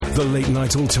The Late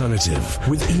Night Alternative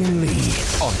with Iain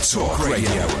Lee on Talk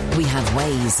Radio. We have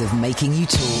ways of making you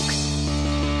talk.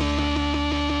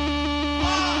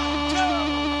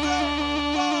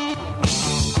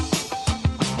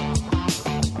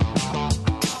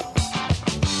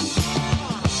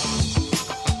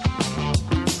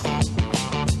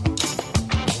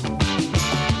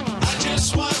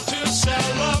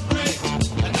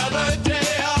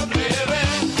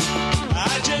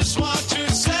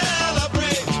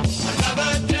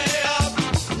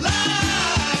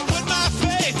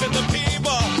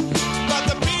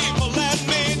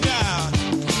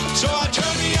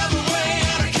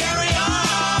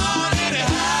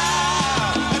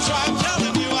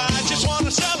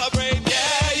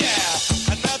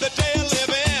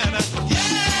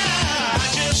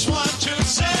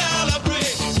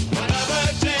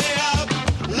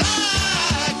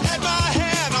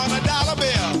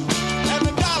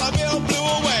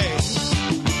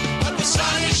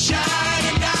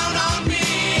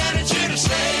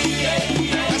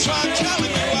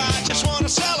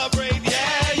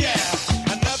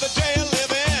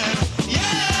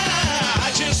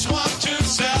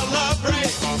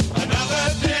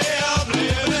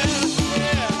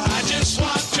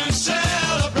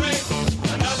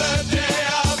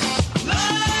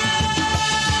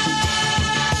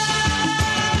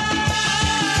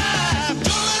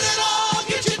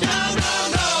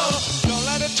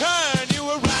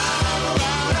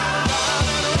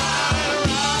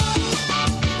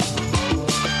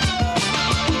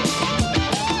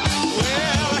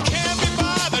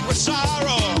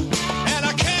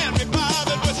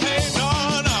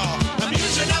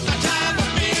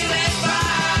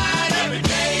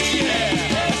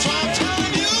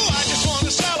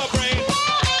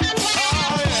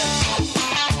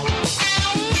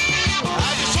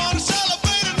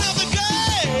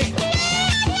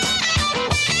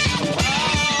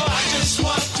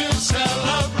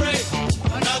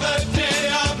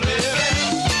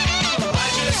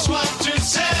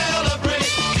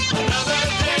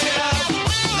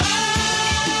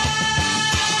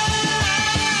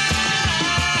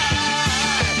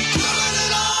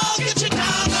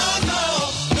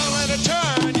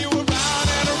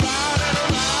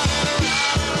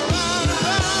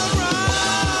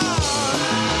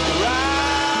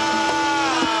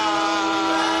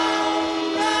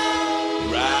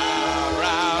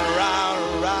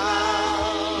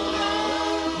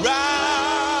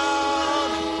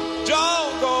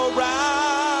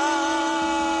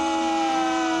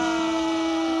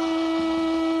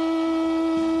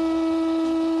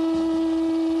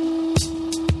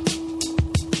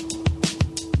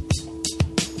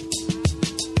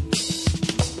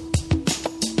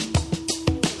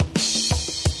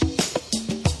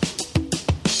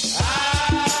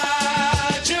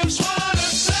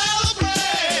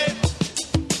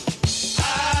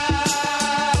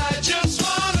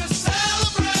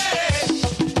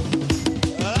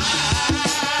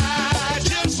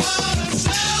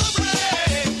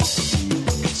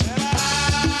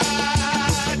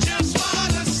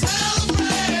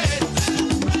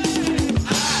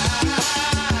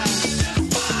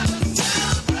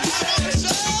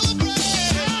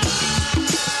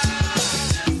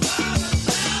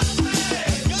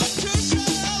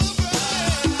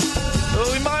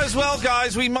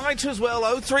 We might as well.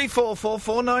 0344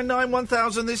 499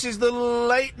 1000. This is the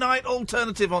Late Night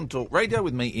Alternative on Talk Radio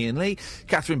with me, Iain Lee.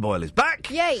 Catherine Boyle is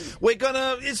back. Yay. We're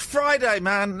gonna... It's Friday,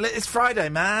 man. It's Friday,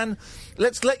 man.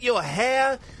 Let's let your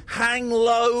hair hang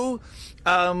low.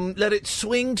 Let it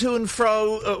swing to and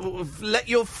fro. Let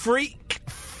your freak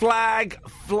flag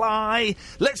fly.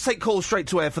 Let's take calls straight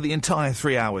to air for the entire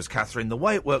 3 hours, Catherine. The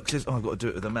way it works is... Oh, I've got to do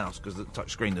it with a mouse because the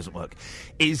touch screen doesn't work.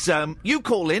 Is you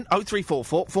call in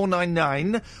 0344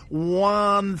 499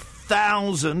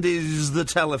 1000 is the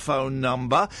telephone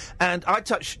number. And I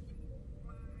touch...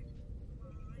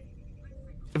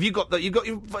 Have you got that?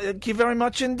 Thank you very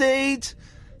much indeed.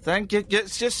 Thank you.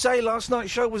 Let's just say last night's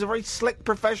show was a very slick,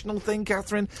 professional thing,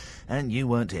 Catherine, and you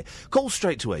weren't here. Call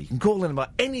straight to air. You can call in about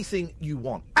anything you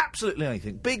want. Absolutely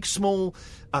anything. Big, small,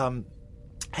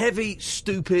 heavy,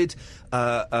 stupid.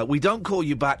 We don't call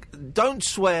you back. Don't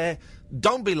swear.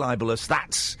 Don't be libelous.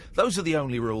 Those are the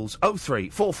only rules.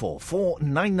 0344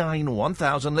 499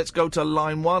 1000. Let's go to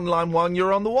line one. Line one,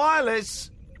 you're on the wireless.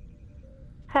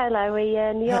 Hello,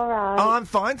 Iain. You all right? I'm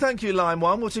fine, thank you, line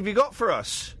one. What have you got for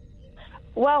us?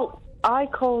 Well, I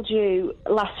called you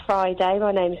last Friday.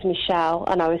 My name's Michelle,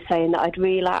 and I was saying that I'd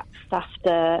relapsed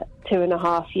after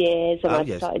 2.5 years and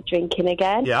I'd started drinking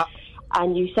again. Yeah.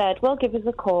 And you said, well, give us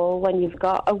a call when you've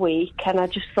got a week. And I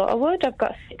just thought I would. I've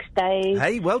got 6 days.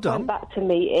 Hey, well done. Went back to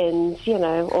meetings,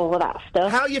 all of that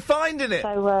stuff. How are you finding it?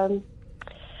 So,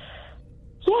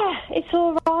 yeah, it's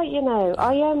all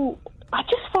right, I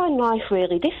just find life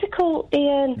really difficult,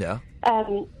 Ian. Yeah.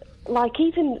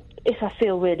 Even if I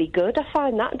feel really good, I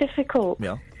find that difficult.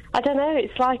 Yeah. I don't know,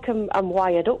 it's like I'm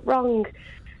wired up wrong.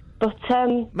 But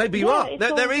maybe you are.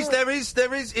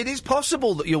 It is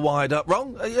possible that you're wired up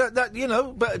wrong. I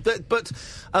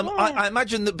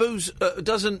imagine that booze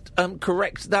doesn't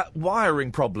correct that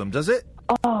wiring problem, does it?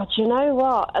 Oh, do you know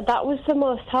what? That was the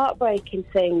most heartbreaking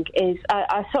thing. Is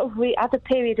I sort of had a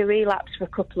period of relapse for a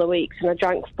couple of weeks, and I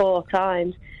drank 4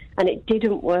 times, and it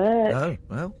didn't work. Oh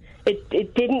well.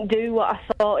 It didn't do what I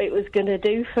thought it was going to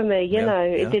do for me.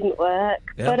 It didn't work.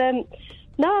 Yeah. But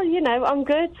no, I'm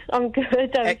good. I'm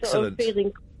good. I'm Excellent. sort of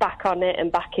feeling back on it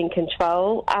and back in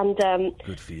control. And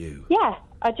good for you. Yeah,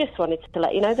 I just wanted to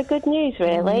let you know the good news,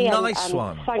 really. Nice and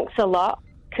one. Thanks a lot,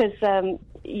 because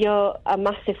you're a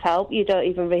massive help. You don't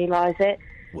even realise it.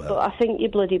 Well, but I think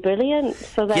you're bloody brilliant.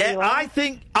 So there you are. I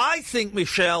think,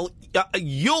 Michelle,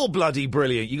 you're bloody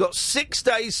brilliant. You got 6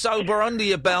 days sober under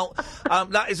your belt.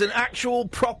 That is an actual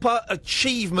proper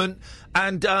achievement.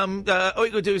 And all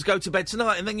you got to do is go to bed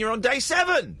tonight, and then you're on day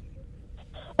 7.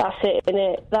 That's it,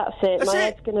 innit? That's it. My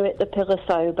head's going to hit the pillar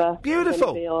sober. Beautiful.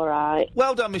 It'll be all right.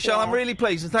 Well done, Michelle. Yeah. I'm really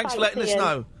pleased, and thanks for letting us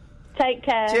know. Take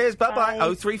care. Cheers. Bye-bye.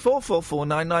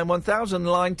 03444991000.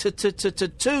 Line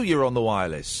 2. You're on the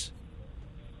wireless.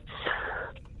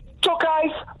 So,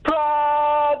 guys,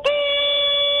 Brady!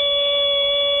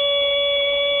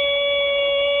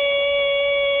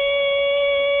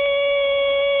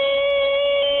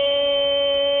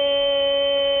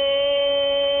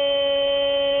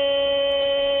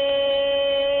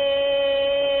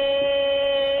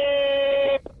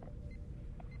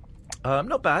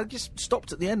 Not bad. Just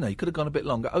stopped at the end there. You could have gone a bit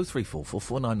longer.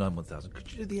 03444991000.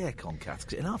 Could you do the aircon, Kath?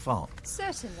 'Cause it's enough art.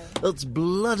 Certainly. It's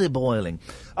bloody boiling.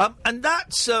 And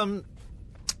that's... do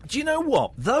you know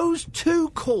what? Those 2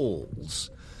 calls,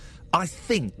 I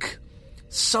think,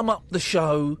 sum up the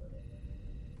show...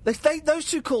 Those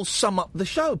 2 calls sum up the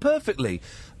show perfectly.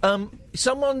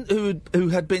 Someone who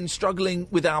had been struggling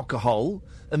with alcohol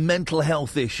and mental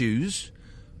health issues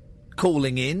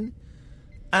calling in,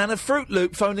 and a Fruit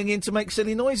Loop phoning in to make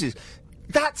silly noises.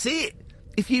 That's it.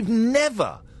 If you've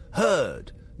never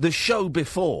heard the show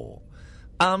before,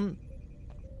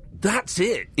 that's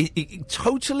it. It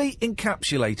totally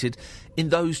encapsulated in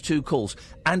those 2 calls,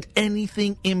 and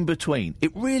anything in between.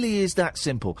 It really is that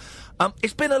simple.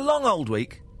 It's been a long old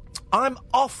week. I'm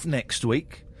off next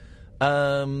week.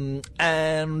 We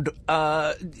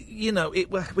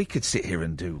could sit here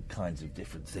and do kinds of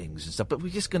different things and stuff, but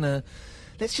we're just gonna...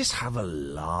 Let's just have a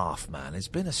laugh, man. It's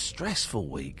been a stressful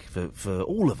week for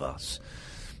all of us.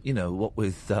 What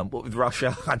with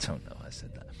Russia? I don't know. I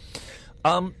said that.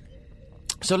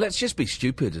 So let's just be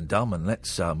stupid and dumb, and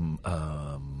let's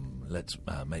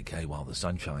make hay while the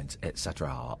sun shines,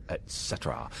 etc.,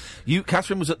 etc.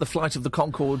 Catherine, was at the Flight of the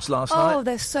Conchords last night. Oh,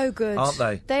 they're so good, aren't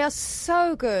they? They are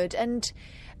so good, and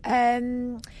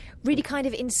really kind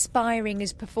of inspiring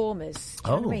as performers. Do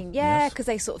you know what I mean? Yeah, because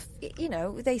they sort of,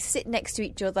 they sit next to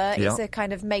each other. Yeah. It's a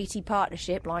kind of matey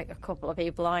partnership, like a couple of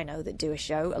people I know that do a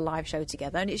live show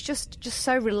together, and it's just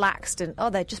so relaxed, and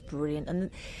they're just brilliant.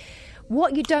 And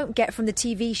what you don't get from the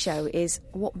TV show is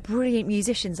what brilliant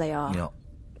musicians they are. Yeah.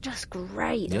 Just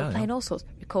great. They're playing all sorts of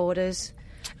recorders,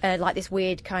 like this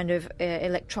weird kind of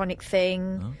electronic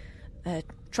thing,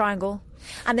 triangle,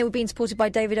 and they were being supported by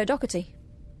David O'Doherty.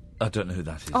 I don't know who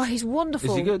that is. Oh, he's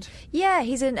wonderful. Is he good? Yeah,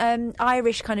 he's an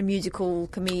Irish kind of musical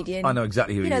comedian. I know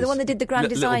exactly who he is. The one that did the Grand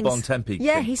Designs. Little Bon Tempe.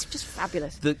 Yeah, thing. he's just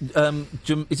fabulous. Is it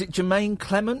Jermaine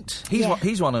Clement?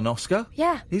 He's won an Oscar.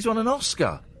 Yeah. He's won an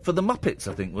Oscar for The Muppets,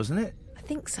 I think, wasn't it? I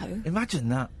think so. Imagine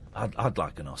that. I'd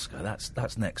like an Oscar.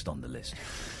 That's next on the list.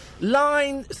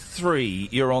 Line 3,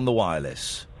 you're on the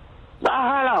wireless.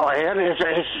 Hello, Ian. It's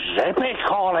Zippy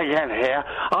calling in here.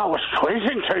 I was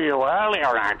tweeting to you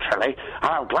earlier, actually.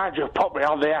 I'm glad you put me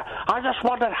on there. I just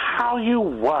wondered how you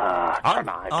were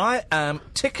tonight. I am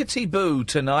tickety-boo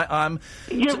tonight.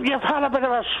 You've had a bit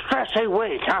of a stressy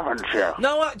week, haven't you?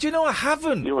 No, do you know I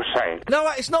haven't? You were saying. No,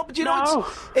 it's not. But do you know, No.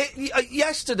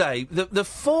 yesterday, the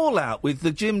fallout with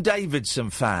the Jim Davidson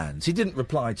fans. He didn't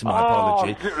reply to my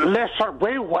apology. Listen,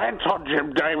 we went on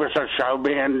Jim Davidson's show,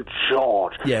 me and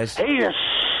George. Yes. He is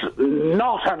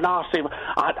not a nasty...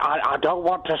 I don't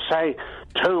want to say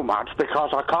too much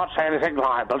because I can't say anything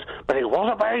libelous, but he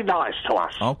wasn't very nice to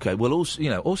us. Okay, well,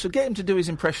 also get him to do his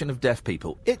impression of deaf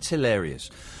people. It's hilarious.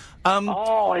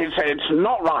 It's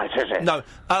not right, is it? No,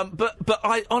 but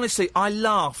I honestly, I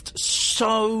laughed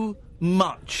so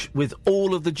much with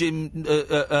all of the Jim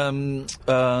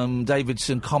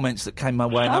Davidson comments that came my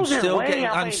way, and I'm still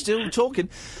talking,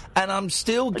 and I'm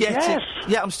still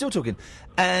getting, I'm still talking,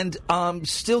 and I'm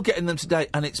still getting them today,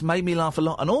 and it's made me laugh a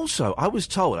lot. And also, I was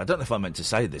told, I don't know if I meant to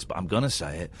say this, but I'm going to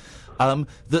say it,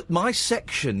 that my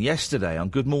section yesterday on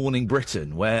Good Morning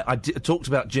Britain, where I talked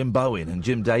about Jim Bowen and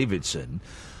Jim Davidson,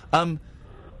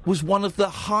 was one of the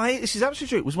this is absolutely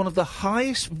true, it was one of the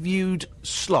highest viewed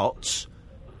slots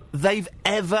they've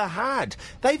ever had.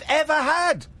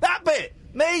 That bit!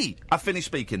 Me! I've finished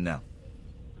speaking now.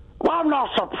 Well, I'm not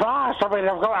surprised. I mean,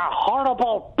 they've got that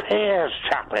horrible Piers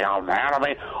chappie on there. I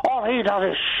mean, all he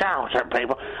does is shout at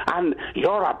people, and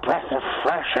you're a breath of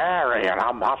fresh air, Ian,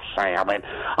 I must say. I mean,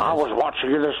 I was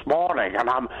watching you this morning, and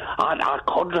I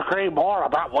couldn't agree more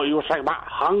about what you were saying about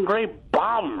hungry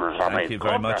bums. Thank you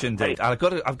very much indeed. I've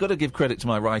got to give credit to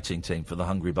my writing team for the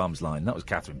hungry bums line. That was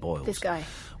Catherine Boyles. This guy.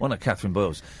 One of Catherine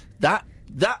Boyles. That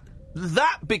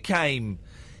became...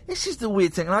 This is the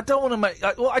weird thing, and I don't want to make...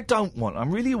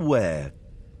 I'm really aware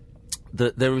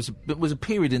that there was a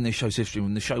period in this show's history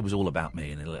when the show was all about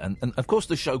me, and of course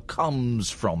the show comes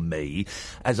from me,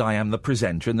 as I am the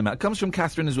presenter, and it comes from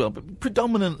Catherine as well, but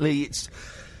predominantly it's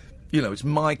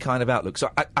my kind of outlook. So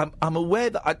I'm aware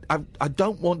that I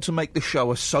don't want to make the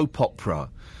show a soap opera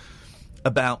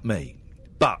about me,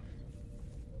 but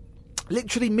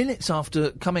literally minutes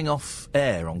after coming off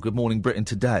air on Good Morning Britain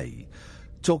today,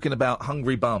 talking about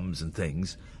hungry bums and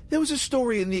things, there was a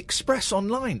story in the Express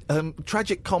online,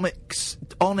 Tragic Comics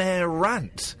on-air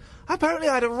rant. Apparently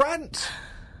I had a rant.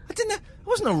 It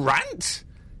wasn't a rant.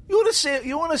 You want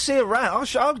to see a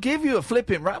rant? I'll give you a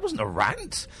flipping rant. It wasn't a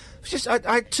rant. It was just, I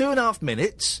had 2.5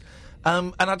 minutes,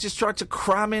 and I just tried to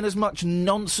cram in as much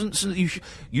nonsense. And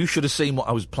you should have seen what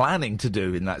I was planning to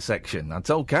do in that section. I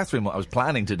told Catherine what I was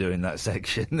planning to do in that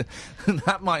section, and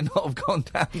that might not have gone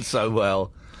down so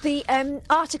well. The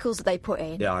articles that they put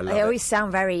in, they always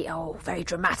sound very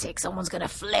dramatic. Someone's going to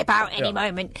flip out any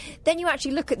moment. Then you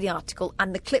actually look at the article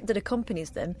and the clip that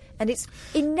accompanies them, and it's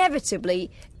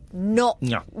inevitably not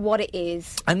what it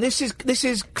is. And this is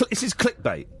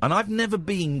clickbait. And I've never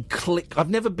been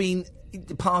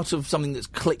part of something that's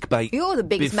clickbait. You're the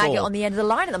biggest before. maggot on the end of the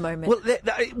line at the moment. Well,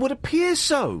 it would appear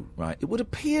so, right? It would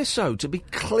appear so to be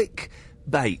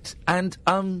clickbait, and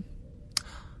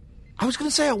I was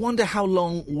going to say, I wonder how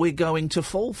long we're going to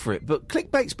fall for it, but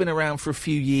clickbait's been around for a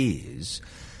few years,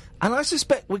 and I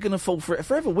suspect we're going to fall for it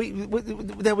forever.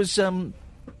 There was,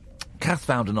 Kath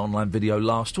found an online video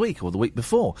last week, or the week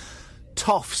before.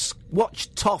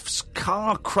 Watch Toff's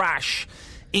car crash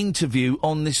interview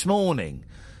on This Morning.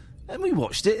 And we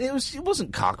watched it, and it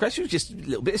wasn't car crash, it was just a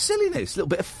little bit of silliness, a little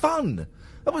bit of fun.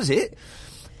 That was it.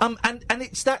 And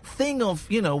it's that thing of,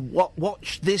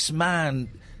 watch this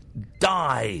man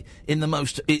die in the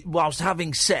most whilst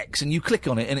having sex, and you click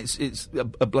on it and it's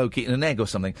a bloke eating an egg or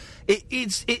something. It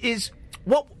is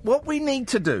what we need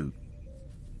to do.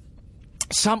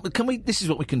 This is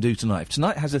what we can do tonight. If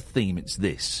tonight has a theme, it's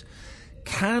this: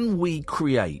 can we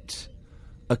create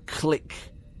a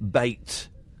clickbait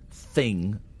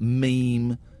thing,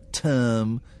 meme,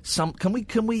 term? Can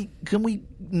we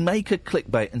make a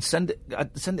clickbait and send it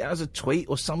out as a tweet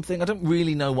or something? I don't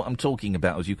really know what I'm talking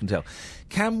about, as you can tell.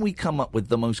 Can we come up with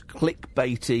the most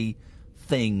clickbaity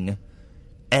thing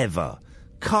ever?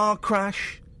 Car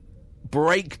crash,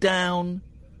 breakdown,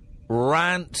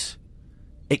 rant,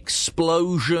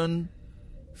 explosion,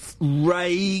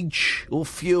 rage or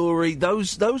fury.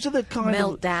 Those are the kind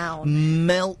of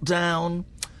meltdown.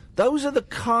 Those are the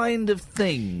kind of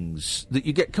things that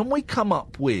you get. Can we come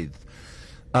up with...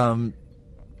 how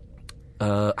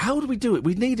do we do it?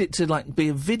 We need it to, be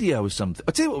a video or something.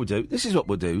 I'll tell you what we'll do. This is what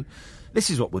we'll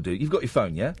do. You've got your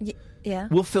phone, yeah? Yeah.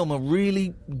 We'll film a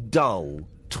really dull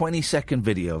 20-second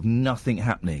video of nothing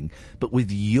happening, but with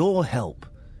your help,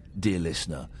 dear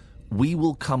listener, we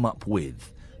will come up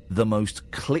with the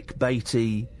most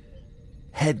clickbaity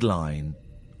headline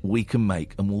we can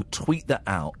make, and we'll tweet that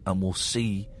out, and we'll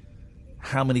see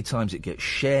how many times it gets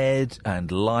shared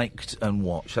and liked and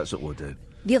watched. That's what we'll do.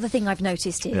 The other thing I've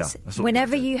noticed is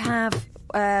whenever you have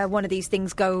one of these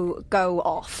things go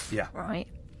off, right,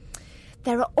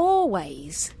 there are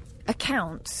always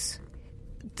accounts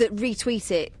that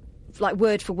retweet it,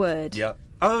 word for word. Yeah.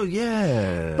 Oh,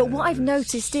 yeah. But what I've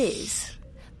noticed is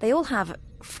they all have,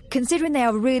 considering they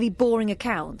are really boring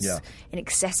accounts, an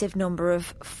excessive number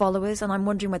of followers, and I'm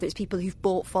wondering whether it's people who've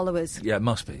bought followers. Yeah, it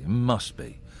must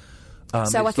be.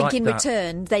 So I think in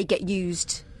return, they get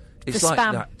used It's The like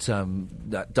spam.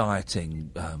 that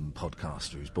dieting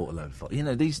podcaster who's bought a load of... You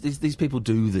know, these people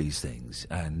do these things.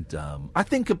 And I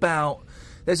think about...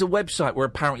 There's a website where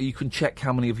apparently you can check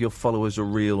how many of your followers are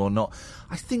real or not.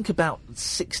 I think about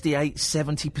 68,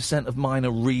 70% of mine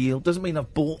are real. Doesn't mean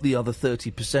I've bought the other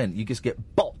 30%. You just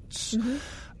get bots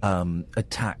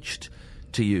attached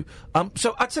to you.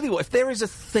 So I tell you what, if there is a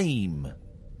theme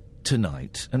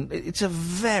tonight, and it's a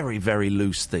very, very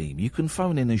loose theme. You can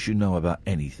phone in, as you know, about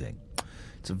anything.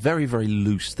 It's a very, very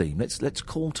loose theme. Let's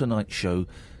call tonight's show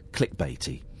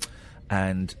clickbaity.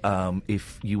 And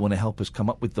if you want to help us come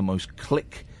up with the most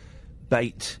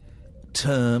clickbait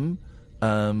term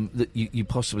that you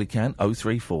possibly can,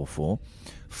 0344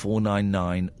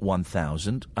 499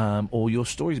 1000, or your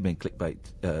story's been clickbaited.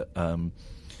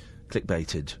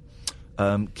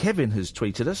 Kevin has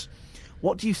tweeted us.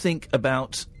 What do you think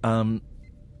about... and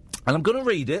I'm going to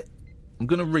read it.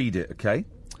 Okay?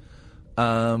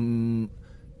 Kevin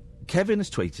has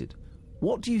tweeted,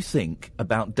 what do you think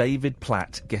about David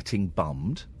Platt getting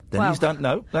bummed? Then he's done...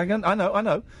 No, I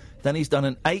know. Then he's done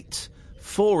an 8,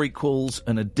 4 equals,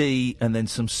 and a D, and then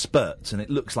some spurts, and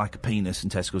it looks like a penis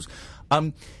and testicles.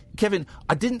 Kevin,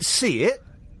 I didn't see it,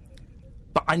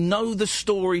 but I know the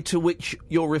story to which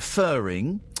you're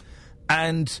referring,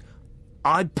 and...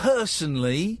 I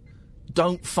personally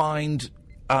don't find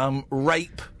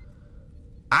rape...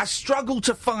 I struggle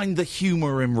to find the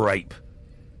humour in rape.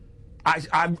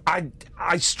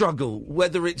 I struggle,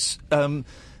 whether it's male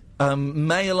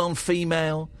on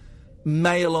female,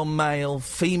 male on male,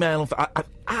 female on...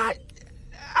 I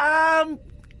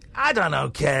don't know,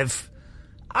 Kev.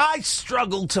 I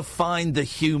struggle to find the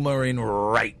humour in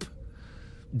rape.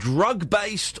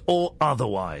 Drug-based or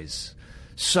otherwise.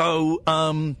 So,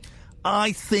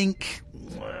 I think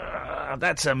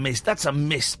that's a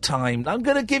mistimed. I'm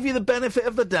going to give you the benefit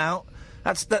of the doubt.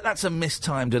 That's a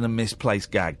mistimed and a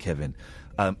misplaced gag, Kevin.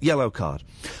 Yellow card.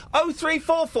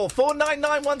 0344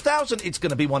 499 1000. It's going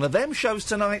to be one of them shows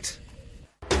tonight.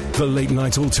 The Late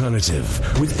Night Alternative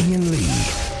with Iain Lee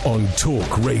on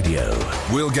Talk Radio.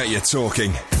 We'll get you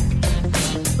talking.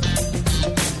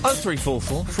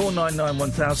 0344 499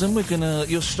 1000. We're going to...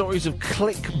 Your stories of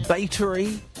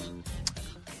clickbaitery...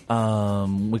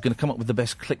 we're going to come up with the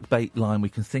best clickbait line we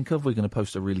can think of. We're going to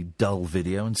post a really dull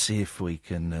video and see if we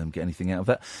can get anything out of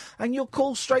that. And you'll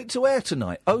call straight to air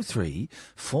tonight.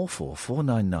 0344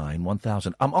 499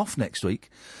 1000. I'm off next week,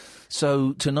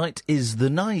 so tonight is the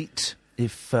night.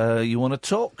 If you want to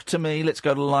talk to me, let's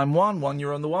go to line 1. 1,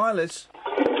 you're on the wireless.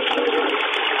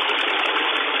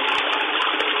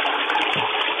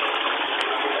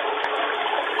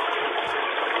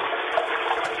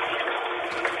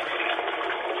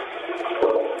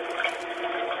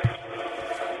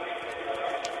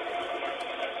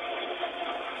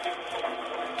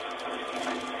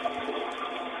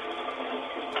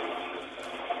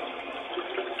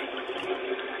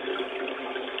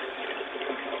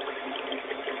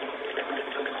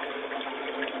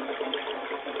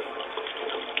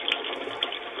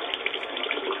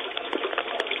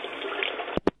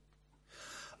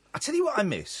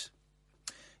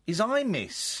 I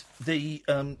miss the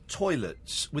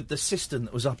toilets with the cistern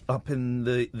that was up in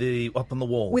the up on the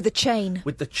wall with the chain.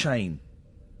 With the chain,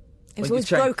 it was always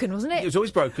broken, wasn't it? It was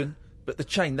always broken, but the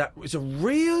chain, that was a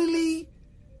really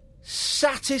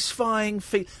satisfying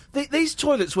feel. These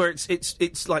toilets where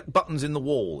it's like buttons in the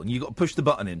wall and you got to push the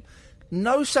button in.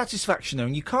 No satisfaction there,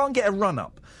 and you can't get a run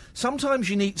up. Sometimes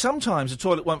the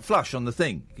toilet won't flush on the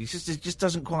thing. It just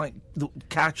doesn't quite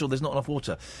catch, or there's not enough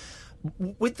water.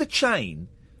 With the chain,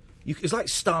 it's like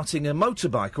starting a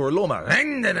motorbike or a lawnmower.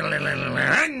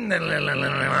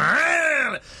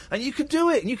 And you could do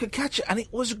it, and you could catch it, and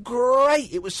it was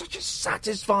great. It was such a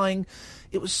satisfying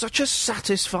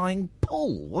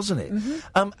pull, wasn't it?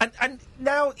 Mm-hmm. And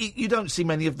now you don't see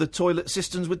many of the toilet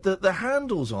cisterns with the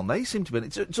handles on. They seem to be...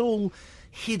 It's all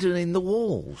hidden in the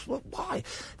walls. Well, why?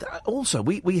 Also,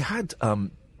 we had...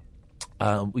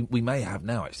 we may have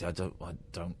now, actually.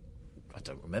 I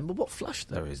don't remember what flush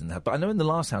there is in that, but I know in the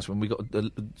last house when we got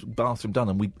the bathroom done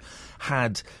and we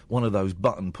had one of those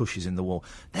button pushes in the wall,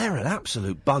 they're an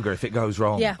absolute bugger if it goes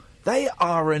wrong. Yeah. They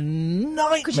are a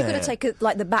nightmare. Because you've got to take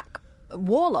the back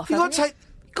wall off, You've got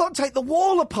to take the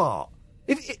wall apart.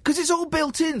 Because it's all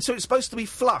built in, so it's supposed to be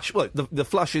flush. Well, the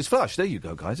flush is flush. There you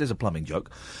go, guys. There's a plumbing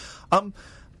joke. If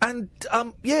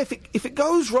it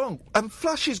goes wrong, and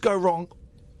flushes go wrong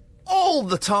all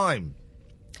the time.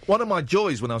 One of my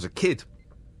joys when I was a kid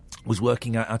was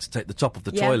working out how to take the top of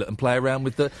the toilet and play around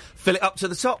with fill it up to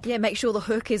the top. Yeah, make sure the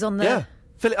hook is on there. Yeah,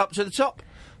 fill it up to the top.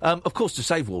 Of course, to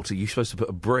save water, you're supposed to put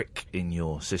a brick in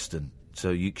your cistern.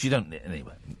 So you don't...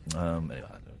 Anyway,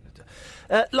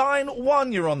 Line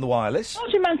 1, you're on the wireless.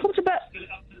 Man, come to bed.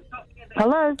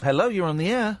 Hello? Hello, you're on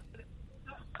the air.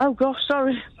 Oh, gosh,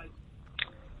 sorry.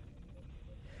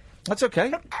 That's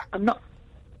okay. I'm not...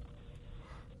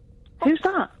 Who's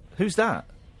that? Who's that?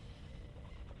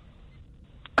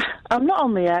 I'm not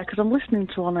on the air because I'm listening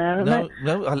to on air.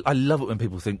 No, I love it when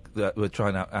people think that we're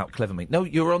trying to out-clever me. No,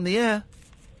 you're on the air.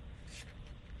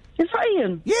 Is that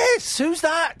Ian? Yes, who's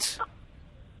that?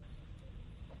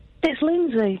 It's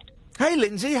Lindsay. Hey,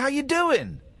 Lindsay, how you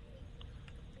doing?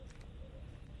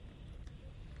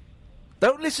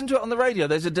 Don't listen to it on the radio.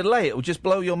 There's a delay. It will just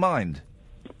blow your mind.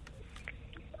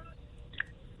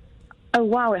 Oh,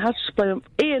 wow, it has just blown up.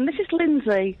 Ian, this is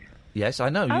Lindsay. Yes, I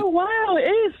know. Oh, wow, it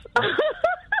is.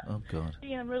 Oh, God.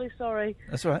 Ian, I'm really sorry.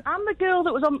 That's all right. I'm the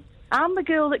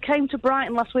girl that came to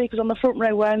Brighton last week, was on the front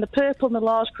row wearing the purple and the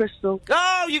large crystal.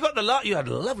 Oh, you had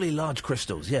lovely large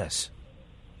crystals, yes.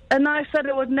 And I said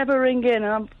I would never ring in,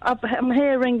 and I'm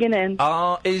here ringing in.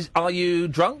 Are you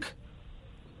drunk?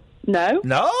 No.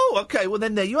 No? OK, well,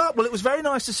 then there you are. Well, it was very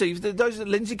nice to see.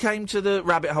 Lindsay came to the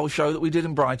Rabbit Hole show that we did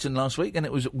in Brighton last week, and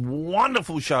it was a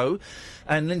wonderful show.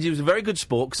 And Lindsay was a very good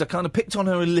sport, because I kind of picked on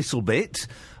her a little bit.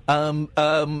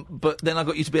 But then I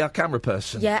got you to be our camera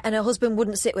person. Yeah, and her husband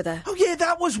wouldn't sit with her. Oh, yeah,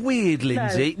 that was weird,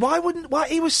 Lindsay. No. Why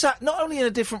he was sat not only in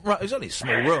a different row, it was only a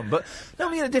small room, but not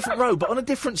only in a different row, but on a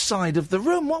different side of the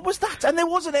room. What was that? And there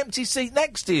was an empty seat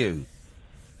next to you.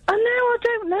 I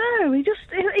don't know. He's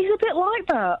a bit like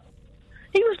that.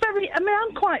 He was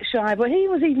I'm quite shy, but he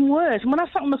was even worse. And when I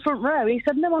sat on the front row, he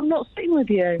said, no, I'm not sitting with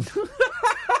you.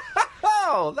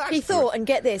 Oh, that's He thought, and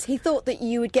get this, he thought that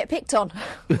you would get picked on.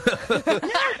 But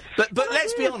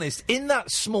let's be honest, in that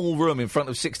small room in front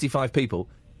of 65 people,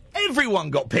 everyone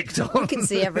got picked on. You can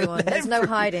see everyone. There's no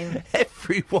hiding.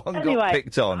 Everyone got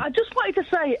picked on. I just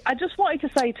wanted to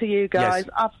say to you guys,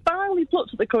 Yes. I've finally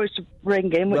plucked up the courage to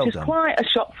ring in, which Well is done. quite a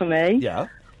shock for me. Yeah.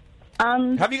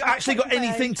 And Have you actually got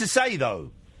anything to say,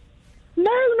 though?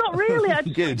 No, not really. I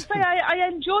just Good. want to say I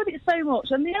enjoyed it so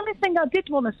much, and the only thing I did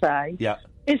want to say Yeah.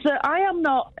 is that I am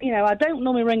not, I don't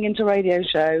normally ring into radio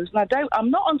shows, and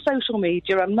I'm not on social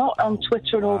media, I'm not on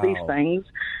Twitter and all these things,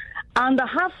 and I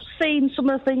have seen some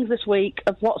of the things this week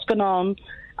of what's gone on,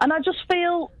 and I just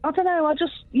feel, I don't know,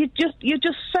 you're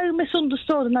just so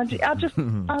misunderstood, and I just,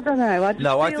 I don't know, I just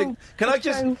No, I feel think. Can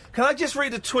I just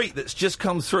read a tweet that's just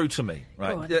come through to me?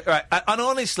 Right, right. And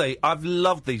honestly, I've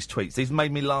loved these tweets. These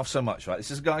made me laugh so much. Right, this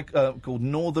is a guy called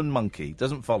Northern Monkey.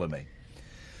 Doesn't follow me.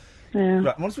 Yeah.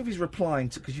 Right, I wonder if he's replying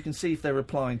to, because you can see if they're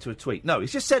replying to a tweet. No,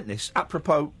 he's just sent this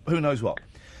apropos who knows what.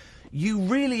 You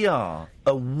really are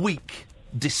a weak,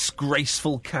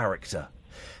 disgraceful character.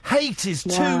 Hate is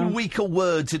too weak a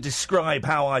word to describe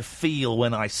how I feel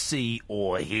when I see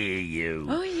or hear you.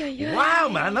 Oh, yeah. Wow,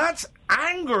 man, that's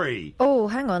angry. Oh,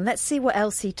 hang on. Let's see what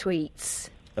else he tweets.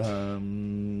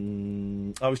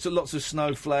 It's lots of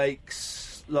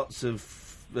snowflakes, lots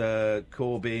of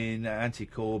Corbyn,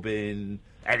 anti-Corbyn.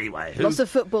 Anyway, Lots of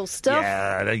football stuff.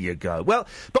 Yeah, there you go. Well,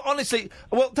 but honestly,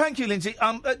 thank you, Lindsay.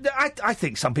 I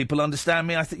think some people understand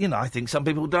me. I think some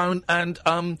people don't, and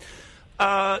but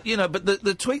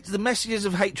the tweets, the messages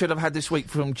of hatred I've had this week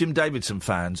from Jim Davidson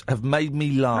fans have made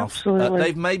me laugh. Absolutely.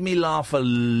 They've made me laugh a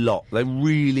lot. They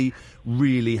really,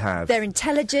 really have. They're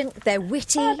intelligent, they're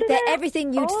witty, they're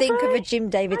everything you'd think of a Jim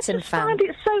Davidson fan. I find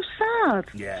it so sad.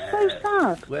 Yeah. So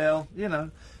sad. Well,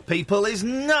 people is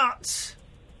nuts.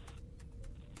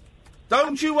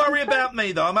 Don't you worry about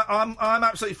me, though. I'm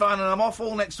absolutely fine, and I'm off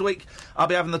all next week. I'll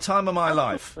be having the time of my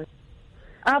life.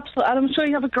 Absolutely, and I'm sure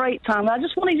you have a great time. I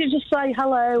just wanted to just say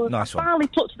hello. Nice one. I finally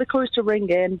put to the courage to ring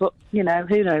in, but, who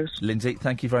knows. Lindsay,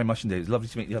 thank you very much indeed. It was lovely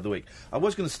to meet you the other week. I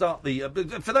was going to start the...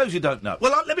 for those who don't know...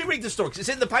 Well, let me read the story, because it's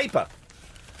in the paper.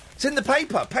 It's in the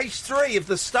paper, page 3 of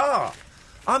the Star.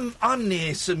 I'm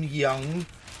near some young...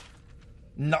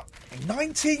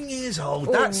 19 years old.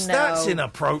 Oh, That's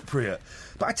inappropriate.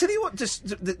 But I tell you what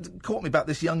just caught me about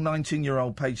this young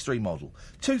 19-year-old page 3 model.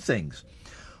 Two things.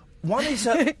 One is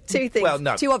her... Two things. Well,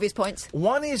 no. Two obvious points.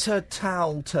 One is her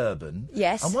towel turban.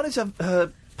 Yes. And one is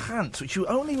her pants, which you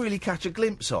only really catch a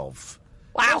glimpse of.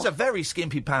 Wow. Those are very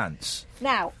skimpy pants.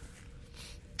 Now,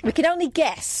 we can only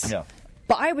guess. Yeah.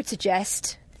 But I would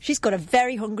suggest she's got a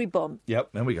very hungry bum. Yep,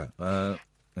 there we go.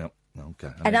 Yep,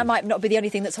 okay. And that might not be the only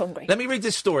thing that's hungry. Let me read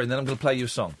this story and then I'm going to play you a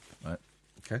song. Right,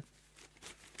 okay.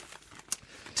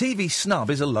 TV snub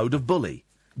is a load of bully.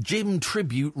 Jim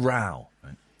tribute row.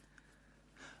 Right.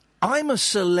 I'm a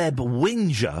celeb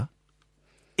whinger,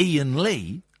 Iain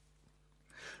Lee,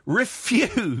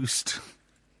 refused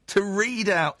to read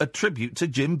out a tribute to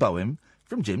Jim Bowen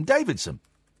from Jim Davidson.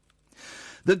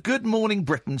 The Good Morning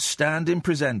Britain stand-in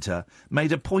presenter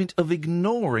made a point of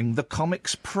ignoring the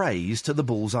comic's praise to the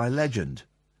Bullseye legend.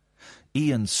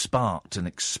 Iain sparked an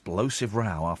explosive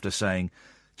row after saying,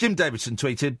 Jim Davidson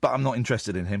tweeted, but I'm not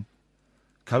interested in him.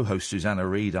 Co-host Susanna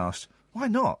Reid asked, why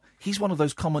not? He's one of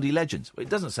those comedy legends. What it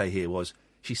doesn't say here was,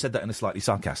 she said that in a slightly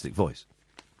sarcastic voice.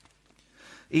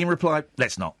 Iain replied,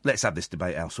 let's not. Let's have this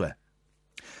debate elsewhere.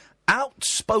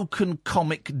 Outspoken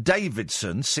comic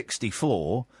Davidson,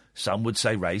 64, some would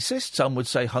say racist, some would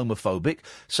say homophobic,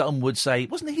 some would say,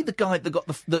 wasn't he the guy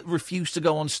that refused to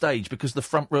go on stage because the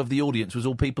front row of the audience was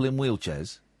all people in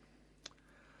wheelchairs?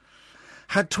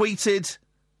 Had tweeted,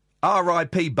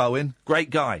 R.I.P. Bowen, great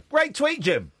guy. Great tweet,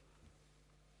 Jim.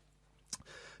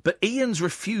 But Ian's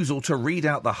refusal to read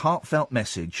out the heartfelt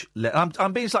message...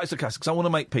 I'm being slightly sarcastic because I want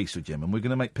to make peace with Jim, and we're going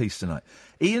to make peace tonight.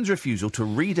 Ian's refusal to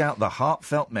read out the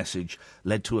heartfelt message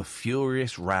led to a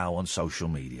furious row on social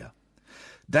media.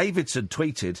 Davidson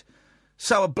tweeted,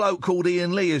 so a bloke called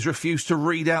Iain Lee has refused to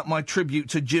read out my tribute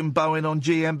to Jim Bowen on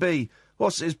GMB.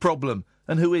 What's his problem?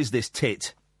 And who is this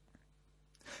tit?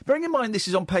 Bearing in mind this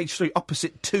is on page 3,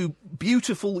 opposite two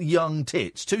beautiful young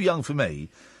tits, too young for me...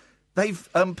 They've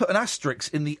put an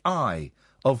asterisk in the eye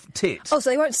of tit. Oh, so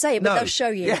they won't say it, but they'll show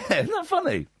you. Yeah, isn't that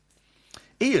funny?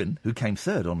 Ian, who came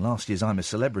third on last year's I'm a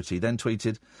Celebrity, then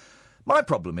tweeted, my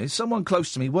problem is someone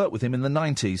close to me worked with him in the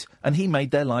 90s and he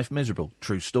made their life miserable.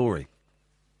 True story.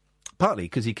 Partly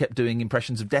because he kept doing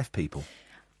impressions of deaf people.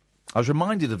 I was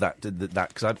reminded of that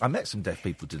because I met some deaf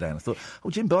people today and I thought,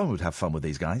 Jim Bowen would have fun with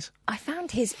these guys. I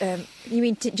found his... you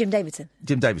mean Jim Davidson?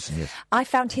 Jim Davidson, yes. I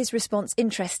found his response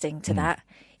interesting to that.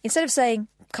 Instead of saying,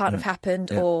 can't have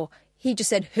happened, or he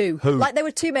just said, who? Like there were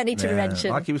too many to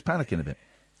mention. Like he was panicking a bit.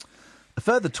 A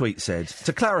further tweet said,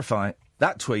 to clarify,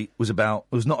 that tweet was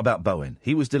not about Bowen.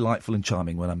 He was delightful and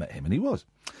charming when I met him, and he was.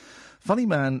 Funny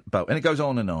man, Bowen. And it goes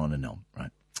on and on and on, right?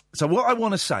 So what I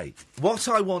want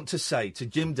to say to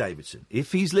Jim Davidson,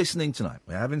 if he's listening tonight,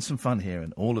 we're having some fun here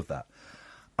and all of that,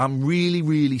 I'm really,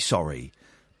 really sorry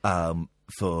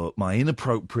for my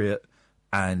inappropriate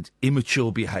and immature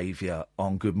behaviour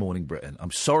on Good Morning Britain.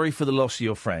 I'm sorry for the loss of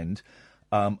your friend.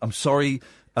 I'm sorry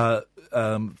for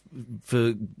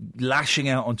lashing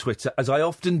out on Twitter, as I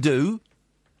often do.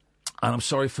 And I'm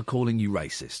sorry for calling you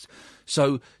racist.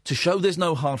 So, to show there's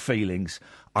no hard feelings,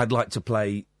 I'd like to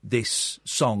play this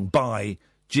song by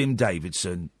Jim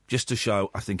Davidson, just to show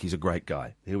I think he's a great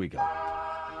guy. Here we go.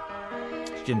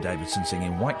 It's Jim Davidson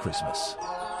singing White Christmas.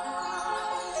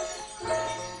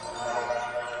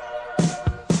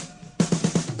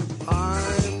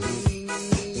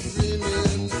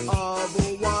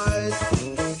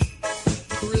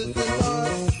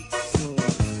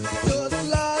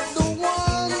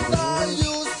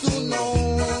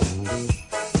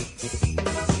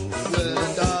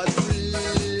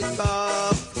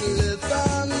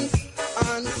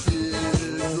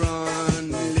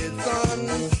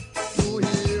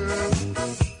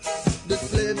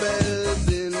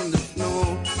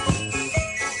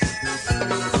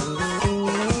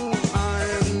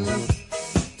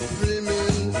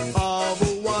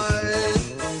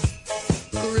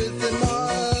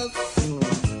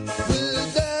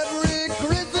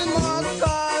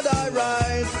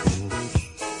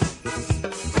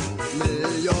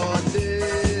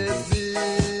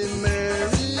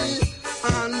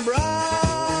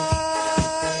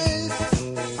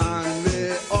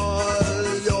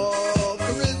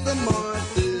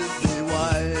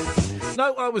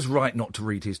 Was right not to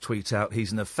read his tweet out.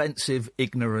 He's an offensive,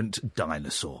 ignorant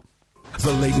dinosaur.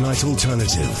 The Late Night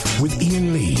Alternative with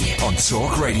Iain Lee on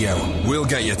Talk Radio. We'll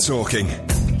get you talking.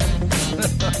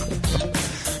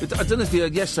 I don't know if you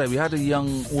heard yesterday, we had a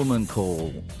young woman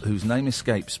call whose name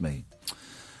escapes me.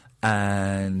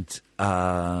 And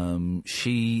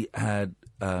she had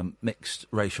mixed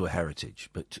racial heritage,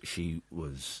 but she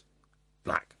was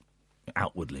black.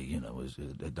 Outwardly, was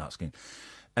dark skin.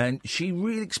 And she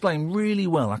really explained really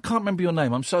well. I can't remember your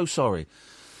name. I'm so sorry.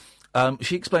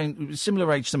 She explained,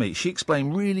 similar age to me, she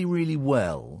explained really, really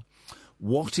well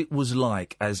what it was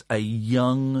like as a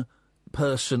young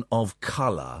person of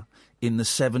colour in the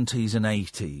 70s and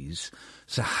 80s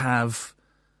to have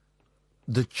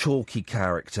the Chalky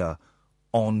character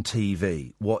on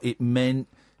TV. What it meant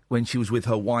when she was with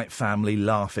her white family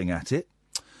laughing at it,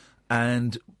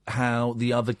 and how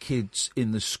the other kids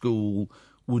in the school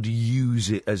would use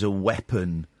it as a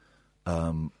weapon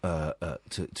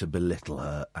to belittle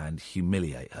her and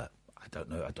humiliate her. I don't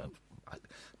know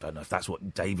if that's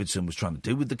what Davidson was trying to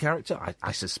do with the character.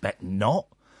 I suspect not.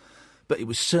 But it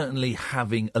was certainly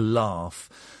having a laugh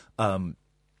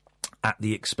at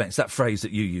the expense. That phrase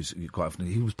that you use quite often.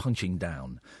 He was punching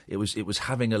down. It was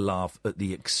having a laugh at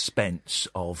the expense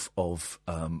of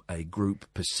a group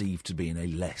perceived to be in a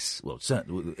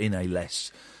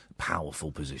less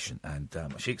powerful position. And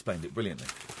she explained it brilliantly.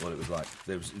 What it was like.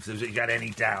 If you had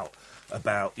any doubt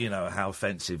about how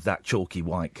offensive that chalky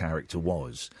white character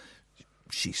was,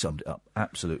 she summed it up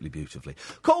absolutely beautifully.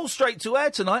 Call straight to air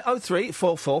tonight,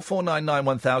 0344 499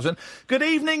 1000. Good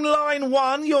evening, line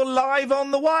 1. You're live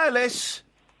on the wireless.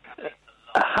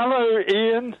 Hello,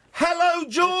 Ian. Hello,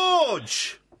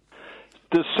 George.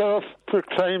 The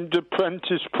self-proclaimed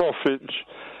apprentice prophet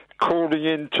calling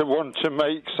in to want to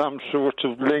make some sort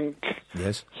of link.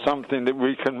 Yes. Something that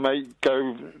we can make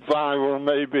go viral,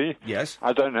 maybe. Yes.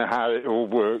 I don't know how it all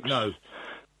works. No.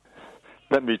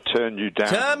 Let me turn you down.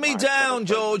 Turn me down,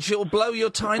 George. It'll blow your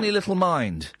tiny little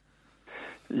mind.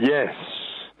 Yes.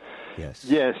 Yes.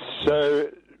 Yes. So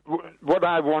what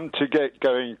I want to get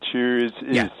going to is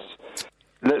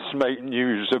let's make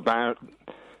news about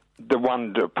the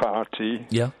Wonder Party.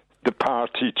 Yeah. The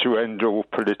party to end all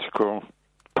political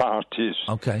parties.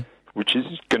 Okay. Which is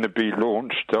going to be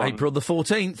launched on April the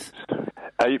 14th.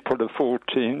 April the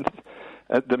 14th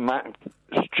at the Mac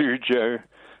Studio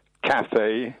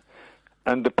Cafe.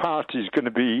 And the party's going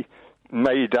to be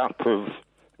made up of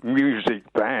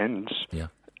music bands. Yeah.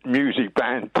 Music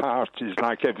band parties,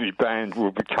 like every band will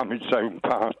become its own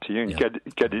party and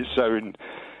get its own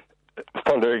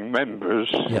following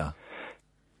members. Yeah.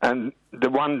 And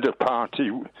the Wonder Party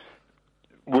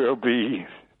will be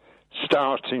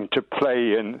starting to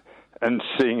play and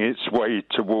sing its way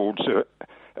towards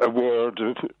a world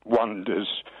of wonders,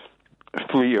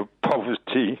 free of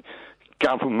poverty,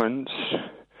 governments,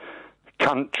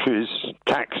 countries,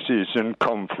 taxes and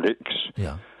conflicts.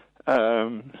 Yeah.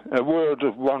 A world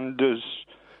of wonders,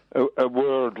 a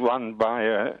world run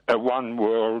by a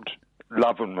one-world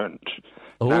loverment.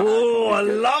 Oh, a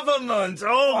loverment!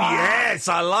 Oh, yes,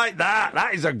 I like that.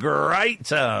 That is a great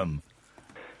term.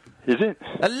 Is it?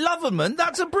 A loverment?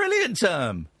 That's a brilliant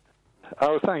term.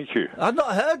 Oh, thank you. I've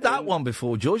not heard that one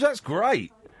before, George. That's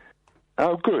great.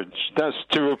 Oh, good. That's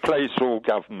to replace all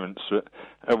governments,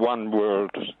 a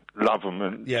one-world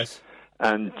loverment. Yes.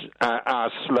 And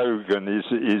our slogan is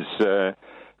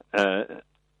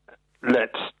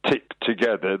let's tick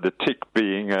together, the tick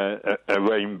being a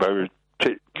rainbow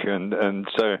tick, and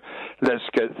so let's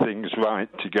get things right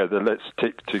together, let's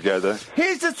tick together.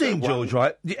 Here's the thing, George,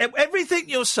 right? Everything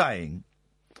you're saying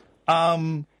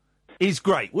is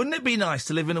great. Wouldn't it be nice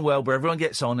to live in a world where everyone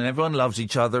gets on and everyone loves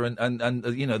each other and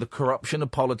the corruption of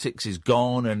politics is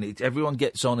gone and everyone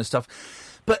gets on and stuff?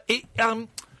 But it ain't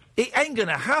going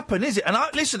to happen, is it? And I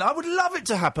would love it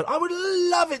to happen. I would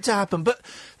love it to happen. But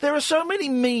there are so many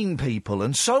mean people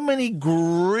and so many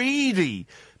greedy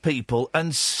people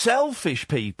and selfish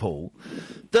people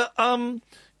that, the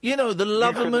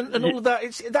loverment and all of that,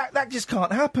 that just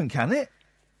can't happen, can it?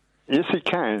 Yes, it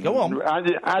can. Go on. As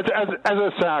I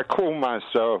say, I call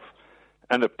myself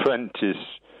an apprentice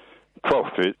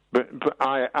prophet, but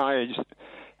I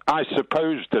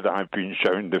suppose that I've been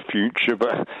shown the future,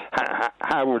 but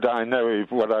how would I know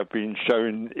if what I've been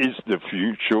shown is the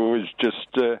future or is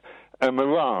just a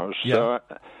mirage? Yeah. So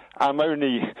I'm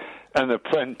only an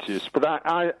apprentice, but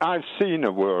I've seen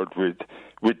a world with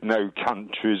no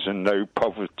countries and no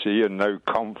poverty and no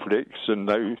conflicts and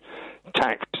no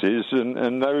taxes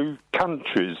and no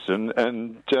countries.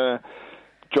 And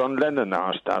John Lennon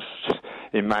asked us,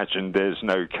 imagine there's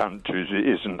no countries, it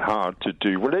isn't hard to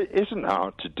do. Well, it isn't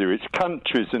hard to do. It's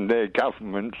countries and their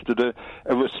governments that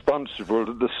are responsible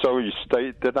for the sorry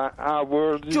state that our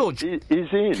world George, is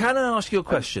in. Can I ask you a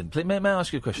question? May I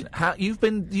ask you a question? How you've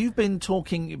been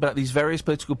talking about these various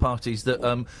political parties that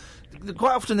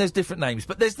quite often there's different names,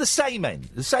 but there's the same end.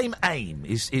 The same aim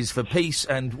is for peace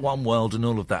and one world and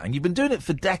all of that. And you've been doing it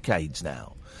for decades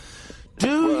now.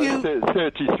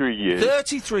 33 years.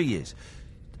 33 years.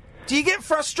 Do you get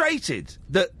frustrated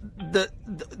that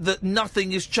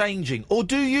nothing is changing, or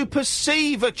do you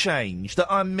perceive a change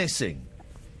that I'm missing?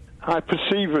 I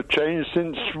perceive a change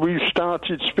since we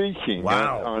started speaking.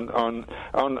 Wow.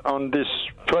 On this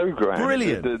program.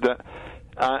 Brilliant.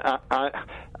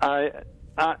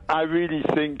 I really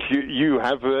think you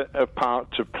have a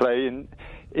part to play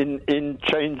in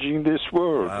changing this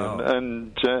world. Wow.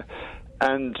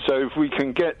 And so if we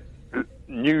can get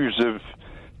news of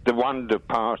the Wonder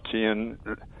Party and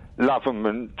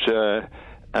loverment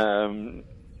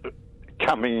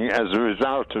coming as a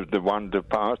result of the Wonder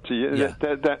Party,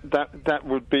 that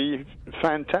would be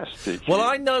fantastic. Well,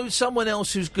 I know someone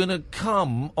else who's going to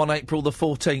come on April the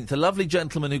 14th, a lovely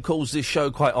gentleman who calls this show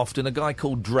quite often, a guy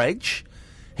called Dredge.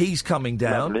 He's coming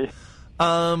down. Lovely.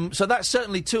 So that's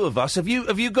certainly two of us. Have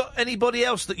you got anybody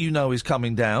else that you know is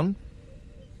coming down?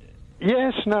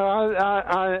 Yes, no,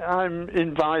 I'm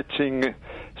inviting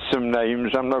some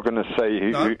names. I'm not going to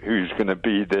say who's going to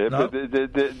be there, but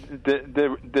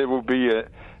there will be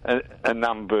a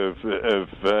number of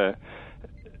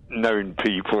known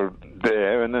people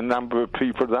there, and a number of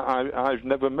people that I've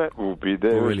never met will be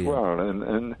there as well.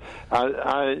 And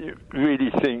I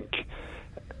really think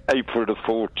April the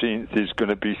 14th is going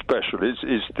to be special.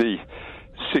 It's the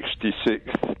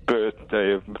 66th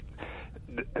birthday of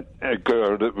a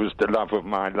girl that was the love of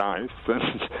my life,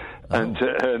 and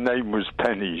her name was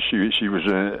Penny. She was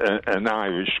an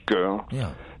Irish girl,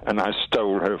 and I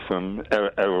stole her from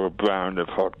Errol Brown of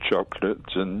Hot Chocolate,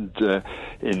 and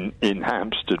in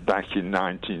Hampstead back in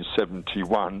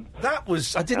 1971.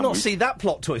 I did not see that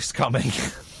plot twist coming.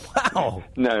 Wow.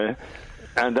 No,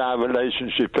 and our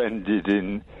relationship ended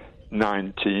in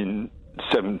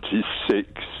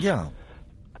 1976. Yeah,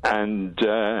 and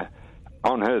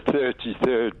on her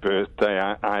 33rd birthday,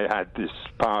 I had this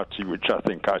party, which I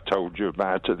think I told you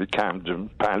about, at the Camden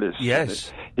Palace.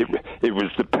 Yes. It was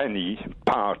the penny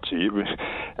party. It was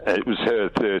her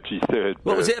 33rd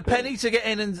Well, was birthday. it a penny to get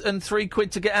in and £3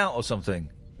 to get out or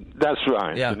something? That's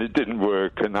right, yeah. And it didn't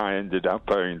work, and I ended up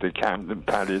owing the Camden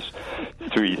Palace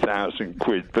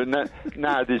 £3,000. But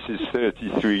now this is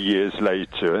 33 years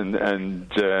later, and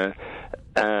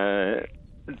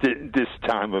this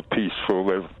time of peaceful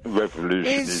revolution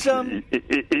is going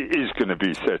to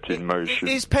be set in motion.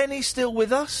 Is Penny still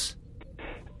with us?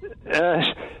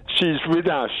 She's with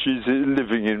us. She's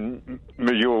living in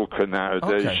Mallorca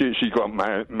nowadays. Okay. She got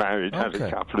married, had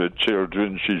a couple of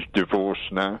children. She's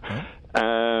divorced now. Okay.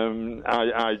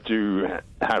 I do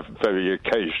have very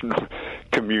occasional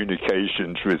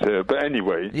communications with her. But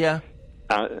anyway,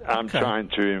 I'm trying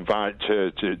to invite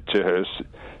her to her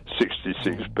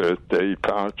 66th birthday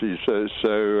party. So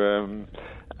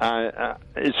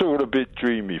it's all a bit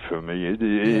dreamy for me.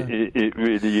 It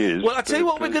really is. Well, I'll tell you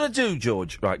what we're going to do,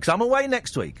 George, right, because I'm away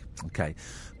next week, okay?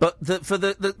 But for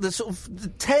the sort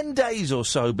of 10 days or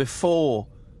so before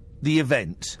the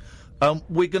event,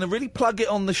 we're going to really plug it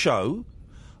on the show.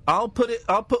 I'll put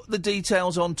the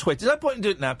details on Twitter. There's no point in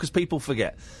doing it now because people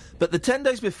forget. But the 10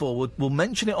 days before, we'll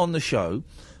mention it on the show.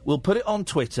 We'll put it on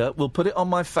Twitter. We'll put it on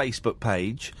my Facebook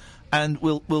page. And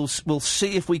we'll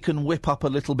see if we can whip up a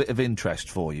little bit of interest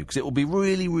for you, because it will be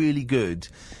really, really good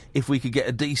if we could get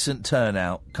a decent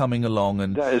turnout coming along.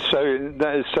 And that is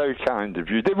so kind of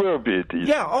you. There will be a decent.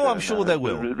 Yeah, I'm sure there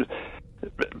will.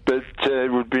 But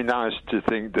it would be nice to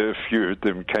think that a few of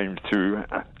them came through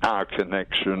our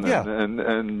connection. Yeah.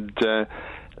 And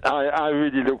I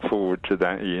really look forward to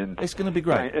that, Ian. It's going to be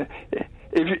great.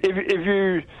 If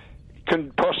you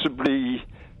can possibly,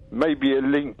 maybe a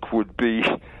link would be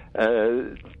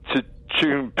to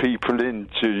tune people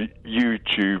into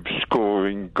YouTube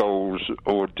scoring goals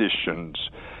auditions,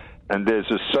 and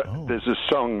there's a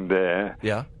song there.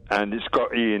 Yeah. And it's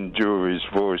got Ian Dury's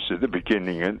voice at the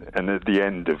beginning and at the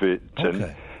end of it. Okay.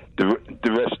 And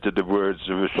the rest of the words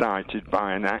are recited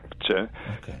by an actor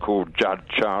called Judd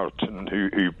Charlton,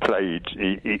 who played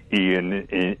Ian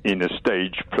in a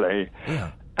stage play.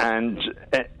 Yeah. And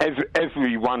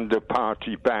every Wonder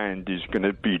Party band is going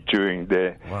to be doing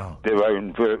their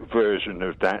own version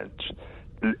of that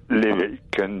lyric.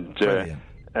 And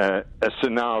a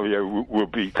scenario will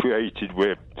be created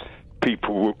where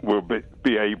people will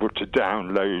be able to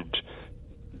download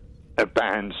a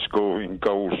band scoring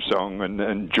goal song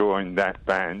and join that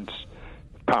band's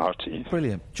party.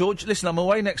 Brilliant. George, listen, I'm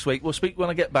away next week. We'll speak when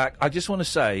I get back. I just want to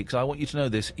say, because I want you to know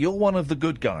this, you're one of the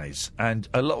good guys, and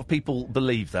a lot of people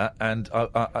believe that, and,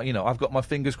 I've got my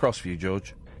fingers crossed for you,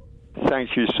 George.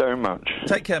 Thank you so much.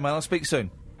 Take care, man. I'll speak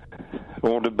soon.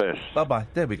 All the best. Bye-bye.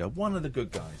 There we go. One of the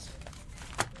good guys.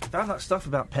 Found that stuff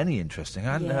about Penny interesting.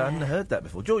 I hadn't heard that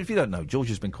before. George, if you don't know, George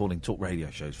has been calling talk radio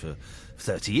shows for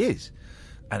 30 years.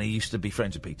 And he used to be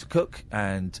friends with Peter Cook,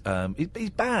 and he's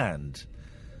banned.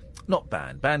 Not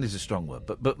banned. Banned is a strong word.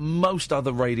 But most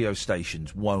other radio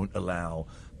stations won't allow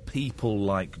people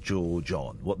like George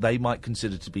on. What they might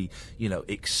consider to be,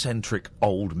 eccentric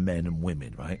old men and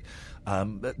women, right?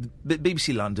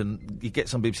 BBC London, you get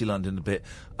some BBC London a bit,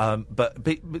 but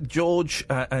George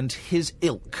and his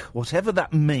ilk, whatever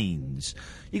that means,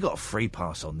 you got a free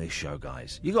pass on this show,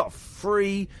 guys. You got a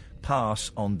free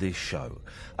pass on this show.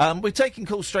 We're taking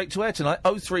calls straight to air tonight.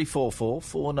 0344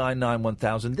 499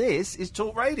 1000. This is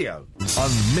Talk Radio.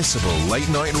 Unmissable late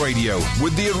night radio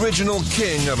with the original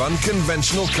king of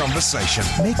unconventional conversation.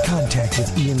 Make contact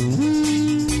with Iain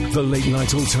Lee. The Late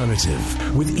Night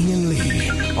Alternative with Iain Lee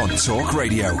on Talk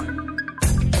Radio.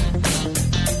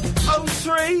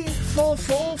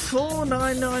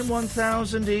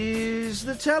 03444991000 is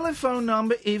the telephone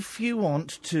number if you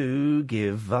want to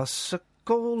give us a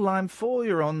call. Line 4,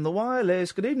 you're on the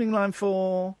wireless. Good evening, Line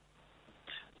 4.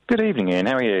 Good evening, Ian.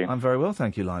 How are you? I'm very well,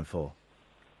 thank you, Line 4.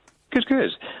 Good.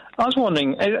 I was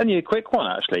wondering, only a quick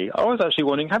one, actually. I was actually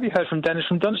wondering, have you heard from Dennis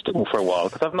from Dunstable for a while?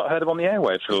 Because I've not heard him on the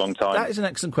airwaves for a long time. That is an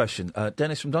excellent question.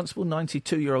 Dennis from Dunstable,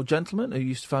 92-year-old gentleman who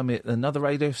used to phone me at another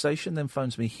radio station, then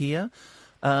phones me here.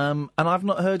 And I've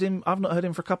not heard him. I've not heard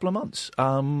him for a couple of months.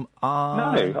 No,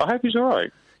 I hope he's all right.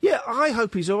 Yeah, I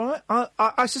hope he's all right.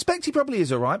 I suspect he probably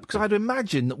is all right, because I'd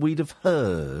imagine that we'd have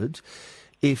heard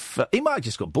if he might have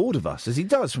just got bored of us, as he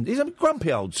does. He's a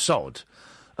grumpy old sod.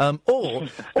 Or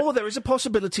there is a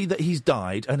possibility that he's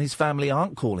died and his family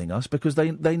aren't calling us because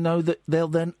they know that they'll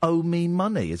then owe me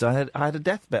money, as I had a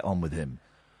death bet on with him.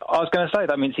 I was going to say,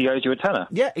 that means he owes you a tenner.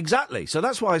 Yeah, exactly. So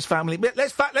that's why his family...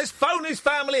 Let's phone his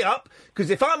family up, because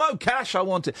if I'm owed cash, I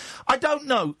want it. I don't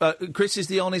know, Chris, is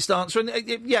the honest answer. And,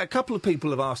 a couple of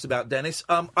people have asked about Dennis.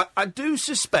 I do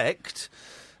suspect...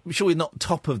 I'm sure we're not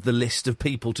top of the list of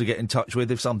people to get in touch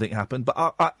with if something happened,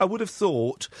 but I would have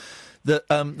thought... that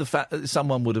the fact that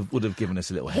someone would have given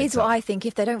us a little heads Here's up. what I think.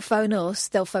 If they don't phone us,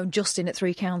 they'll phone Justin at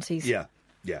Three Counties. Yeah.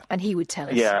 And he would tell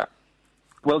us. Yeah.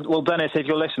 Well, Dennis, if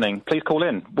you're listening, please call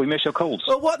in. We miss your calls.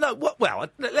 Well,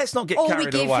 let's not get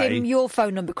carried away. Or we give him your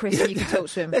phone number, Chris, and you can talk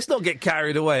to him. Let's not get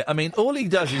carried away. I mean, all he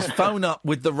does is phone up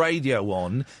with the radio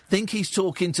on, think he's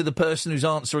talking to the person who's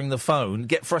answering the phone,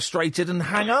 get frustrated and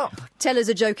hang up. Tell us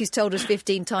a joke he's told us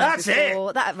 15 times That's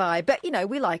before. That vibe. But,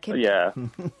 we like him. Yeah,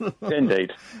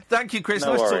 indeed. Thank you, Chris.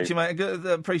 No nice to worries. talk to you,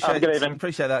 mate. Appreciate Good evening.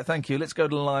 Appreciate that. Thank you. Let's go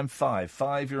to line 5.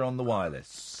 5, you're on the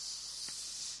wireless.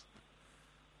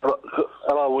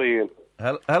 Hello, Ian.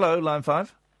 Hello, line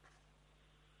 5.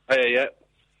 Yeah.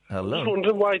 Hello. I'm just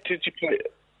wondering, why did you play...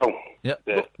 Oh. Yeah.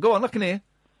 Go on, I can hear.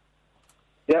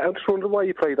 Yeah, I'm just wondering why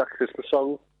you played that Christmas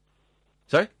song.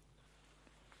 Sorry?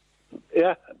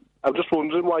 Yeah, I'm just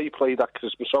wondering why you played that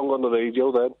Christmas song on the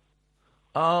radio then.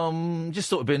 Just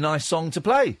thought it'd be a nice song to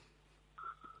play.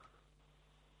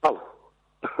 Oh.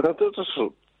 I'm just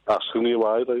asking you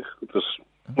why, just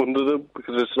wondering,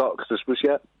 because it's not Christmas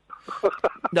yet.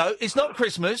 No, it's not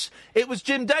Christmas. It was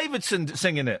Jim Davidson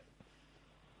singing it.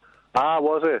 Ah,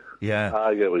 was it? Yeah.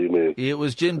 I get what you mean. It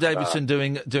was Jim Davidson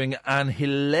doing an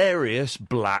hilarious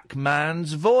black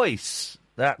man's voice.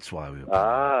 That's why we were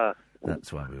playing.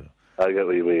 That's why we were... I get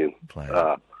what you mean. Playing.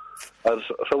 So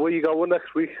where are you going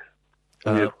next week?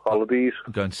 Your holidays?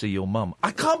 I'm going to see your mum.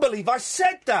 I can't believe I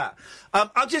said that.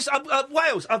 I'm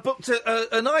Wales. I've booked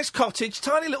a nice cottage,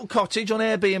 tiny little cottage on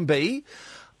Airbnb.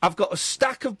 I've got a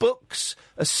stack of books,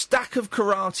 a stack of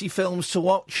karate films to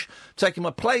watch, taking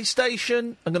my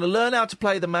PlayStation. I'm going to learn how to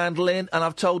play the mandolin, and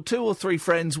I've told 2 or 3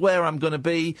 friends where I'm going to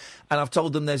be, and I've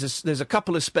told them there's a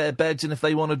couple of spare beds, and if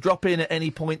they want to drop in at any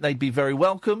point, they'd be very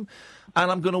welcome. And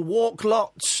I'm going to walk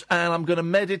lots, and I'm going to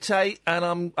meditate,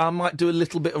 and I might do a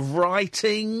little bit of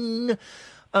writing.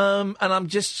 And I'm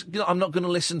not going to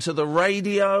listen to the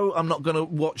radio. I'm not going to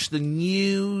watch the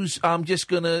news. I'm just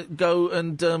going to go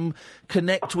and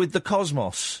connect with the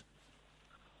cosmos.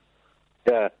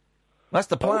 Yeah. That's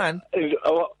the plan.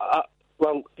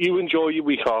 Well, you enjoy your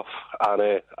week off,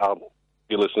 and I'll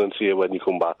be listening to you when you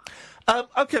come back.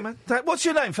 OK, man. What's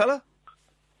your name, fella?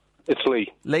 It's Lee.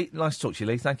 Lee, nice to talk to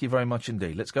you, Lee. Thank you very much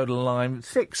indeed. Let's go to line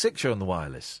 6. 6, you're on the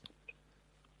wireless.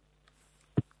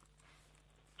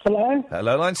 Hello?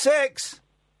 Hello, line 6.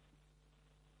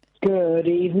 Good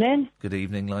evening. Good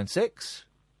evening, line 6.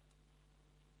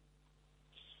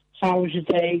 How's your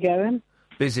day going?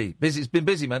 Busy. It's been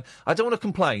busy, man. I don't want to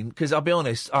complain, because I'll be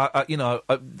honest,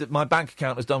 my bank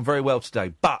account has done very well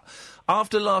today. But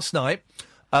after last night,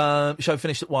 show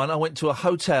finished at 1, I went to a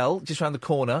hotel just around the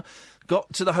corner.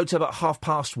 Got to the hotel about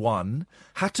 1:30.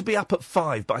 Had to be up at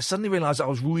 5, but I suddenly realised I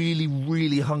was really,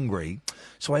 really hungry.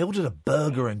 So I ordered a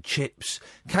burger and chips.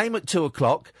 Came at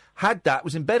 2:00, had that,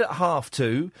 was in bed at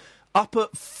 2:30, up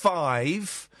at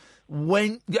 5,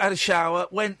 had a shower,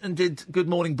 went and did Good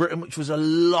Morning Britain, which was a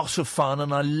lot of fun,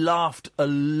 and I laughed a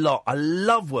lot. I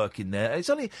love working there. I was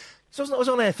on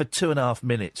air for 2.5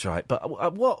 minutes, right?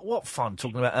 But what fun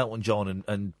talking about Elton John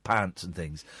and pants and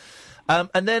things.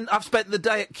 And then I've spent the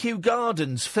day at Kew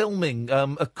Gardens filming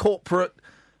a corporate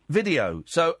video.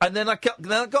 And then I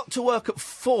got to work at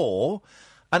 4,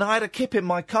 and I had a kip in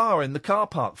my car in the car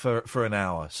park for an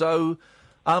hour. So,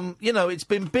 it's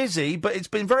been busy, but it's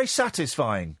been very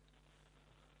satisfying.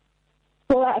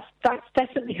 Well, that's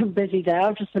definitely a busy day.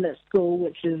 I've just been at school,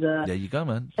 which is there you go,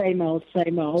 man. Same old.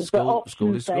 School, but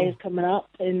Options school Day is coming up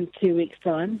in 2 weeks'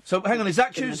 time. So hang on, is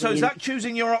that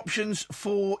choosing your options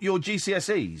for your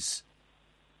GCSEs?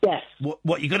 Yes.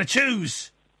 What are you going to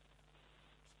choose?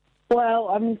 Well,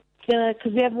 I'm gonna,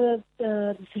 because we have a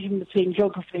decision between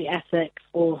geography, ethics,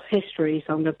 or history,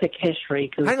 so I'm going to pick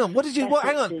history. Cause hang on,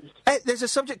 hang on. is- There's a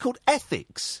subject called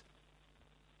ethics.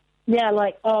 Yeah,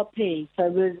 like RP,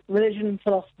 so religion and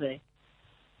philosophy.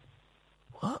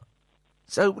 What?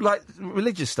 So, like,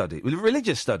 religious studies?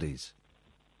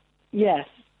 Yes.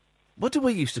 What do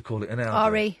we used to call it in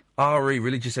our RE. RE,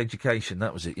 religious education,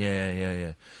 that was it.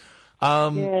 Yeah. Yeah,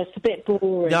 it's a bit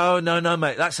boring. No,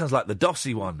 mate, that sounds like the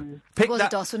Dossy one. Pick It was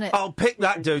that. a DOS, wasn't it? Oh, pick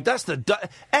that, dude. That's the...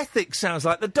 ethics sounds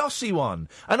like the Dossy one.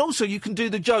 And also, you can do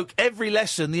the joke, every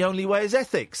lesson, the only way is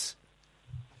ethics.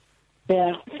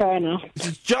 Yeah, fair enough.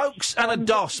 It's jokes and a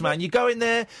DOS, man. You go in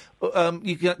there,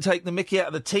 you can take the mickey out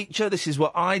of the teacher. This is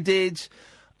what I did. Do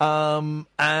that,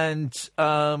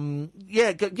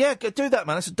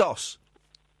 man. It's a DOS.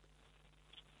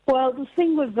 Well, the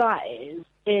thing with that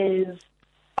is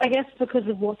I guess because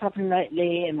of what's happening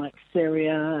lately in, like,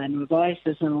 Syria and with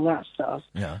ISIS and all that stuff,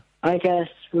 Yeah. I guess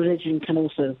religion can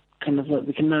also kind of, like,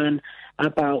 we can learn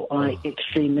about, like,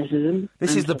 extremism.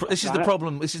 This is the stuff this is like the that.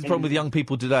 problem. This is the problem with young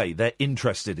people today. They're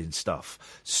interested in stuff.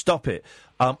 Stop it.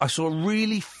 I saw a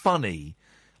really funny.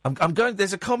 I'm going.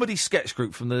 There's a comedy sketch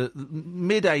group from the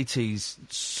mid '80s,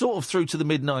 sort of through to the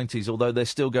mid '90s, although they're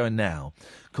still going now,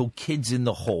 called Kids in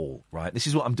the Hall. Right. This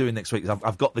is what I'm doing next week.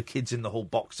 I've got the Kids in the Hall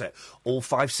box set, all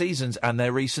 5 seasons, and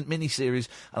their recent miniseries,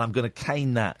 and I'm going to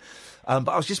cane that. But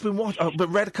I was just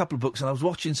read a couple of books, and I was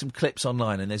watching some clips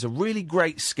online, and there's a really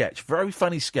great sketch, very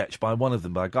funny sketch by one of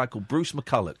them, by a guy called Bruce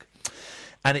McCulloch,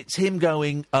 and it's him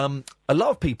going. A lot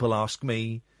of people ask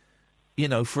me,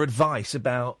 for advice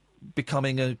about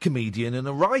becoming a comedian and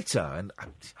a writer, and I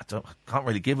can't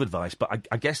really give advice, but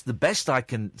I guess the best I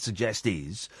can suggest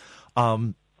is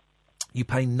you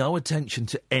pay no attention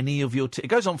to any of your... it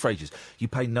goes on for ages. You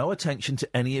pay no attention to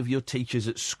any of your teachers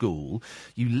at school.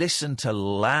 You listen to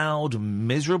loud,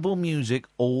 miserable music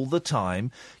all the time.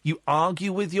 You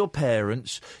argue with your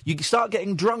parents. You start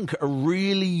getting drunk at a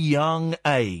really young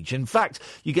age. In fact,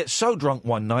 you get so drunk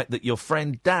one night that your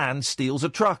friend Dan steals a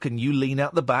truck and you lean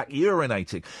out the back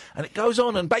urinating. And it goes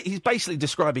on, and he's basically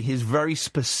describing his very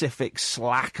specific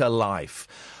slacker life.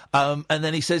 And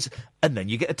then he says, and then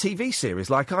you get a TV series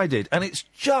like I did. And it's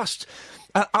just...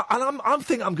 and I'm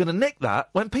thinking I'm going to nick that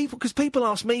when because people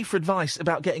ask me for advice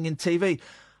about getting in TV.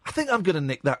 I think I'm going to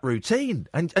nick that routine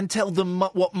and tell them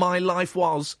what my life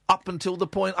was up until the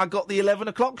point I got the 11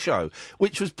 o'clock show,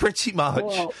 which was pretty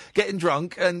much getting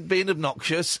drunk and being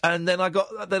obnoxious. And then I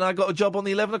got a job on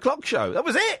the 11 o'clock show. That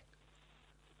was it.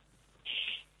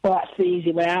 Well, that's the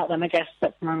easy way out then, I guess,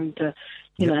 except for having to...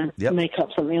 make up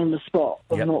something on the spot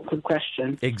with an awkward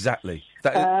question. Exactly.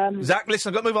 Zach, listen,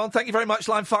 I've got to move on. Thank you very much.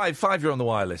 Line 5. 5, you're on the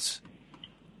wireless.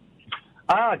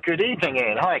 Good evening,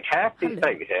 Ian. Hi, Kath. It's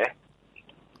David here.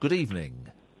 Good evening.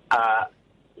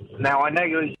 Now, I know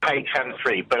you're paid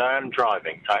hands-free, but I am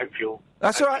driving, so I hope you'll...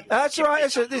 That's all right. You've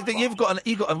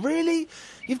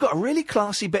got a really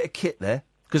classy bit of kit there,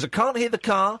 because I can't hear the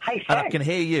car, and I can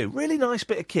hear you. Really nice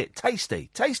bit of kit. Tasty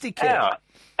kit. Yeah.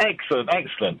 Excellent.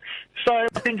 So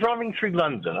I've been driving through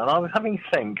London, and I was having to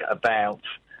think about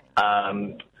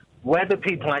whether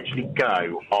people actually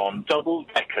go on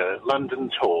double-decker London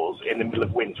tours in the middle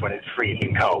of winter when it's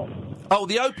freezing cold. Oh,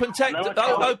 the open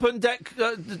deck,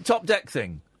 top deck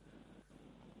thing.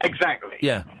 Exactly.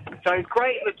 Yeah. So it's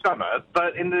great in the summer,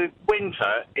 but in the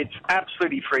winter it's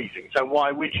absolutely freezing. So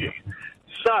why would you?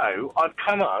 So I've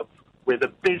come up with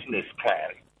a business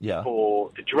plan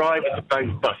for the drivers of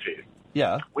those buses.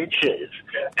 Yeah. Which is,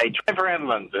 they drive around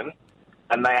London,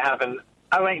 and they have an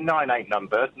 0898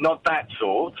 number, not that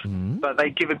sort, but they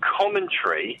give a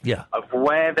commentary of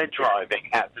where they're driving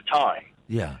at the time.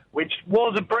 Yeah. Which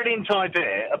was a brilliant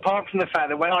idea, apart from the fact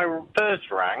that when I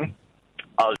first rang,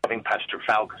 I was driving past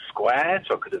Trafalgar Square,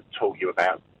 so I could have talked to you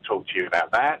about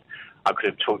that. I could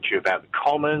have talked to you about the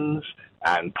Commons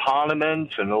and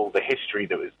Parliament and all the history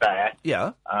that was there.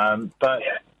 Yeah. But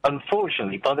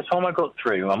unfortunately, by the time I got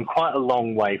through, I'm quite a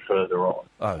long way further on.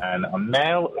 Oh. And I'm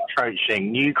now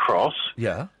approaching New Cross.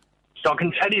 Yeah. So I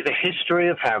can tell you the history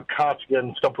of how Cardigan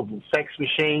Unstoppable Sex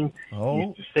Machine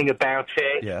used to sing about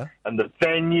it. Yeah. And the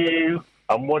venue.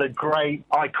 And what a great,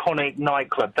 iconic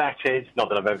nightclub that is. Not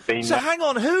that I've ever been So there. hang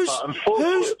on,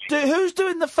 who's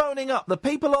doing the phoning up? The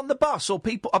people on the bus, or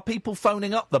are people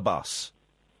phoning up the bus?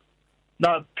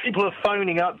 No, people are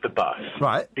phoning up the bus.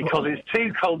 Right. Because it's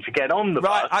too cold to get on the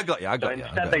bus. Right, I got you. So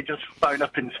instead they just phone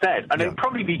up instead. And it'd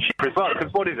probably be cheaper as well,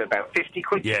 because what is it, about 50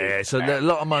 quid? Yeah, so they're a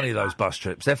lot of money, those bus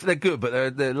trips. They're good,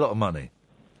 but they're a lot of money.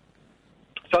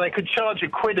 So they could charge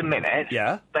 £1 a minute.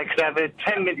 Yeah. They could have a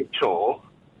 10-minute tour.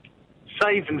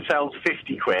 save themselves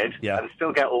 50 quid and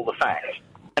still get all the facts.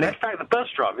 And in fact, the bus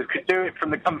drivers could do it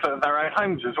from the comfort of their own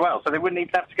homes as well, so they wouldn't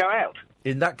even have to go out.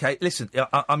 In that case, listen,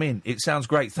 I mean, it sounds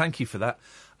great. Thank you for that.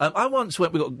 I once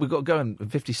went. We've got to go in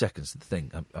 50 seconds. The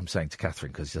thing I'm saying to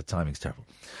Catherine because the timing's terrible.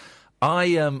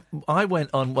 I went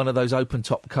on one of those open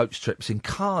top coach trips in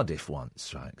Cardiff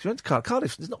once, right? Because we went to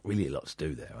Cardiff. There's not really a lot to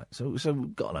do there, right? So we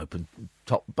got an open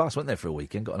top bus. Went there for a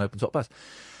weekend. Got an open top bus,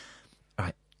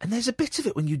 right? And there's a bit of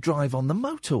it when you drive on the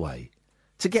motorway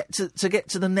to get to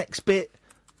the next bit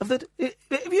of the.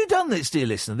 Have you done this, dear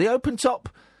listener? The open top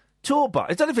tour bus.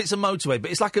 I don't know if it's a motorway, but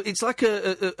it's like it's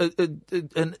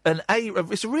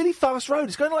a really fast road.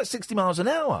 It's going like 60 miles an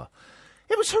hour.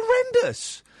 It was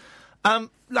horrendous. I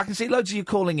can see loads of you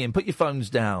calling in. Put your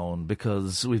phones down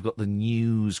because we've got the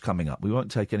news coming up. We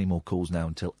won't take any more calls now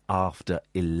until after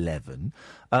 11.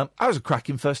 I was a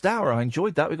cracking first hour. I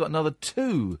enjoyed that. We've got another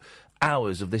 2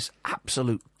 hours of this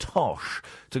absolute tosh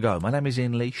to go. My name is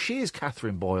Iain Lee. She is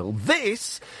Catherine Boyle.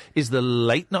 This is the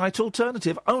Late Night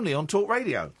Alternative, only on Talk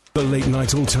Radio. The Late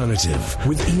Night Alternative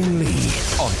with Iain Lee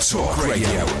on Talk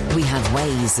Radio. We have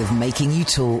ways of making you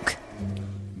talk.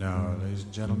 Now, ladies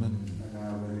and gentlemen.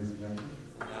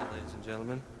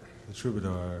 The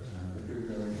troubadour.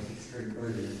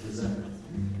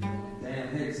 Dan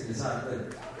Hicks and his hot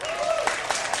clip.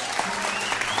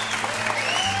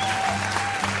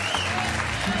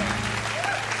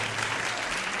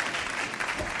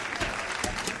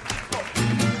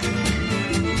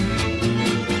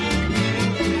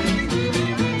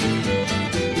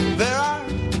 There are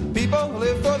people who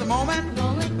live for the moment,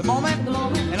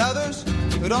 and others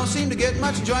who don't seem to get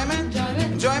much enjoyment.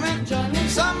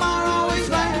 Some are always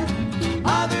glad,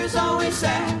 others always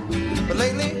sad. But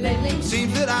lately,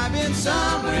 seems that I've been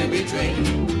somewhere in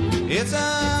between. It's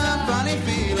a funny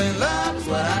feeling, love is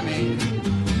what I mean.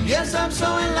 Yes, I'm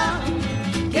so in love,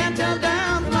 can't tell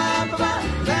down from up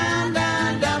above, down,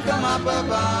 down, down from up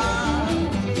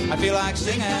above. I feel like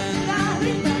singing.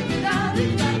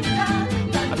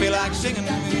 I feel like singing.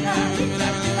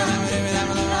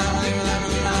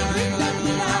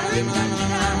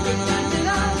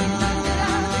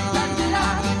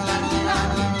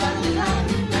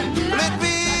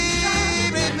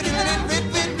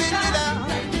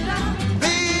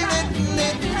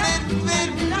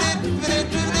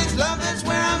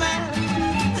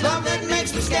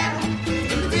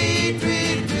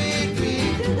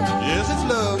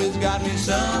 Got me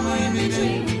somewhere in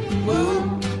between. Woo.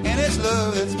 And it's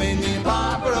love that's made me a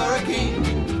pauper or a king.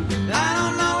 I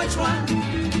don't know which one,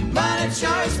 but it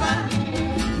sure is fun.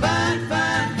 Fun,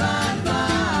 fun, fun,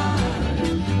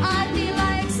 fun. I feel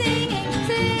like singing,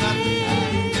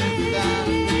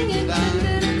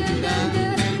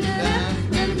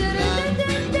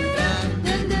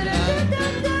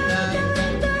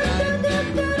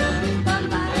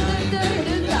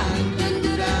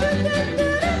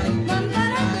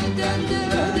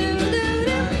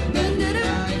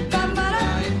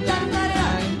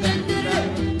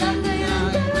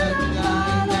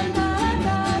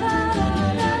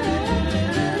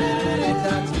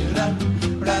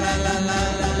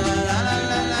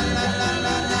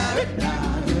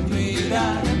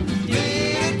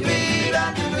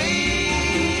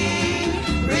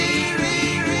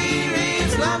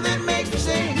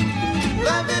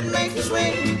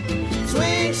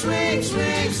 swing, swing,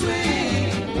 swing,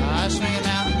 swing. I swing it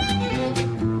now.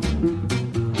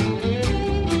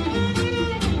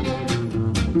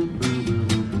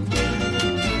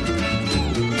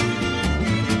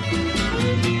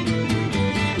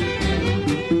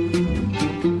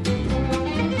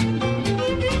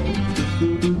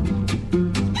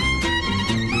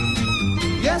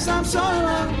 Yes, I'm so in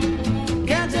love.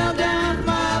 Can't tell down from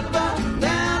up above.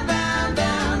 Down, down,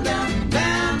 down, down,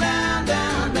 down, down,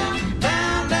 down, down,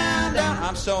 down, down, down.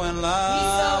 I'm so in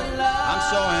love. I'm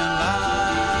so in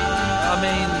love. I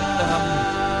mean,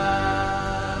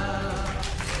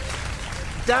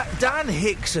 Dan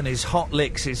Hicks and his hot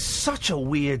licks is such a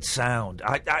weird sound.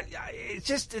 I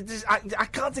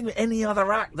can't think of any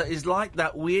other act that is like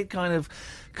that weird kind of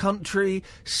country,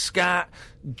 scat,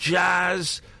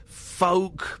 jazz,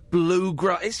 folk,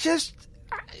 bluegrass. It's just,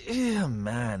 yeah,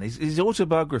 man. His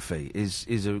autobiography is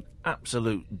an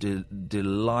absolute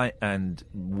delight and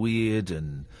weird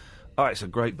and. Oh, it's a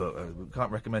great book. I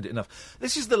can't recommend it enough.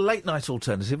 This is the Late Night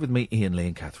Alternative with me, Iain Lee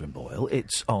and Catherine Boyle.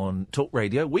 It's on Talk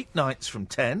Radio, weeknights from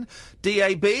 10.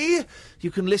 DAB.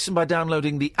 You can listen by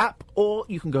downloading the app, or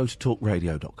you can go to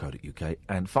talkradio.co.uk.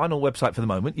 And final website for the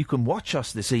moment, you can watch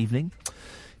us this evening.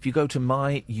 If you go to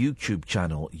my YouTube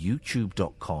channel,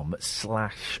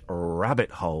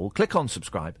 youtube.com/rabbithole, click on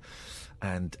subscribe.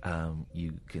 And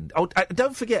you can... Oh,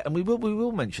 don't forget, and we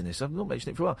will mention this, I've not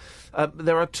mentioned it for a while,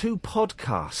 there are 2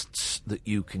 podcasts that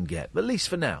you can get, at least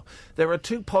for now. There are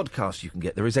 2 podcasts you can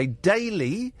get. There is a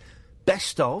daily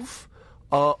best-of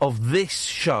this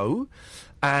show,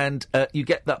 and you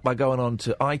get that by going on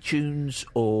to iTunes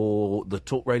or the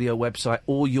Talk Radio website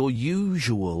or your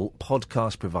usual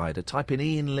podcast provider. Type in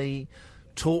Iain Lee...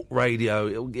 Talk Radio,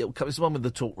 it'll come. It's the one with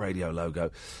the Talk Radio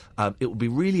logo. It would be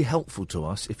really helpful to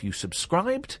us if you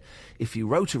subscribed, if you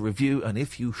wrote a review, and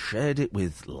if you shared it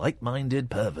with like-minded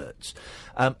perverts.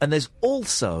 And there's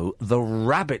also the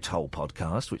Rabbit Hole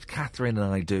podcast, which Catherine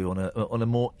and I do on a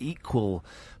more equal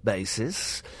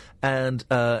basis. And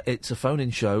it's a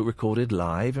phone-in show recorded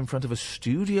live in front of a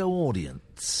studio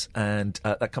audience. And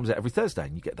that comes out every Thursday.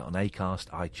 And you get that on Acast,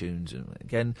 iTunes, and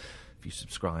again... If you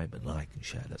subscribe and like and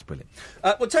share, that's brilliant.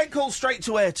 We'll take calls straight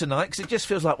to air tonight because it just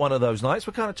feels like one of those nights.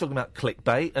 We're kind of talking about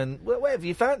clickbait and whatever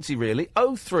you fancy, really.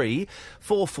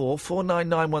 0344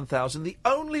 499 1000. The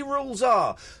only rules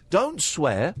are don't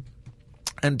swear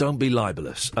and don't be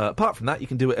libellous. Apart from that, you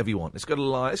can do whatever you want. Let's go to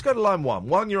line 1.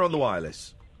 1, you're on the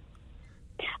wireless.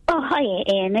 Oh, hi,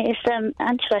 Ian. It's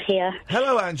Angela here.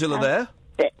 Hello, Angela.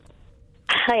 There.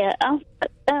 Hiya. I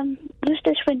was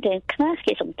just wondering, can I ask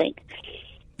you something?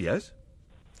 Yes?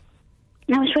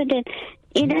 I was wondering,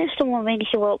 you know, someone rings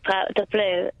you up out of the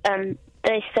blue and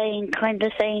they're kind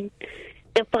of saying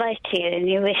goodbye to you and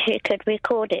you wish you could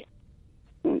record it.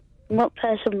 What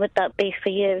person would that be for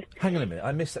you? Hang on a minute,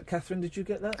 I missed that. Catherine, did you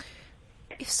get that?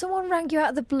 If someone rang you out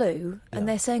of the blue and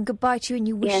they're saying goodbye to you and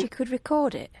you wish you could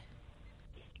record it?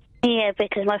 Yeah,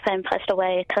 because my friend passed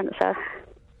away of cancer.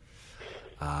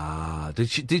 Ah,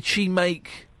 did she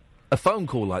make... a phone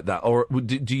call like that, or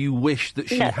do you wish that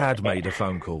she had made a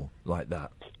phone call like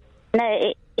that?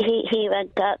 No, he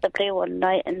went out the blue one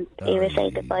night and he was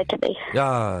saying goodbye to me.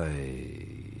 Well,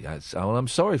 I'm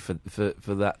sorry for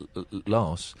that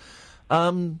loss.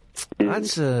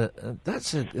 That's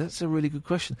a really good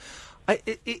question.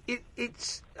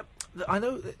 It's I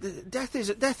know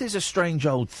death is a strange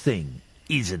old thing,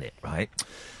 isn't it? Right.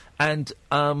 And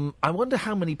I wonder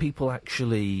how many people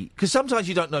actually... Because sometimes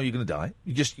you don't know you're going to die.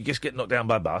 You just get knocked down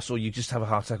by a bus or you just have a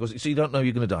heart attack, so you don't know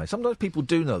you're going to die. Sometimes people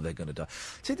do know they're going to die.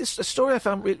 See, this a story I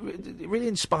found really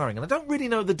inspiring, and I don't really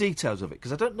know the details of it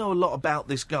because I don't know a lot about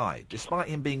this guy, despite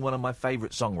him being one of my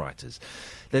favourite songwriters.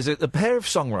 There's a pair of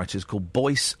songwriters called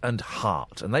Boyce and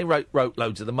Hart, and they wrote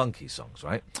loads of the Monkees songs,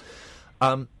 right?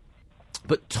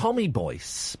 But Tommy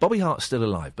Boyce... Bobby Hart's still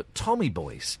alive, but Tommy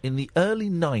Boyce, in the early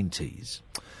 90s...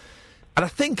 And I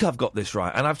think I've got this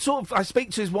right. And I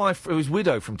speak to his wife, his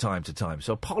widow, from time to time.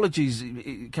 So apologies,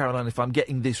 Caroline, if I'm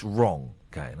getting this wrong.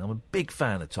 Okay, and I'm a big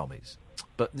fan of Tommy's,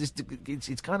 but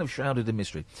it's kind of shrouded in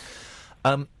mystery.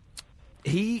 I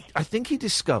think he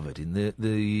discovered in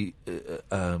the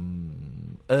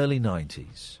early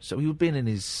 90s. So he would have been in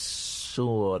his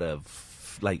sort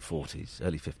of late 40s,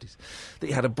 early 50s. That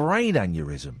he had a brain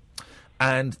aneurysm,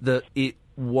 and that it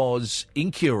was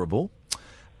incurable.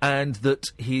 And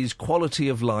that his quality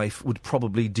of life would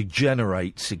probably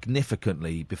degenerate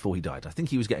significantly before he died. I think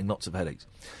he was getting lots of headaches.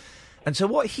 And so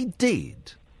what he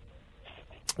did,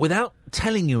 without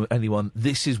telling anyone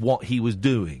this is what he was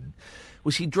doing,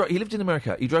 was he lived in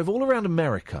America. He drove all around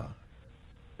America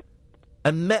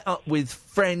and met up with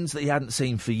friends that he hadn't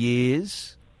seen for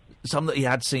years, some that he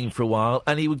had seen for a while,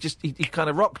 and he kind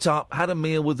of rocked up, had a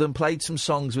meal with them, played some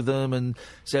songs with them, and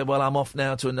said, well, I'm off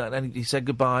now, and he said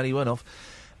goodbye, and he went off.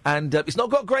 And it's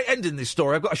not got a great ending, this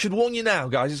story. I should warn you now,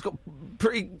 guys. It's got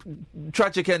pretty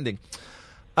tragic ending.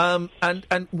 And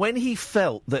when he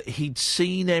felt that he'd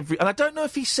seen and I don't know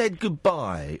if he said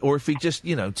goodbye or if he just,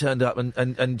 turned up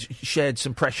and shared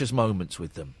some precious moments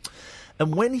with them.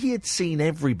 And when he had seen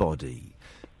everybody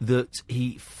that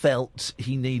he felt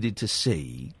he needed to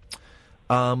see,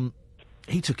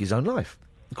 he took his own life.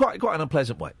 Quite an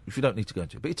unpleasant way, which we don't need to go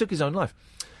into. But he took his own life.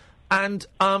 And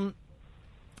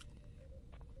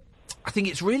I think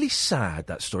it's really sad,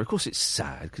 that story. Of course it's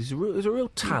sad, because he's a real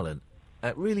talent.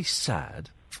 Really sad.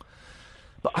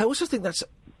 But I also think that's...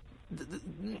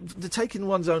 The taking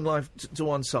one's own life to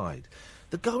one side.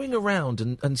 The going around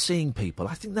and seeing people,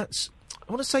 I think that's...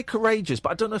 I want to say courageous,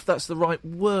 but I don't know if that's the right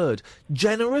word.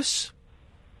 Generous?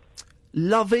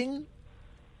 Loving?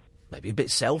 Maybe a bit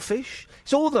selfish?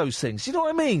 It's all those things. You know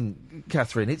what I mean,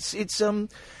 Catherine? There's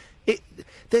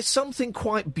something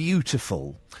quite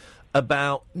beautiful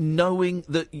about knowing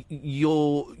that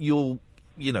your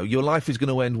life is going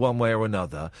to end one way or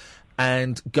another,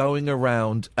 and going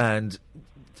around and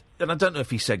I don't know if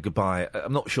he said goodbye,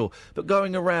 I'm not sure, but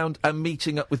going around and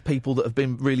meeting up with people that have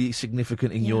been really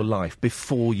significant in your life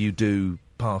before you do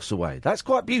pass away. That's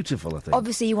quite beautiful, I think.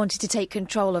 Obviously, he wanted to take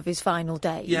control of his final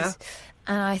days. Yeah.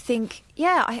 And I think,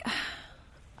 I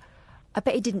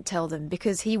bet he didn't tell them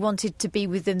because he wanted to be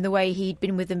with them the way he'd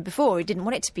been with them before. He didn't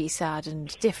want it to be sad and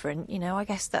different. You know, I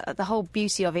guess that the whole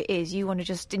beauty of it is you want to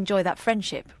just enjoy that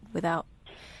friendship without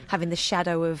having the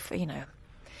shadow of,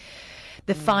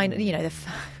 the final,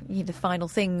 the final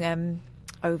thing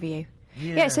over you.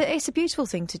 Yeah, it's a beautiful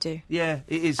thing to do. Yeah,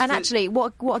 it is. And actually,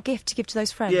 what a gift to give to those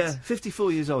friends. Yeah,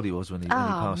 54 years old he was when he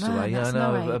passed away. Yeah, that's I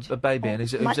know, no age. a baby, and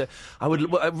it was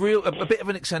a bit of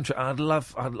an eccentric.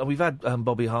 We've had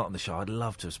Bobby Hart on the show. I'd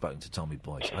love to have spoken to Tommy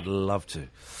Boyce. I'd love to.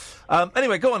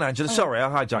 Anyway, go on, Angela. Sorry, I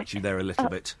hijacked you there a little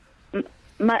bit.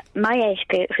 My age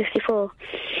group, 54.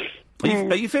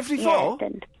 Are you 54? Yeah,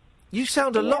 you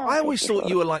sound a lot. I always 54. thought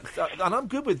you were like, and I'm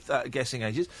good with guessing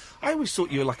ages. I always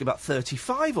thought you were like about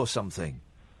 35 or something.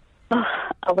 Oh,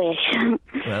 I wish.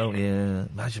 Well, yeah.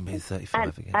 Imagine being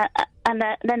 35 again. And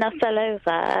then I fell over.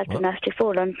 I didn't have to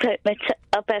fall on.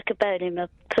 I broke a bone in my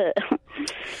foot.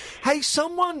 Hey,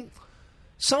 someone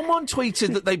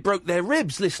tweeted that they broke their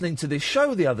ribs listening to this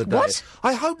show the other day. What?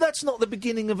 I hope that's not the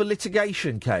beginning of a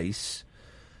litigation case.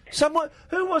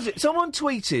 Who was it? Someone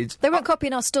tweeted... They weren't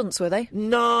copying our stunts, were they?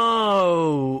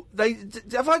 No.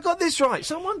 Have I got this right?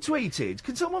 Someone tweeted.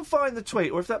 Can someone find the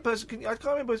tweet? Or if that person can... I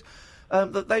can't remember.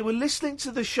 That they were listening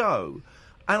to the show,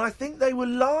 and I think they were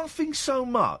laughing so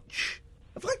much.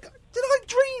 Did I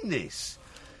dream this?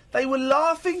 They were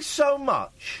laughing so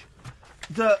much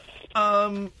that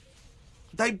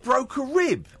they broke a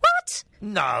rib. What?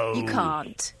 No. You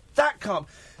can't. That can't...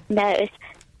 No,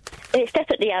 it's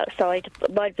definitely outside.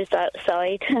 Mine was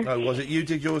outside. Oh, was it? You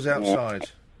did yours outside?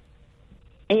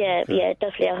 Yeah,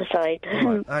 definitely outside.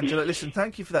 All right. Angela, listen,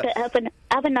 thank you for that. But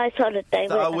have a nice holiday.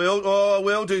 I will. Oh, I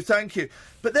will do, thank you.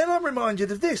 But then I'm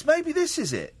reminded of this. Maybe this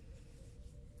is it.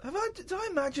 Did I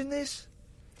imagine this?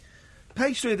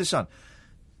 Page 3 of The Sun.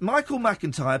 Michael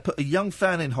McIntyre put a young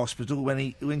fan in hospital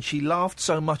when she laughed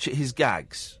so much at his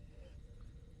gags.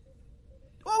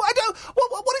 Oh, I don't...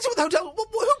 What is it with the hotel?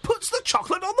 Who puts the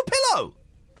chocolate on the pillow?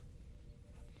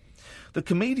 The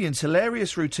comedian's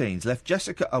hilarious routines left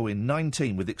Jessica Owen,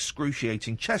 19, with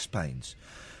excruciating chest pains.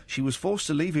 She was forced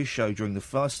to leave his show during the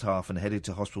first half and headed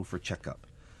to hospital for a checkup.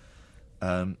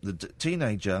 The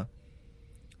teenager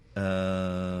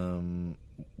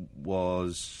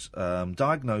was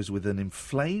diagnosed with an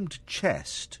inflamed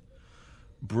chest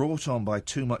brought on by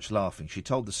too much laughing. She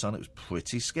told The Sun it was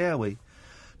pretty scary.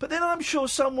 But then I'm sure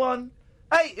someone...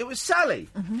 Hey, it was Sally.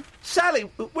 Mm-hmm. Sally,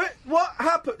 what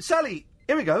happened? Sally,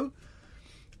 here we go.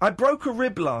 I broke a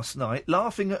rib last night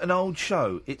laughing at an old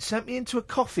show. It sent me into a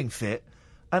coughing fit,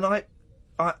 and I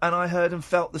heard and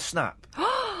felt the snap.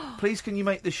 Please, can you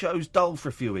make the shows dull for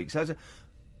a few weeks?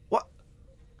 What?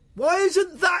 Why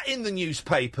isn't that in the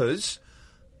newspapers?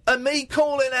 And me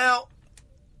calling out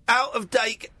of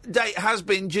date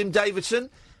has-been Jim Davidson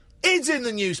is in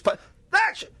the newspaper.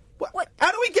 What?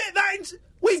 How do we get that in?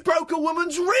 We broke a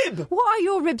woman's rib. What are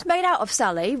your ribs made out of,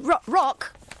 Sally?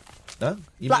 Rock? No?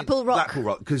 Blackpool Rock. Blackpool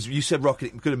Rock, because you said rock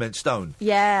and it could have meant stone.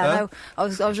 Yeah, no,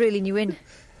 I was reeling you in.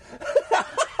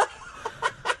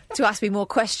 To ask me more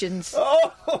questions.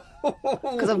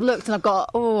 Because I've looked and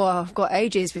I've got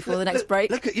ages before the next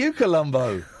break. Look at you,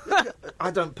 Columbo.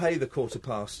 I don't pay the quarter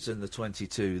pasts and the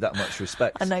 22 that much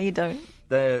respect. I know you don't.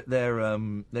 They're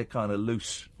kind of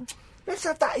loose. Let's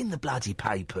have that in the bloody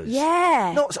papers.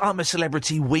 Yeah. Not I'm a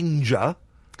celebrity whinger.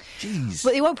 Jeez.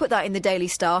 But he won't put that in the Daily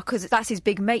Star because that's his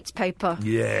big mate's paper.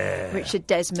 Yeah. Richard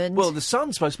Desmond. Well, the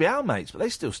Sun's supposed to be our mates, but they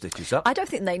still stitch us up. I don't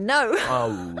think they know.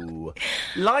 Oh.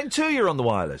 Line 2, you're on the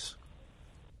wireless.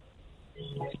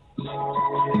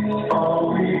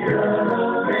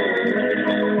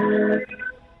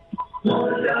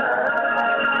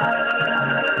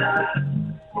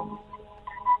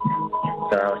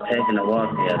 So I was taking a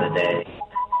walk the other day,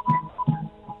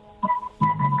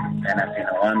 and I seen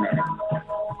a woman,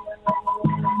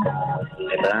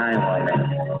 a blind woman,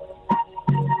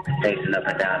 pacing up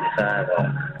and down the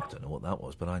sidewalk. I don't know what that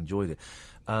was, but I enjoyed it.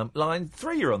 Line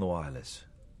 3, you're on the wireless.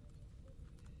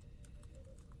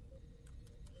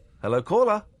 Hello,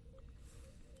 caller.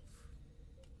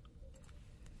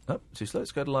 Oh, too slow.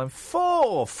 Let's go to line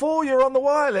 4. 4, you're on the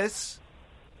wireless.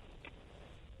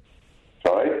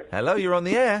 Sorry? Hello, you're on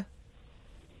the air.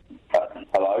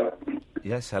 Hello?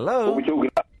 Yes, hello. What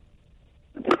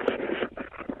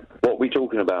are we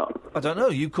talking about? I don't know.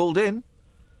 You called in.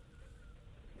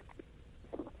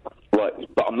 Right,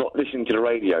 but I'm not listening to the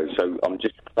radio, so I'm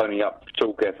just phoning up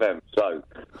Talk FM. So,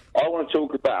 I want to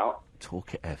talk about...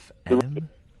 Talk FM?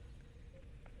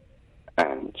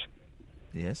 And...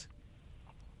 Yes?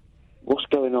 What's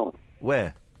going on?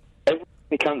 Where?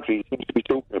 every country seems to be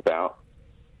talking about,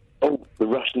 oh, the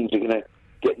Russians are going to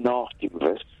get nasty with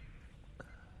us.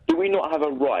 Do we not have a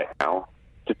right now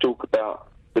to talk about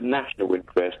the national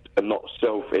interest and not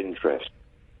self-interest?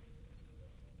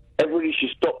 Everybody should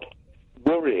stop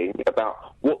worrying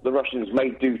about what the Russians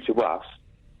may do to us,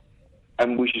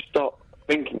 and we should start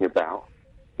thinking about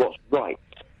what's right.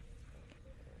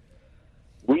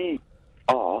 We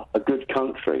are a good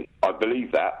country. I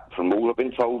believe that from all I've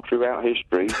been told throughout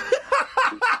history.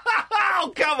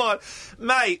 Oh, come on.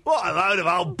 Mate, what a load of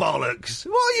old bollocks.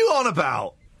 What are you on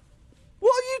about?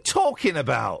 What are you talking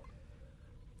about?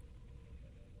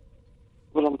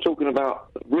 Well, I'm talking about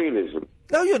realism.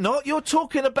 No, you're not. You're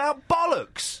talking about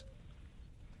bollocks.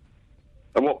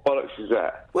 And what bollocks is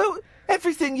that? Well,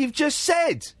 everything you've just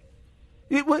said.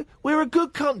 We're a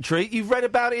good country. You've read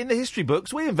about it in the history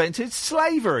books. We invented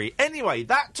slavery. Anyway,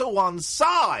 that to one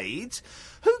side.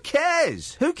 Who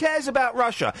cares? Who cares about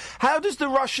Russia? How does the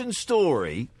Russian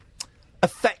story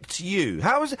affect you?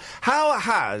 How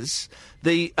has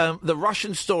the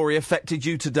Russian story affected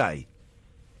you today?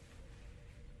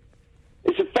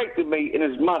 It's affected me in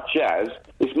as much as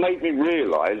it's made me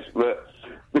realise that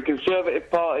the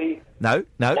Conservative Party... No.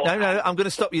 I'm going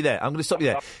to stop you there.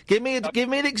 Give me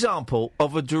an example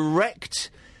of a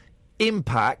direct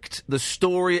impact, the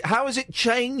story... How has it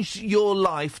changed your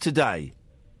life today?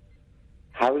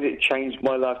 How has it changed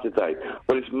my life today?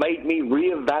 Well, it's made me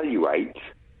reevaluate,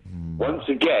 once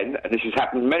again, and this has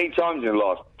happened many times in the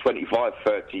last 25,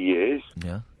 30 years,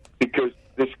 because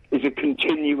this is a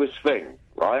continuous thing.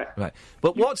 Right.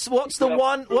 But what's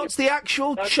the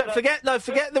actual... Forget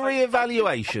the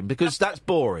re-evaluation, because that's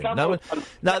boring. No,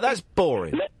 that's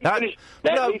boring.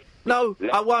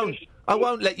 I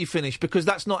won't let you finish, because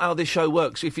that's not how this show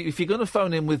works. If you're going to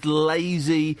phone in with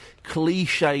lazy,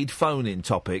 cliched phone-in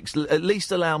topics, at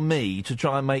least allow me to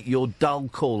try and make your dull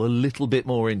call a little bit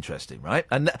more interesting, right?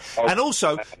 And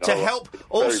also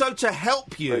to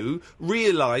help you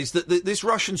realise that this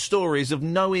Russian story is of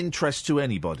no interest to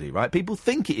anybody, right? People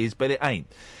think it is, but it ain't.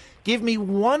 Give me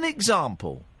one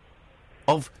example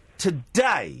of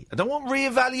today. I don't want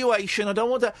re-evaluation. I don't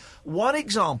want that. One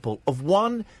example of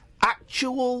one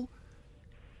actual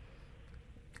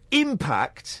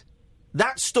impact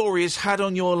that story has had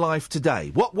on your life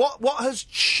today. What has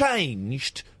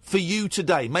changed for you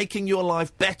today, making your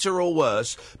life better or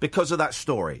worse because of that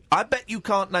story? I bet you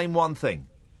can't name one thing.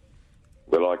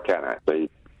 Well, I can actually.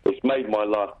 It's made my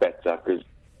life better because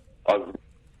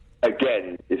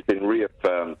it's been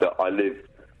reaffirmed that I live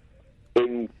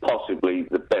in possibly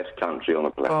the best country on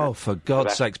the planet. Oh, for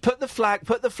God's sakes. Put the flag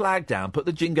down, put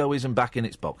the jingoism back in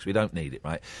its box. We don't need it,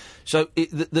 right? So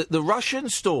the Russian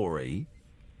story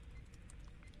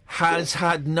has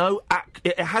had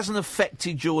it hasn't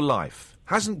affected your life.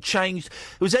 Hasn't changed.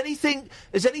 Is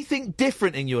anything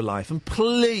different in your life? And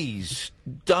please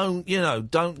don't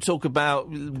talk about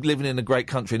living in a great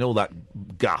country and all that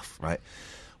guff, right?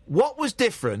 What was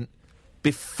different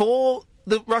before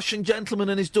the Russian gentleman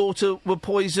and his daughter were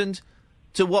poisoned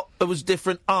to what was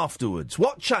different afterwards?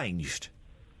 What changed?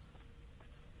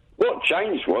 What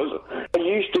changed was I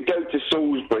used to go to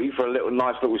Salisbury for a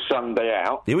nice little Sunday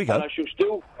out. Here we go. And I shall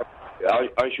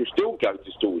still go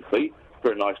to Salisbury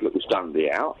for a nice little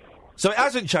Sunday out. So it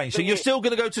hasn't changed. So you're still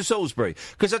going to go to Salisbury?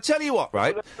 Because I tell you what,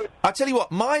 right?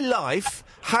 My life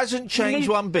hasn't changed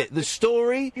one bit. The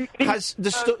story has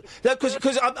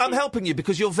because I'm helping you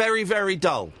because you're very, very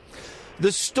dull.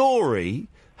 The story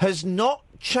has not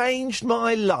changed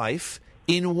my life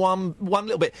in one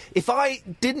little bit. If I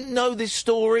didn't know this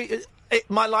story,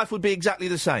 my life would be exactly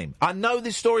the same. I know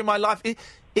this story, my life,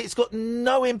 it's got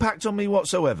no impact on me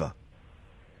whatsoever.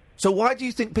 So why do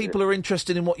you think people are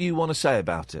interested in what you want to say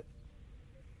about it?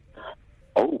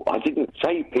 Oh, I didn't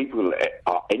say people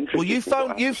are interested.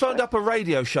 Well, you phoned up a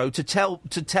radio show to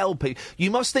tell people.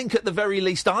 You must think at the very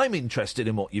least I'm interested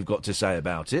in what you've got to say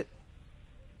about it.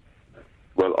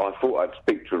 Well, I thought I'd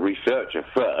speak to a researcher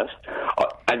first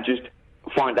and just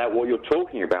find out what you're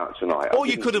talking about tonight. Or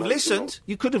you could have listened.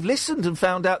 You could have listened and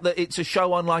found out that it's a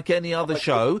show unlike any other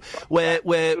show where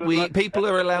people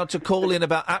are allowed to call in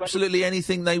about absolutely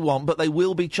anything they want, but they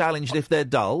will be challenged if they're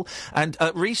dull. And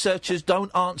researchers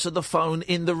don't answer the phone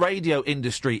in the radio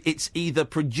industry. It's either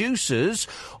producers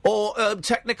or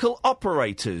technical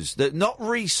operators, not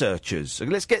researchers. So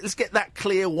let's get that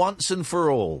clear once and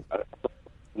for all.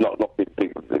 Not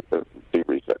people do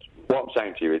research. What I'm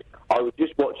saying to you is, I was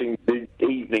just watching the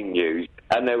evening news,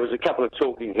 and there was a couple of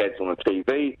talking heads on the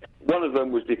TV. One of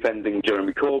them was defending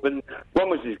Jeremy Corbyn. One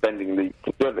was defending the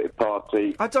Conservative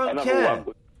Party. I don't care.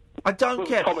 I don't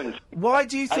care. Why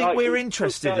do you think we're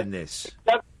interested in this?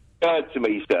 occurred to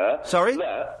me, sir. Sorry?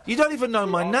 You don't even know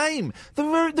my name. The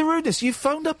rudeness. You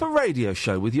phoned up a radio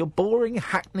show with your boring,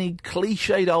 hackneyed,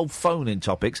 cliched old phone-in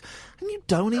topics, and you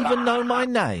don't even know my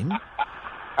name?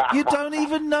 You don't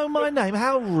even know my name?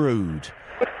 How rude.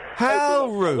 How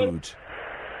rude.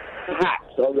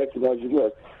 Perhaps I recognise your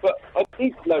voice, but I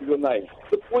need to know your name.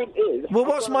 The point is... Well,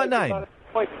 what's my name?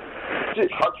 I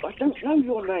don't know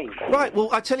your name. Right, well,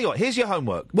 I tell you what, here's your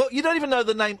homework. Well, you don't even know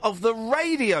the name of the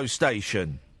radio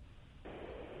station.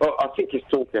 Well, I think it's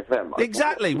Talk FM.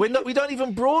 Exactly. We don't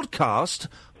even broadcast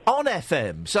on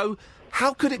FM, so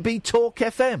how could it be Talk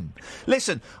FM?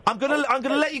 Listen, I'm gonna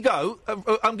let you go.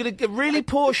 I'm gonna a really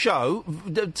poor show.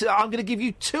 I'm gonna give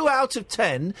you 2 out of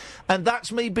 10, and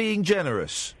that's me being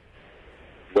generous.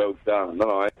 Well done,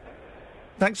 all right.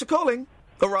 Thanks for calling.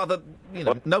 Or rather,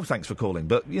 no thanks for calling,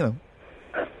 but,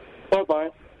 Bye-bye.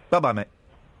 Bye-bye, mate.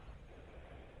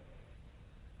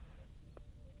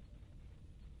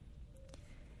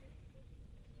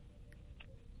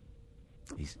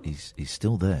 He's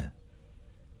still there.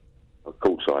 Of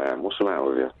course I am. What's the matter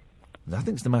with you?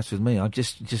 Nothing's the matter with me. I'm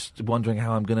just wondering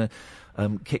how I'm going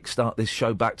to kick-start this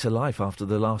show back to life after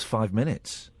the last 5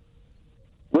 minutes.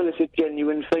 Well, it's a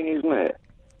genuine thing, isn't it?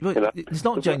 Well, it's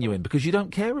not genuine because you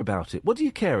don't care about it. What do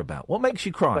you care about? What makes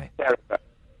you cry?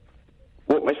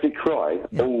 What makes me cry?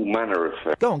 Yeah. All manner of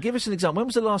things. Go on, give us an example. When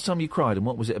was the last time you cried and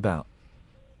what was it about?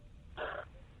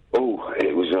 Oh,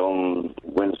 it was on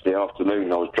Wednesday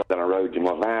afternoon. I was driving down the road in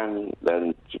my van,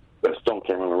 then a song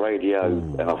came on the radio,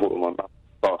 and I thought my mum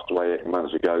passed away 8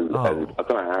 months ago, and I don't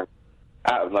know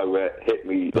how, out of nowhere, it hit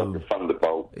me like a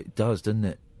thunderbolt. It does, doesn't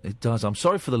it? It does. I'm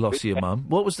sorry for the loss of your mum.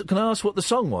 What was? Can I ask what the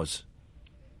song was?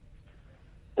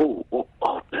 Oh,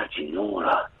 bloody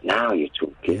Nora. Now you're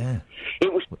talking. Yeah.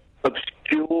 It was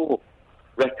obscure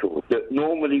record that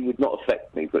normally would not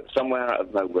affect me, but somewhere out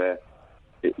of nowhere,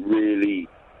 it really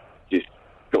just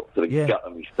got to the gut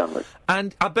of my stomach.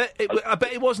 And I bet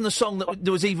it wasn't a song that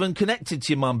was even connected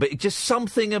to your mum, but just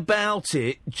something about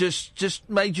it just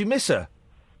made you miss her.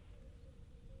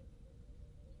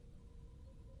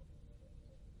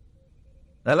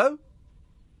 Hello?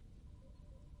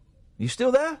 You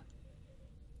still there?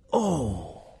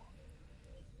 Oh.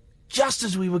 Just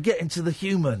as we were getting to the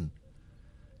human.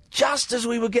 Just as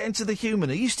we were getting to the human.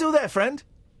 Are you still there, friend?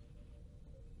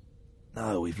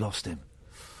 No, we've lost him.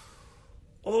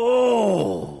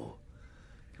 Oh.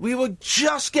 We were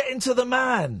just getting to the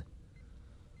man.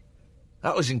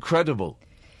 That was incredible.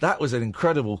 That was an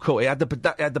incredible call. It had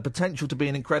the potential to be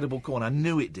an incredible call, and I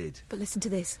knew it did. But listen to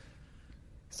this.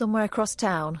 Somewhere across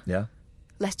town, Yeah?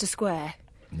 Leicester Square,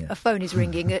 Yeah. a phone is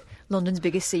ringing at London's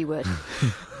biggest C word.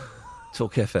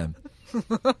 Talk FM.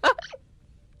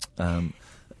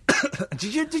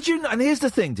 Did you? And here's the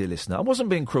thing, dear listener. I wasn't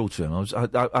being cruel to him.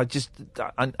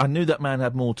 I knew that man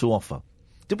had more to offer.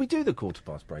 Did we do the quarter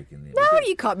past break in the? No,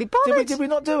 you can't be bothered. Did we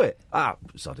not do it?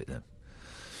 Sod it then.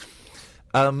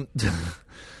 I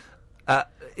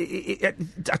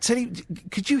tell you,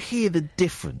 could you hear the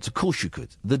difference? Of course you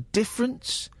could. The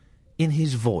difference in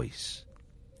his voice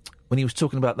when he was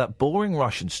talking about that boring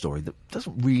Russian story that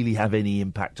doesn't really have any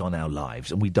impact on our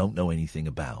lives and we don't know anything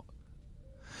about,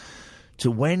 to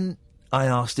when I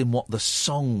asked him what the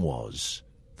song was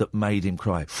that made him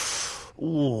cry.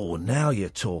 Oh, now you're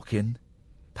talking.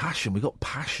 Passion. We got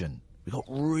passion. We got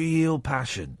real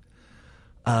passion.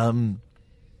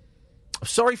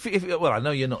 Sorry well, I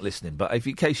know you're not listening, but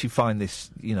in case you find this,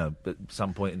 at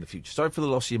some point in the future, sorry for the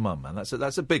loss of your mum, man.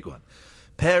 That's a big one.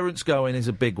 Parents going is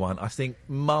a big one. I think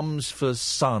mums for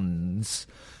sons.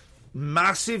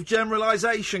 Massive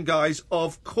generalisation, guys.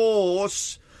 Of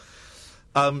course.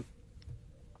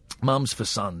 Mums for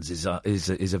sons is a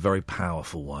very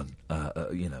powerful one.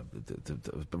 A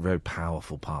very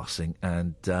powerful passing,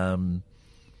 and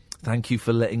thank you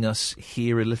for letting us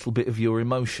hear a little bit of your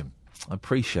emotion. I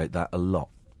appreciate that a lot.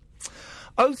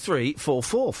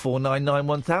 0344 499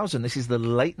 1000. This is the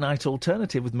Late Night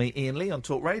Alternative with me, Iain Lee, on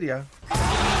Talk Radio.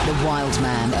 The wild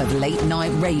man of late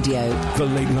night radio. The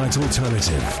Late Night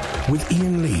Alternative with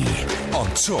Iain Lee on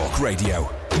Talk Radio.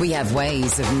 We have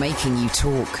ways of making you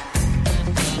talk.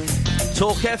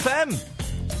 Talk FM,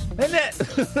 isn't it?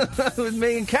 With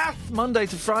me and Kath, Monday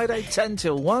to Friday, 10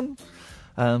 till 1.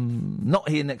 I'm not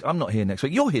here next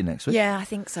week. You're here next week. Yeah, I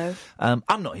think so. I'm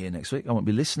not here next week. I won't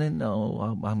be listening.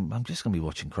 No, I'm just going to be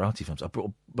watching karate films. I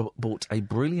bought a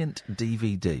brilliant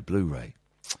DVD, Blu-ray.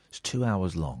 It's 2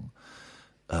 hours long.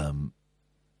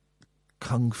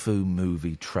 Kung Fu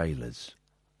movie trailers.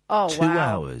 Oh, 2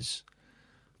 hours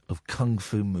of Kung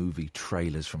Fu movie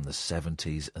trailers from the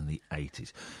 70s and the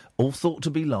 80s. All thought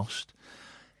to be lost.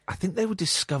 I think they were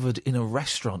discovered in a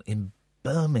restaurant in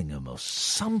Birmingham or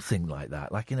something like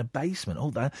that, like in a basement.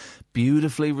 Oh, that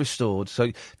beautifully restored.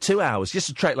 So 2 hours, just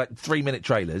like 3-minute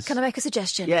trailers. Can I make a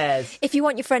suggestion? Yes. If you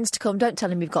want your friends to come, don't tell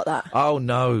them you've got that. Oh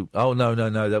no!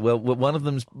 Well, one of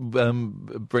them's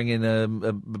bringing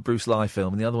a Bruce Lee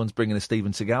film, and the other one's bringing a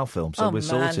Steven Seagal film. So we're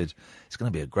sorted. It's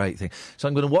going to be a great thing. So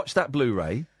I'm going to watch that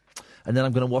Blu-ray, and then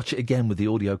I'm going to watch it again with the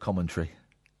audio commentary.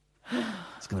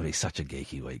 It's going to be such a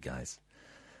geeky week, guys.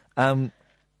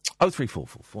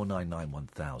 0344 499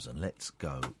 1000. Let's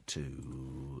go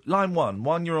to line one.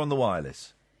 One, you're on the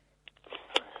wireless.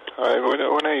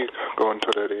 When I go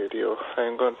onto the radio,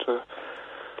 I'm going to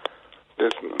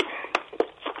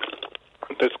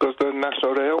discuss the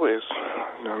National Railways,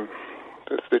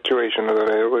 the situation of the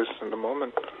railways at the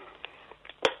moment.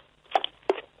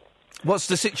 What's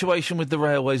the situation with the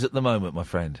railways at the moment, my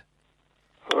friend?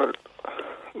 Well,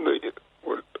 the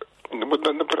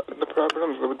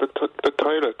problems with the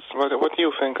toilets. What do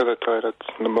you think of the toilets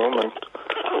at the moment?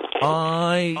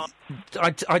 I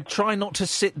try not to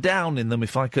sit down in them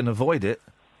if I can avoid it.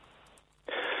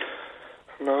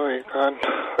 No, you can't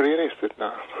really sit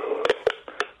down.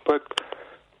 But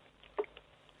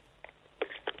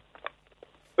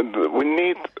we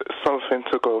need something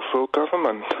to go through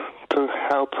government to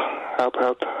help out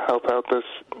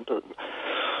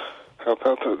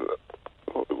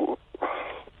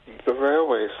the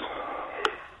railways.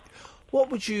 What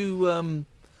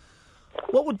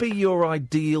would be your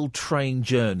ideal train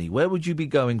journey? Where would you be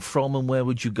going from, and where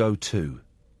would you go to?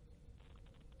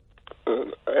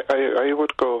 I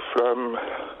would go from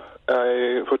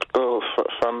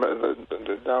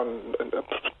down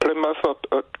Plymouth up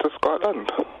to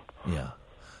Scotland. Yeah,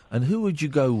 and who would you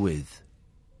go with?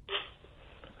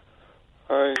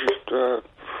 Great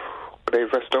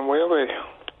Western Railway.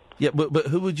 Yeah, but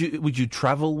who would you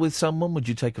travel with? Someone? Would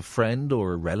you take a friend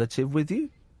or a relative with you?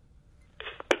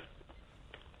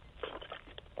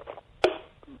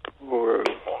 Well,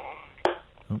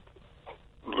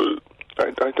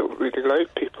 I don't really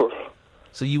like people.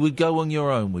 So you would go on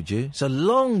your own, would you? It's a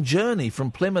long journey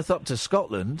from Plymouth up to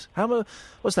Scotland.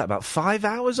 What's that, about 5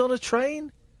 hours on a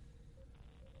train?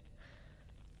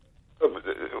 I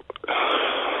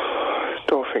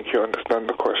don't think you understand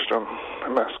the question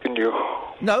I'm asking you.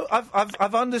 No,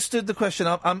 I've understood the question.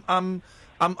 I'm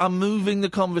moving the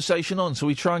conversation on, so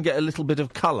we try and get a little bit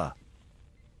of colour.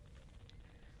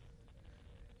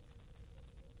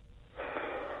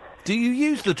 Do you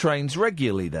use the trains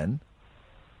regularly, then?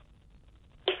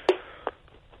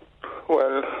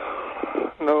 Well,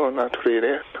 no, not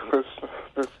really.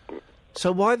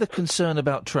 So why the concern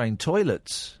about train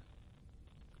toilets?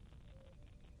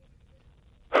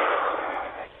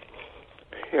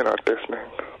 You're not listening.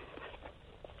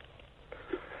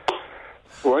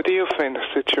 What do you think the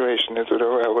situation is with the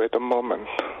railway at the moment?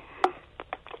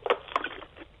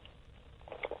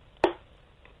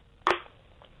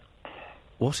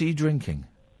 What are you drinking?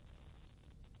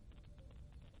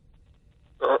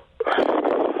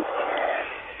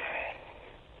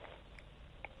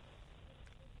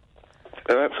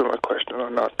 Answer my question or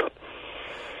not?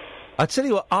 I tell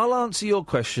you what, I'll answer your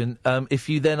question if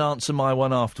you then answer my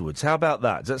one afterwards. How about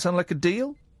that? Does that sound like a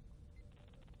deal?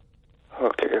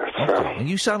 Okay, that's fair. And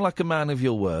you sound like a man of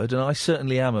your word, and I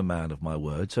certainly am a man of my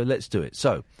word. So let's do it.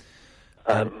 So,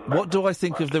 what do I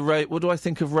think of what do I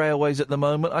think of railways at the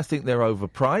moment? I think they're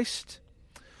overpriced,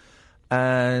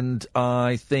 and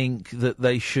I think that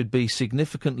they should be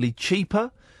significantly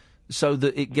cheaper, so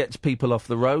that it gets people off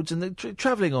the roads. And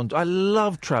travelling on... I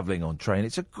love travelling on train.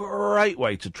 It's a great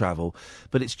way to travel,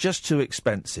 but it's just too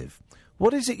expensive.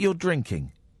 What is it you're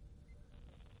drinking?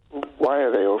 Why are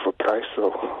they overpriced,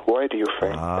 though? Why do you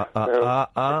think?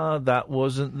 That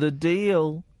wasn't the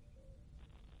deal.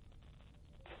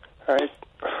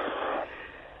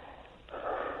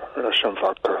 Russian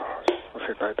vodka,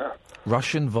 something like that.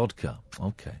 Russian vodka.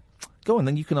 OK. Go on,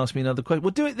 then you can ask me another question. We'll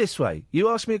do it this way. You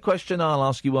ask me a question, I'll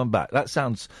ask you one back. That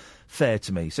sounds fair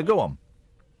to me. So go on.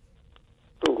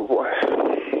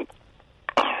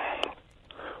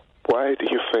 Why do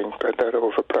you think that they're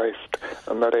overpriced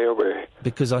on the railway?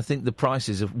 Because I think the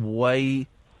prices are way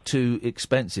too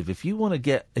expensive. If you want to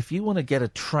get a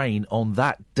train on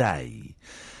that day,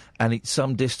 and it's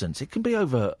some distance, it can be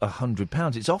over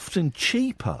 £100. It's often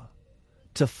cheaper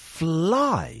to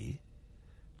fly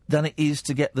than it is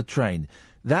to get the train.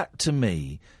 That, to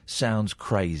me, sounds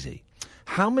crazy.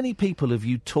 How many people have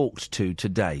you talked to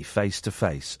today, face to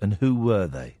face, and who were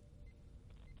they?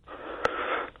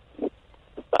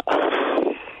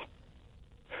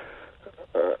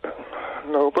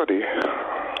 Nobody.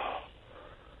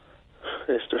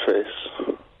 Face to face.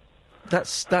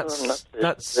 That's face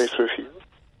with you.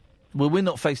 Well, we're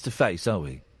not face to face, are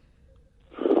we?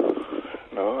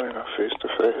 No, we're not face to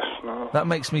face, no. That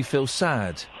makes me feel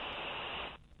sad.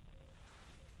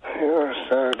 You're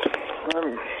sad.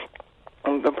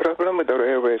 The problem with the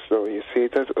railways, though, you see,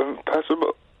 there's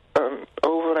possible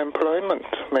overemployment,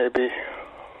 maybe.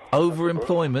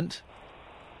 Overemployment?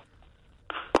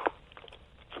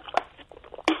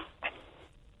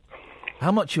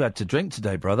 How much you had to drink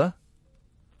today, brother?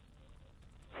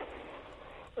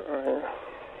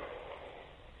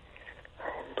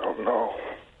 Don't know.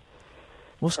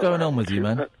 What's going on with you,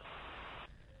 man?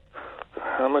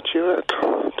 How much you had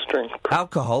to drink?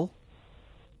 Alcohol?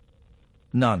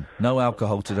 None. No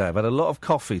alcohol today. I've had a lot of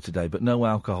coffee today, but no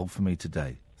alcohol for me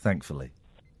today, thankfully.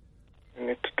 You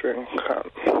need to drink.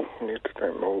 You need to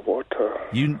drink more water.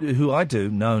 Who I do?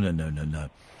 No.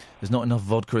 There's not enough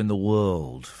vodka in the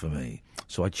world for me,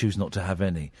 so I choose not to have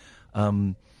any.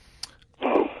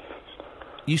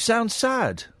 You sound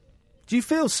sad. Do you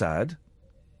feel sad?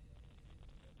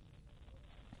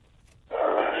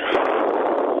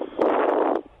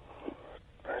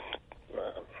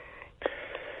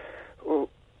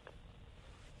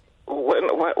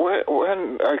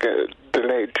 When I get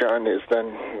delayed journeys, then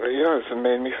it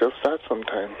made me feel sad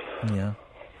sometimes. Yeah.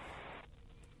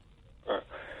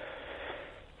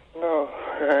 No,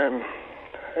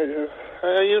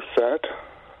 are you sad?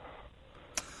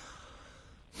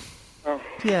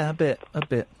 Yeah, a bit.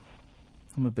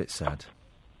 I'm a bit sad.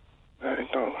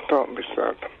 Don't be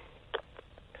sad.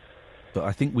 But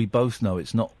I think we both know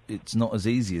it's not as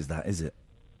easy as that, is it?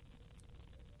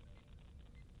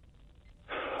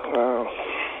 Well,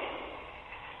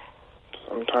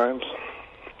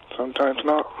 sometimes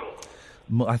not.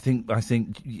 I think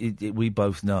we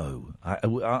both know.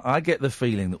 I get the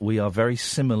feeling that we are very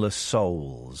similar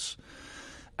souls,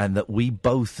 and that we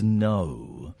both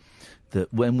know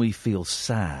that when we feel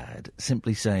sad,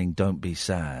 simply saying "don't be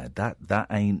sad," that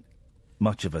ain't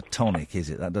much of a tonic, is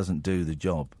it? That doesn't do the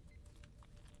job.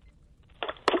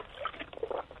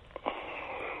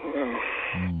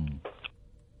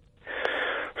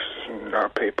 Now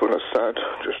people are sad.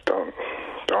 Just don't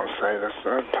say they're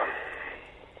sad.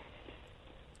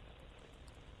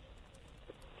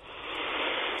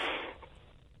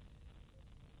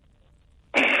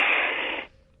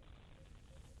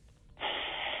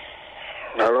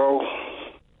 Hello?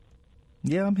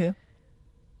 Yeah, I'm here.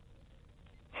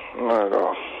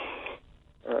 Hello.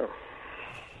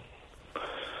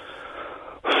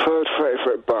 Third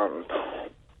favourite band?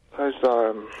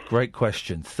 Great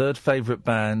question. Third favourite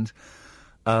band?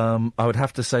 I would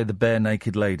have to say the Bare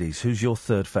Naked Ladies. Who's your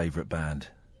third favourite band?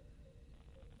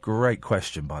 Great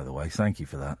question, by the way. Thank you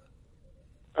for that.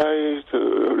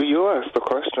 You asked the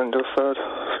question, the third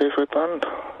favourite band.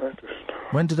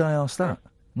 When did I ask that?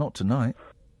 Not tonight.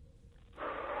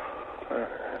 I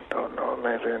don't know.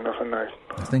 Maybe another night.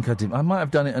 I think I did. I might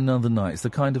have done it another night. It's the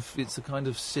kind of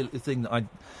silly thing that I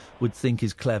would think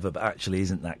is clever, but actually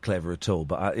isn't that clever at all.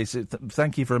 But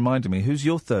thank you for reminding me. Who's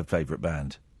your third favourite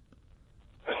band?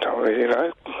 I don't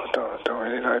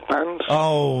really like bands.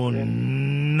 Oh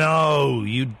no,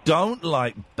 you don't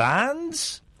like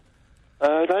bands?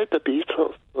 I like the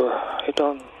Beatles. I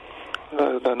don't.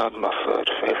 They're not my third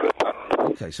favourite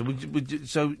band. Okay, so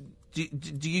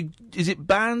do you? Is it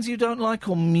bands you don't like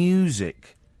or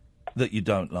music that you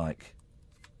don't like?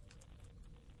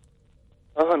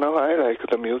 Oh no, I like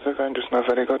the music. I'm just not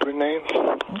very good with names.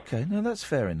 Okay, no, that's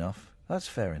fair enough.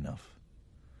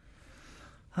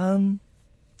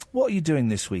 What are you doing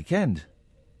this weekend?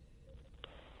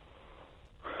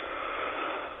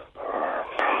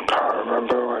 Can't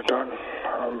remember what I've done.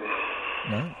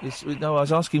 No, I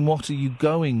was asking what are you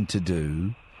going to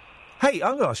do? Hey,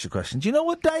 I'm going to ask you a question. Do you know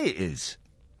what day it is?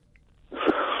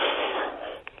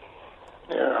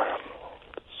 Yeah.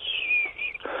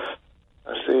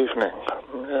 It's the evening.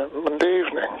 Yeah, Monday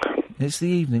evening. It's the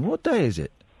evening. What day is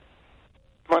it?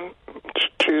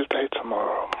 Tuesday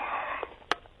tomorrow.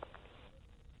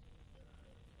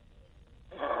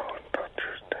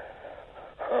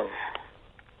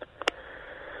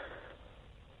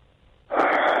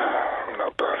 I'm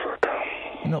not bothered.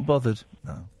 You're not bothered?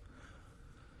 No.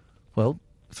 Well,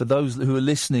 for those who are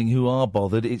listening who are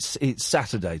bothered, it's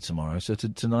Saturday tomorrow, so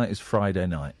tonight is Friday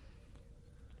night.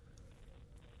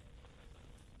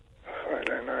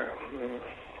 Friday night.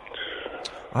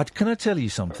 Can I tell you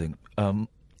something? I'm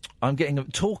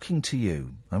talking to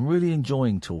you. I'm really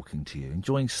enjoying talking to you.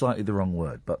 Enjoying slightly the wrong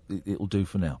word, but it'll do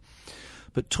for now.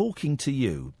 But talking to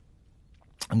you,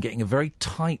 I'm getting a very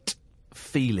tight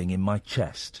feeling in my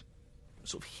chest,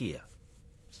 sort of here.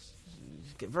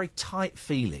 Get a very tight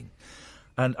feeling.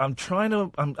 And I'm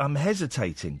I'm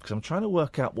hesitating because I'm trying to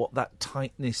work out what that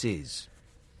tightness is.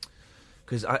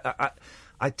 Because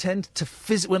I tend to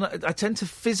I tend to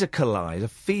physicalise, I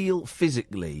feel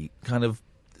physically kind of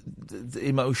the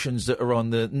emotions that are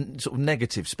on the sort of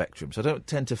negative spectrum. So I don't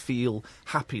tend to feel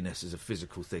happiness as a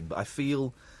physical thing, but I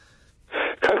feel...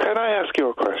 Can I ask you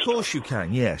a question? Of course you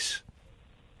can, yes.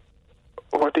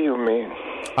 What do you mean?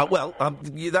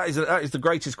 That is the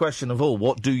greatest question of all.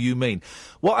 What do you mean?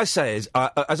 What I say is,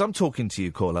 as I'm talking to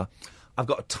you, caller, I've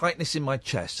got a tightness in my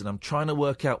chest, and I'm trying to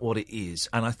work out what it is.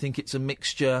 And I think it's a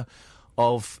mixture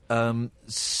of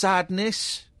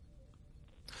sadness.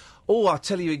 Oh, I'll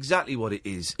tell you exactly what it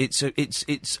is.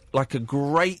 It's like a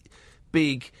great,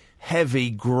 big, heavy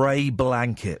grey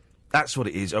blanket. That's what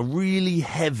it is. A really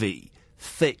heavy,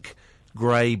 thick,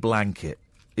 grey blanket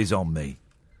is on me.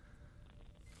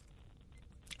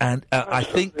 And I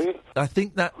think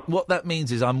that what that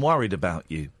means is I'm worried about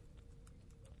you.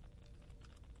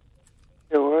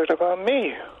 You're worried about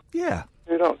me? Yeah.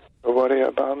 You don't worry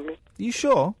about me. You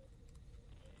sure?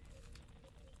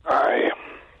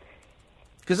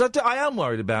 Because I am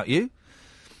worried about you.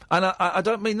 And I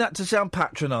don't mean that to sound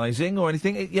patronising or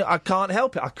anything. I can't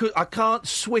help it. I can't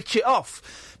switch it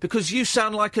off. Because you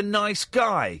sound like a nice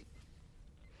guy.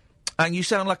 And you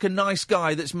sound like a nice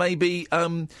guy that's maybe...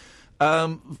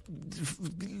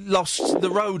 lost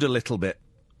the road a little bit.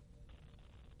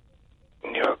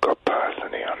 You've got path,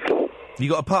 Iain. You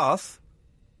got a path?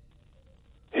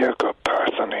 You've got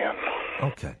path, Iain.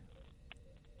 Okay.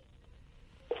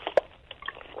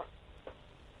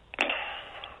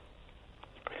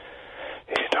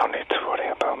 You don't need to worry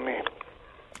about me.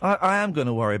 I am going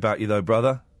to worry about you, though,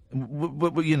 brother.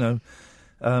 You know,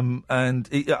 and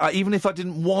even if I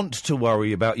didn't want to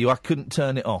worry about you, I couldn't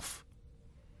turn it off.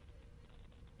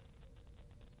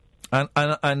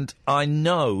 And I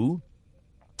know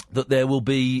that there will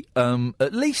be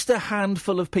at least a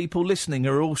handful of people listening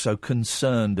who are also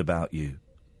concerned about you.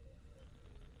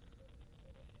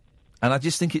 And I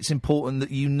just think it's important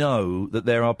that you know that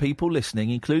there are people listening,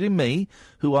 including me,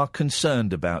 who are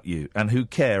concerned about you and who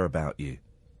care about you.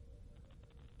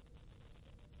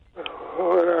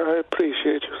 Well, I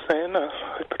appreciate you saying that.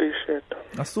 I appreciate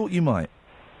that. I thought you might.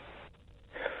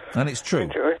 And it's true.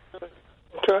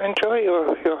 Enjoy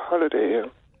your holiday,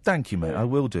 Iain. Thank you, mate. I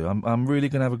will do. I'm really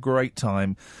going to have a great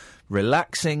time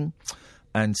relaxing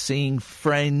and seeing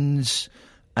friends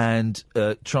and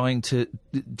trying to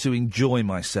enjoy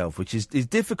myself, which is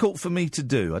difficult for me to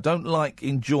do. I don't like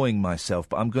enjoying myself,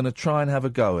 but I'm going to try and have a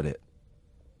go at it.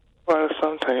 Well,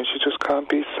 sometimes you just can't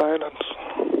be silent.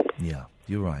 Yeah,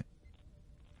 you're right.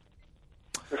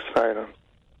 You're silent.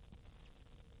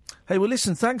 Hey, well,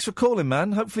 listen, thanks for calling,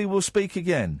 man. Hopefully we'll speak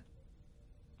again.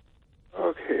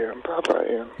 Okay, bye-bye,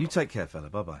 Iain. You take care, fella.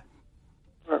 Bye-bye.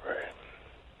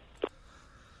 Bye-bye.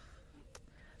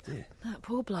 Dear. That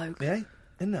poor bloke. Yeah,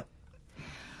 isn't it?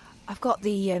 I've got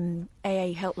the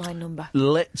AA helpline number.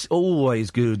 It's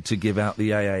always good to give out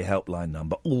the AA helpline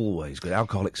number. Always good.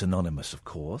 Alcoholics Anonymous, of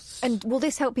course. And will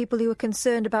this help people who are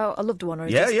concerned about a loved one, or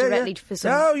is this directly for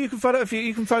some... No, you can find out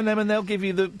you can phone them and they'll give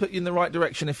you put you in the right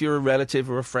direction if you're a relative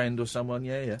or a friend or someone.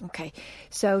 Yeah. Okay,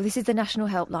 so this is the national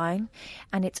helpline,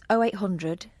 and it's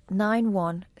 0800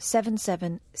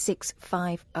 9177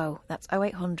 650. That's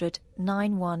 0800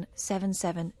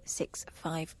 9177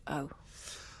 650.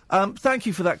 Thank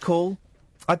you for that call.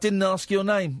 I didn't ask your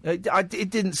name. It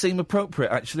didn't seem appropriate,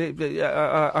 actually.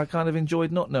 I kind of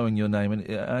enjoyed not knowing your name,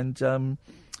 and I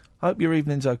hope your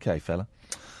evening's okay, fella.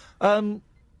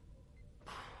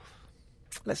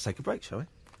 Let's take a break, shall we?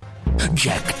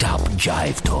 Jacked up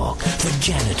jive talk for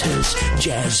janitors,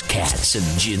 jazz cats, and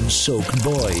gin-soaked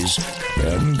boys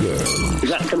and girls.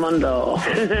 Commando.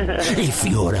 If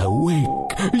you're awake,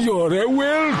 you're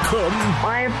welcome.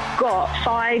 I've got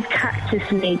 5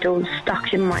 cactus needles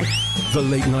stuck in my... The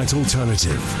Late Night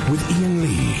Alternative with Iain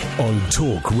Lee on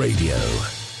Talk Radio.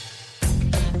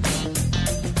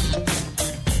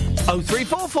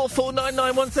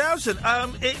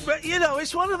 03444991000.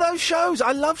 It's one of those shows.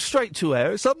 I love straight to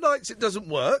air. Some nights it doesn't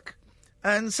work,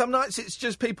 and some nights it's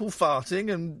just people farting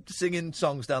and singing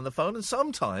songs down the phone, and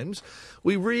sometimes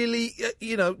we really,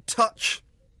 touch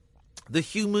the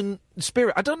human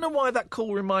spirit. I don't know why that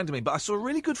call reminded me, but I saw a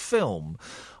really good film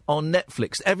on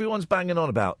Netflix that everyone's banging on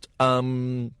about.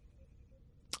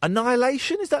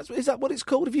 Annihilation? Is that what it's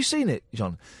called? Have you seen it,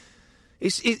 John?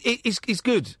 It's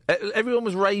good. Everyone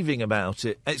was raving about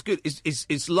it. It's good.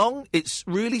 It's long. It's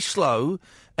really slow,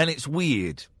 and it's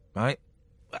weird. Right?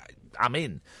 I'm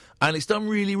in, and it's done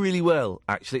really, really well.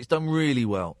 Actually, it's done really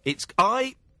well.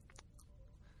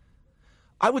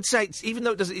 I would say even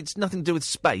though it's nothing to do with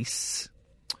space.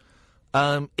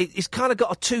 It's kind of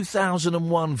got a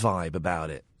 2001 vibe about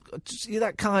it.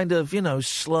 That kind of,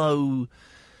 slow,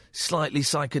 slightly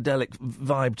psychedelic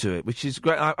vibe to it, which is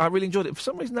great. I really enjoyed it. For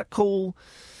some reason, that call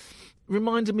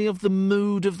reminded me of the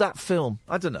mood of that film.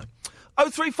 I don't know.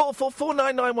 0344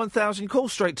 499 1000. Call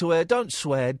straight to air. Don't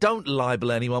swear. Don't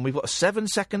libel anyone. We've got a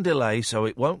 7-second delay, so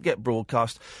it won't get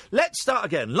broadcast. Let's start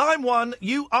again. Line 1,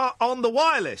 you are on the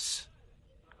wireless.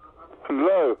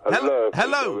 Hello.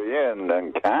 Hello. Ian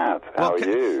and Kath. How are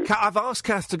you? I've asked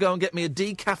Kath to go and get me a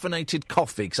decaffeinated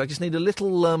coffee, because I just need a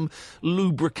little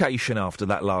lubrication after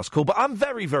that last call. But I'm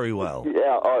very, very well.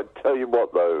 Yeah, I'll tell you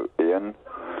what, though, Ian.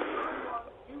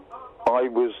 I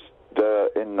was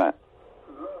in that...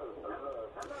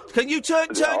 Can you turn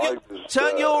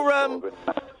your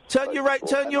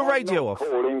radio off?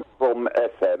 Calling from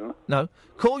FM. No,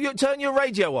 turn your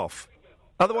radio off.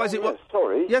 Otherwise, it will.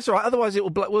 Sorry. Yes, all right. Otherwise, it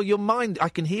will. Well, your mind, I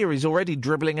can hear, is already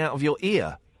dribbling out of your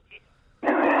ear.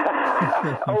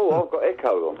 Oh, I've got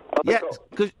echo on.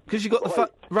 Because you've got the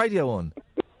radio on.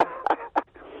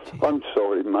 I'm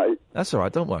sorry, mate. That's all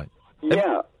right. Don't worry.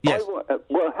 Yeah. Yes.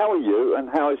 Well, how are you, and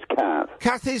how is Kath?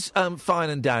 Kath is fine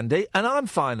and dandy, and I'm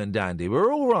fine and dandy.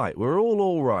 We're all right. We're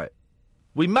all right.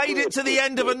 We made it to the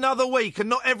end of another week, and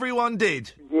not everyone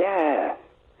did. Yeah.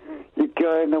 You're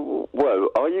going... Well,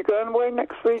 are you going away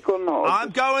next week or not? I'm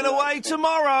going away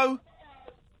tomorrow.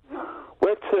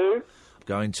 Where to?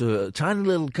 Going to a tiny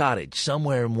little cottage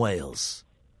somewhere in Wales.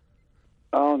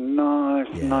 Oh, nice,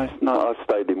 nice. I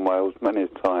stayed in Wales many a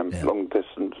time,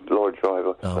 long-distance lorry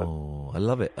driver. Oh, I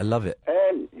love it.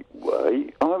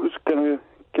 Anyway, I was going to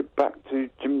get back to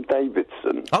Jim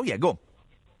Davidson. Oh, yeah, go on.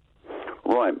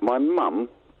 Right, my mum,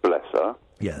 bless her.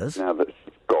 Yes. Now that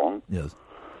she's gone. Yes.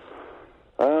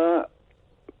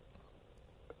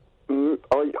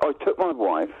 I took my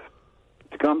wife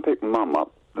to go and pick Mum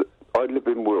up. I live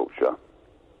in Wiltshire,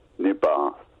 near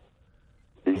Bath,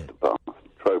 east of Bath,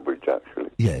 Trowbridge, actually.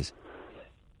 Yes.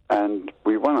 And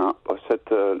we went up. I said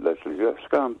to Leslie, let's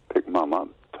go and pick Mum up,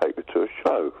 take her to a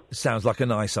show. Sounds like a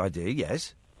nice idea,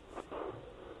 yes.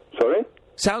 Sorry?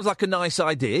 Sounds like a nice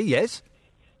idea, yes.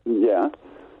 Yeah.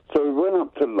 So we went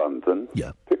up to London.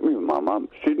 Yeah. Picked my mum up.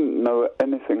 She didn't know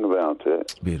anything about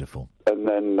it. Beautiful. And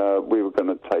then we were going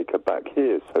to take her back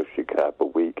here so she could have a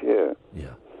week here.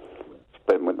 Yeah.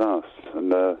 Spend with us. And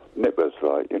Nip was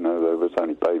like, there was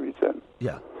only babies then.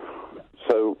 Yeah.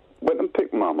 So went and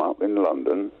picked Mum up in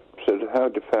London. Said, how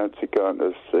do you fancy going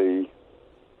to see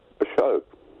a show?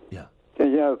 Yeah.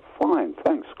 Yeah, fine.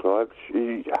 Thanks, Clive.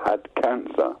 She had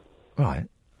cancer. Right.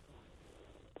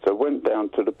 So went down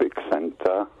to the big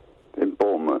centre in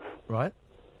Bournemouth. Right.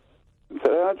 And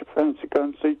said, how do you fancy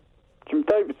going to see Jim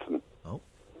Davidson? Oh.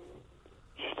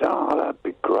 She said, oh, that'd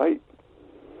be great.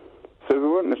 So we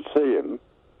went to see him,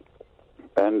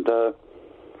 and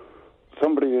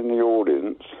somebody in the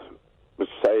audience was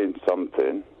saying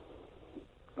something,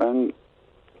 and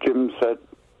Jim said,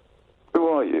 who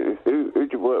are you? Who do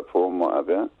you work for and what have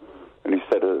you? And he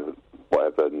said,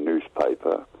 whatever,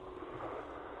 newspaper.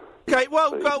 Okay,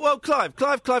 well, Clive.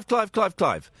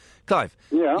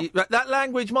 Yeah. That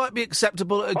language might be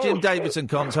acceptable at a Jim Davidson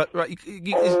concert. Right,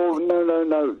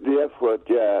 no, the F word,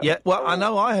 yeah. Yeah, well, I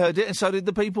know, I heard it, and so did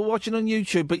the people watching on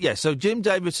YouTube. But yes, so Jim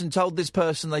Davidson told this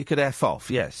person they could F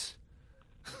off, yes.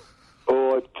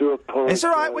 Oh, I do apologise. It's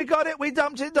all right, we got it, we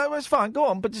dumped it, no, it's fine, go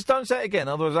on, but just don't say it again,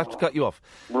 otherwise I have to cut you off.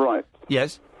 Right.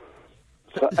 Yes.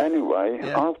 So anyway,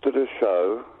 after the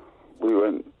show, we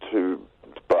went to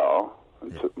the bar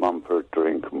and took Mum for a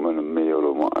drink and went a meal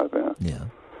and what have you. Yeah.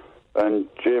 And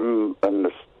Jim and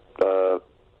the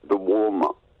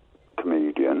warm-up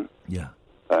comedian,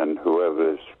 and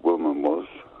whoever this woman was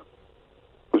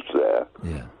there.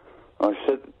 Yeah. I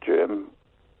said to Jim,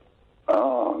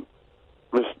 Mr.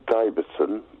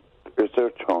 Davidson, is there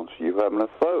a chance of you having a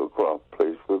photograph,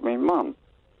 please, with me Mum?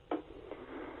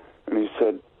 And he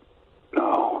said,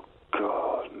 oh,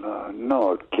 God, no,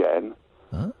 not again.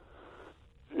 Huh?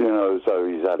 As though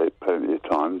he's had it plenty of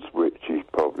times, which he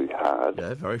probably had.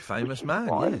 Yeah, very famous man,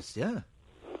 yes, yeah.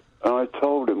 And I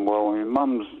told him, well, my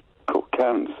mum's got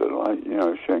cancer,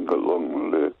 she ain't got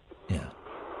long to live. Yeah.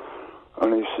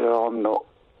 And he said, I'm not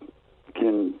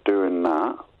doing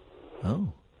that.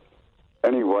 Oh.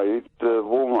 Anyway, the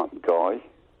warm-up guy,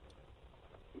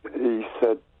 he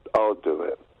said, I'll do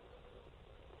it.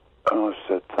 And I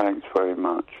said, thanks very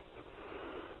much.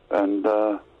 And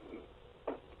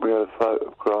we had a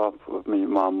photograph of me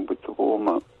Mum with the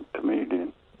warm-up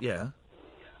comedian. Yeah.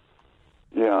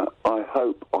 Yeah, I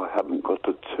hope I haven't got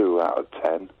a 2 out of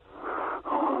 10.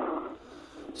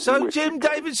 So Jim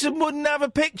Davidson wouldn't have a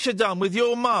picture done with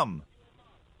your mum?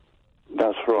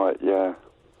 That's right, yeah.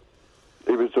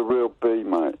 He was a real B,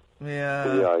 mate. Yeah.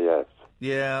 B-I-S.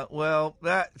 Yeah, well,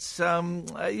 that's let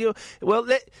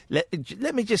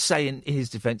me just say in his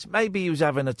defence, maybe he was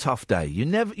having a tough day. You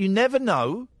never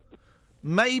know.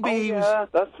 Maybe he was.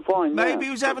 That's fine. Maybe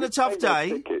he was having a tough day.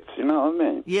 Tickets, you know what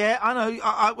I mean? Yeah, I know.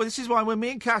 Well, this is why when me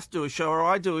and Kath do a show, or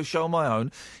I do a show on my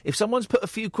own, if someone's put a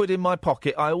few quid in my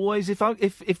pocket, I always,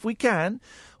 if we can,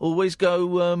 always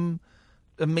go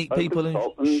and meet people and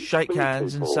shake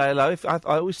hands and say hello. I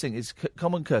always think it's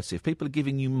common courtesy. If people are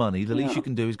giving you money, the least you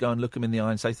can do is go and look them in the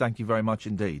eye and say thank you very much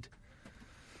indeed.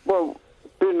 Well,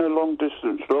 being a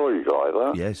long-distance lorry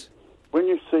driver... Yes. When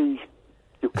you see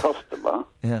your customer...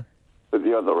 Yeah. At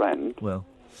the other end... Well...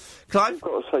 Clive? You've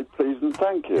got to say please and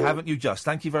thank you. Haven't you just?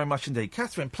 Thank you very much indeed.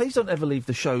 Catherine, please don't ever leave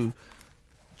the show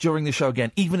during the show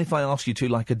again, even if I ask you to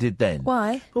like I did then.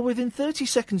 Why? Well, within 30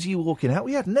 seconds of you walking out,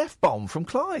 we had an F-bomb from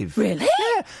Clive. Really?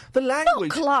 Yeah. The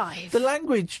language... Not Clive. The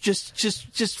language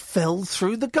just fell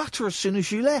through the gutter as soon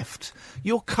as you left.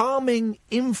 Your calming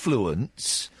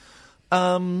influence...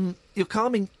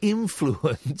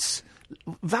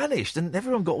 vanished and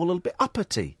everyone got all a little bit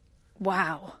uppity.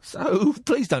 Wow. So,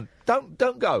 please don't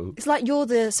go. It's like you're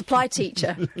the supply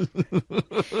teacher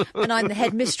and I'm the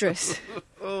headmistress.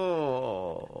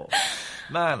 Oh,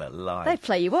 man alive. They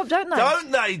play you up, don't they?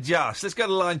 Don't they just? Let's go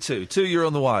to line 2. 2, you're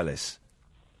on the wireless.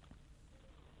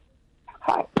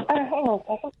 Hi. Hang on a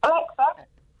second. Alexa?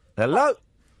 Hello?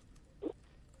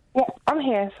 Yeah, I'm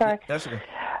here, sorry. That's okay.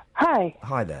 Hi.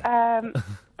 Hi there.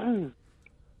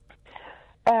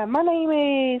 My name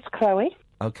is Chloe.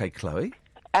 Okay, Chloe.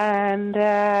 And,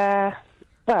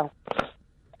 well,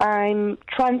 I'm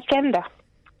transgender.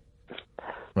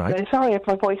 Right. So sorry if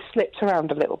my voice slips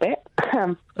around a little bit.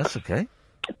 That's okay.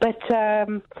 But yes,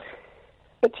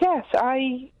 for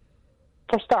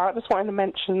a start, just wanted to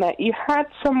mention that you had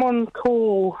someone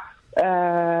call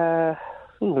a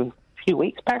few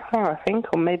weeks back now, I think,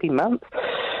 or maybe months.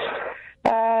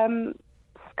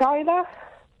 Skylar?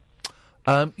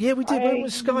 Yeah, we did. When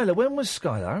was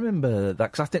Skylar? I remember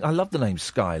that, because I love the name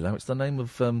Skylar. It's the name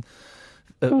of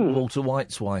Walter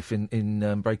White's wife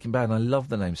in Breaking Bad, and I love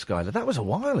the name Skylar. That was a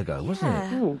while ago, wasn't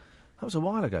it? That was a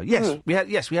while ago. Yes, we had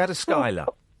a Skylar.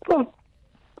 Well,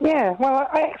 yeah. Well,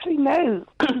 I actually know.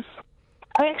 I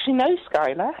actually know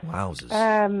Skylar. Wowzers.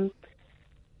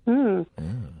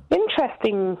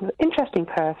 Interesting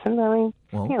person. I mean,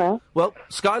 well, you know. Well,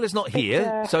 Skylar's not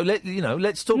here, so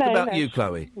let's talk about you,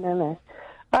 Chloe. No.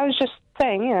 I was just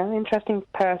saying, interesting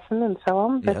person and so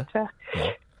on, but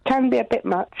can be a bit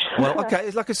much. Well, okay,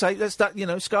 like I say,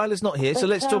 Skylar's not here, so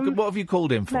let's talk. What have you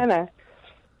called in for? No.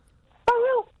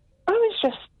 Oh, well, I was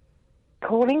just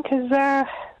calling because,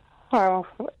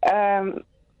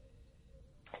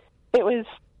 it was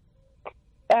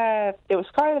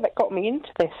Skylar that got me into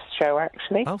this show,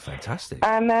 actually. Oh, fantastic!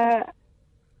 And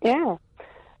yeah,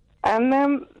 and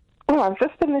I've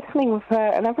just been listening with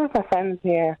another of my friends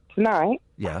here tonight.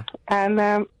 Yeah. And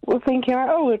we're thinking,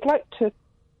 we'd like to,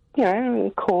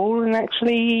 call and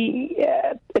actually,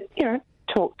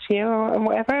 talk to you and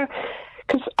whatever.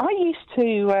 Because I used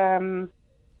to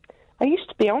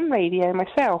be on radio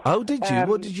myself. Oh, did you?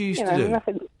 What did you used to do?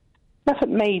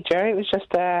 Nothing major. It was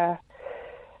just a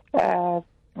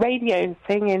radio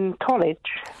thing in college,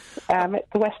 at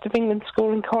the West of England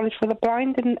School and College for the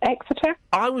Blind in Exeter.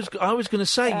 I was going to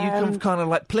say you come kind of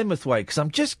like Plymouth way, because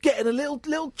I'm just getting a little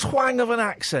twang of an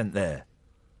accent there.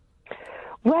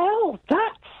 Well,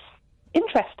 that's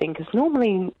interesting, because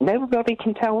normally nobody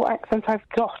can tell what accent I've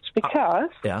got, because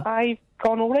I've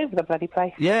gone all over the bloody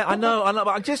place. Yeah, I know, but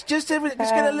I just get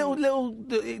a little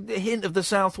hint of the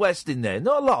southwest in there.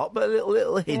 Not a lot, but a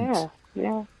little hint.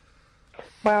 Yeah.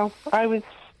 Well, I was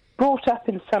brought up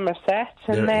in Somerset,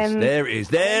 and there it is.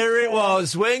 There it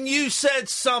was. When you said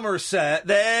Somerset,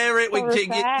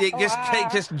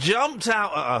 it just jumped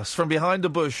out at us from behind a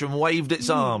bush and waved its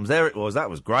arms. There it was.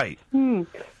 That was great. Like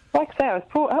I say, I was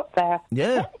brought up there.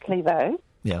 Yeah. Technically, though.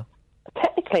 Yeah.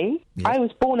 Technically, I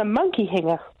was born a monkey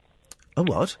hinger. A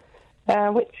what?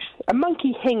 A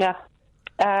monkey hinger.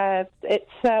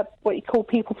 It's what you call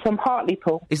people from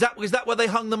Hartlepool. Is that where they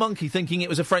hung the monkey, thinking it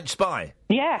was a French spy?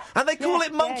 Yeah. And they call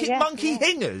it monkey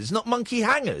hingers, not monkey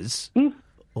hangers.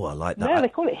 Oh, I like that. No, they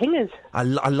call it hingers. I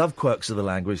love quirks of the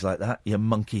language like that. You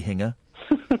monkey hinger.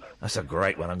 That's a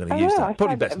great one. I'm going to use that.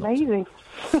 Probably best not. Amazing.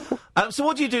 So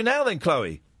what do you do now then,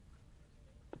 Chloe?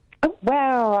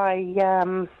 Well, I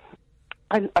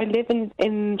live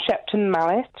in Shepton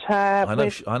Mallet.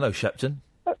 I know Shepton.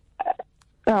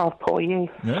 Oh, poor you.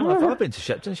 No, I've been to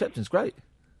Shepton. Shepton's great.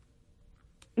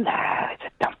 No, it's a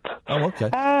dump. Oh,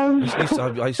 okay.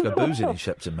 I used to go boozing in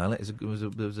Shepton Mallet. There was a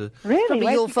Really?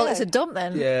 Probably your fault it's a dump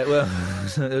then. Yeah, well,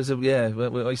 there was I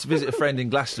used to visit a friend in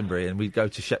Glastonbury, and we'd go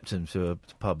to Shepton to a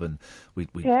pub, and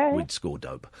we'd score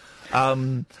dope.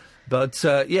 Okay.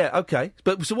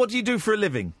 But so what do you do for a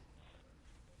living?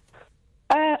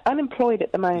 Unemployed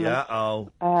at the moment. Yeah.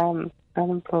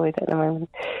 Unemployed at the moment,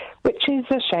 which is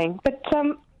a shame. But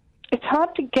it's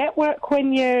hard to get work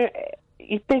when you're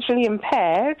visually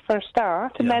impaired for a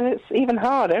start, and then it's even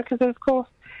harder because, of course,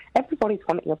 everybody's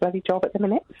wanting a bloody job at the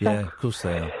minute. So. Yeah, of course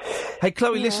they are. Hey,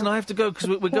 Chloe, listen, I have to go because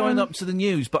we're going up to the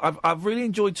news, but I've really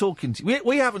enjoyed talking to you.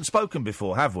 We haven't spoken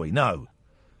before, have we? No.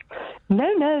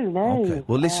 No. Okay.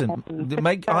 Well, listen,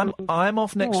 I'm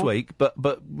off next week, but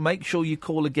make sure you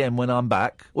call again when I'm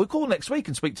back. We'll call next week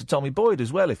and speak to Tommy Boyd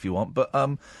as well if you want. But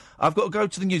I've got to go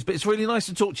to the news. But it's really nice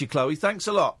to talk to you, Chloe. Thanks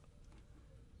a lot.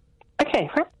 Okay.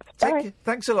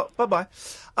 Thanks a lot. Bye-bye.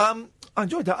 I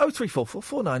enjoyed that. 0344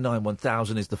 499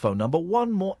 1000 is the phone number.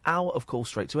 One more hour of Call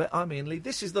Straight to Air. I'm Iain Lee.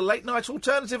 This is the Late Night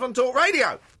Alternative on Talk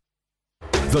Radio.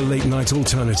 The Late Night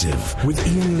Alternative with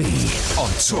Iain Lee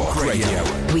on Talk Radio.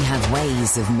 We have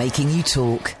ways of making you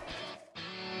talk.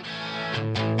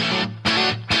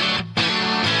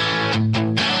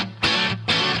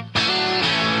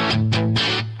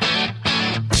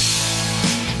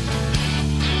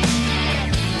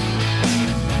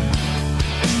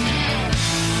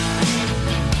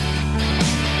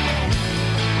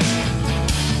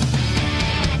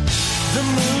 The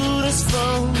mood is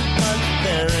full, but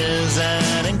there is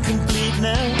an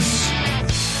incompleteness.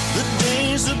 The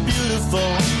days are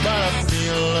beautiful, but I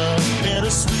feel a bit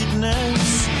of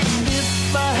sweetness.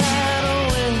 If I had a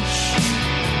wish,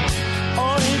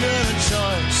 or even a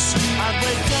choice, I'd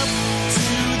wake up to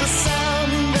the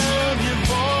sound of your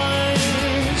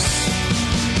voice.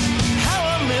 How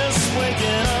I miss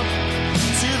waking up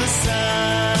to the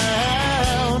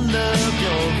sound of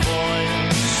your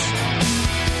voice.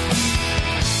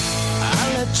 I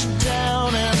let you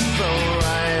down and throw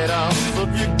right off of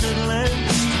your good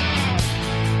list.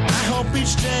 I hope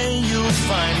each day you'll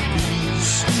find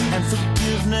peace and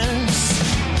forgiveness.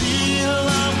 The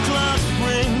alarm clock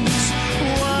rings,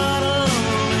 what a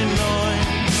lonely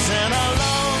noise, and I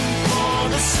long for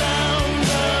the sound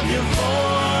of your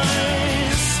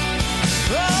voice.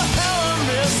 Oh, how I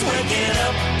miss waking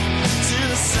up to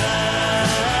the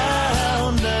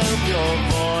sound of your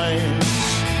voice.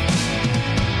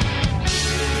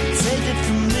 Take it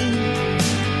from me,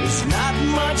 there's not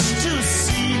much to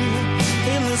see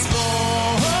in this voice.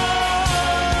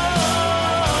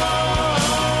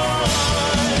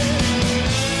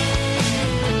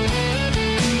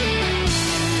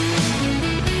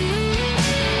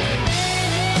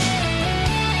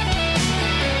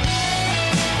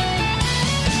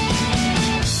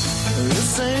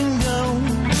 This ain't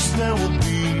goes, there will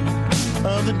be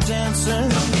other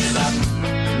dancers.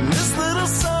 This little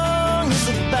song is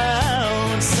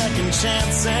about second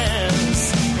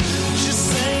chances. Just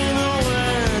say the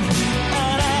word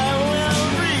and I will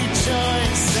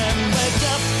rejoice and wake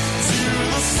up to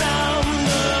the sound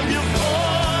of your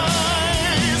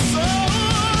voice. Oh,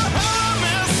 how I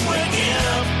miss waking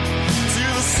up to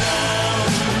the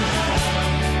sound,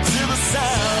 to the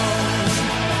sound,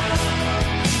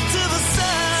 to the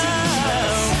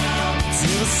sound, to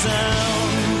the sound.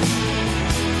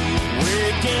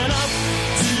 Waking up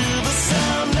to the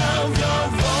sound of your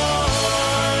voice.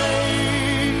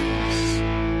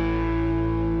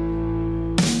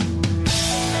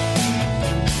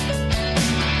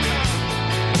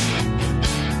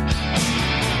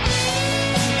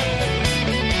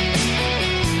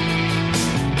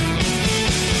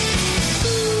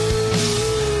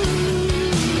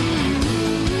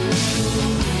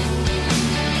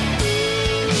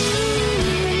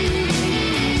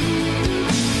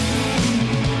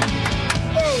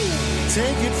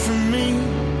 Take it from me,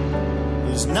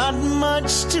 there's not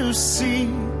much to see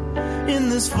in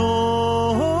this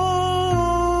voice.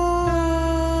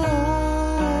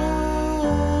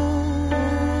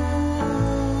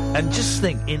 And just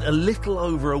think, in a little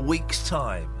over a week's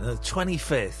time, the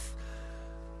 25th,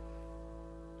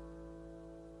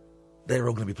 they're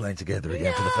all going to be playing together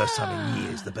again for the first time in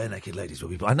years. The Bare Naked Ladies will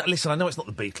be playing. Listen, I know it's not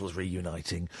the Beatles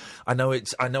reuniting. I know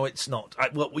it's not.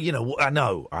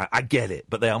 I get it.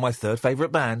 But they are my third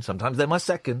favourite band. Sometimes they're my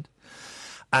second.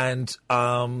 And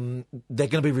they're going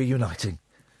to be reuniting.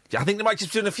 I think they might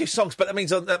just be doing a few songs, but that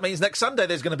means next Sunday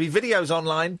there's going to be videos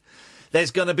online.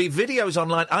 There's going to be videos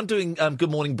online. I'm doing Good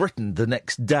Morning Britain the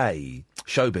next day,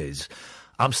 Showbiz.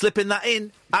 I'm slipping that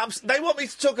in. They want me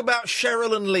to talk about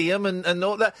Cheryl and Liam and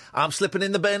all that. I'm slipping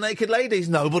in the Bare Naked Ladies.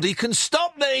 Nobody can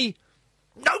stop me.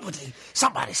 Nobody!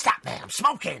 Somebody stop me! I'm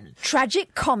smoking!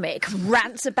 Tragic comic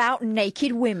rants about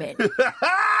naked women.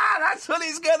 That's what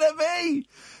it's going to be!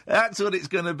 That's what it's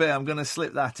going to be. I'm going to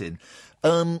slip that in.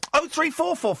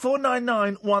 0344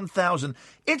 499 1000.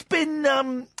 It's been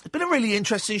a really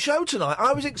interesting show tonight.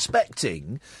 I was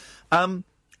expecting a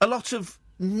lot of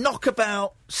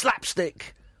knockabout,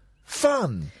 slapstick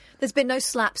fun. There's been no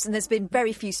slaps and there's been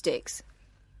very few sticks.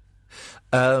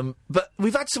 But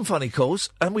we've had some funny calls,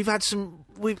 and we've had some.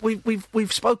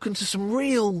 We've spoken to some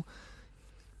real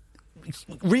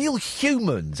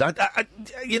humans.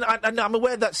 I'm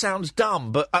aware that sounds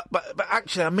dumb, but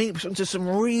actually, I mean to some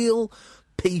real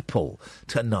people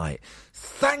tonight.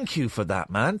 Thank you for that,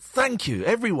 man. Thank you,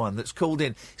 everyone that's called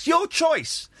in. It's your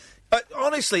choice.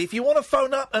 Honestly, if you want to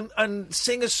phone up and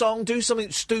sing a song, do something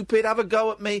stupid, have a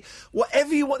go at me,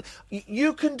 whatever you want,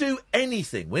 you can do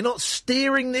anything. We're not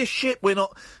steering this ship. We're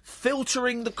not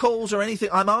filtering the calls or anything.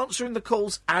 I'm answering the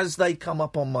calls as they come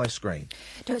up on my screen.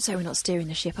 Don't say we're not steering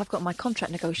the ship. I've got my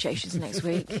contract negotiations next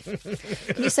week.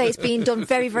 Can you say it's being done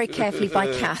very, very carefully by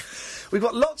Kath? We've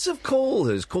got lots of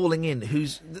callers calling in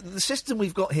whose... The system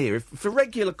we've got here, for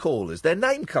regular callers, their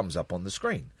name comes up on the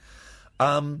screen.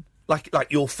 Like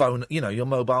your phone, your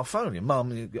mobile phone, your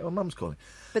mum's calling.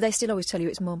 But they still always tell you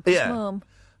it's mum. Yeah. It's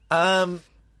mum.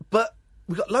 But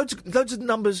we've got loads of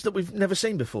numbers that we've never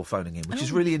seen before phoning in, which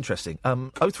is really interesting.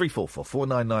 0344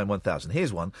 499 1000.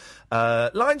 Here's one.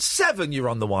 Line 7, you're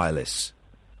on the wireless.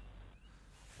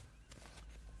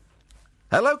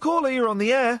 Hello, caller, you're on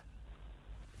the air.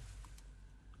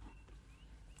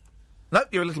 Nope,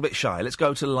 you're a little bit shy. Let's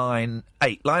go to line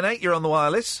 8. Line 8, you're on the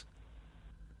wireless.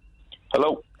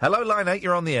 Hello. Hello, line 8,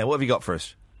 you're on the air. What have you got for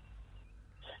us?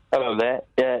 Hello there.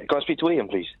 Can I speak to Iain,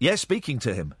 please? Yes, speaking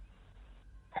to him.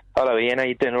 Hello, Iain. How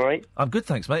you doing, all right? I'm good,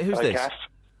 thanks, mate. Who's Hello, this? Kath.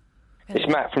 It's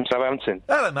Matt from Southampton.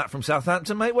 Hello, Matt from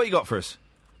Southampton, mate. What you got for us?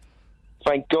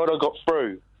 Thank God I got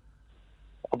through.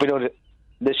 I've been on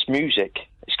this music.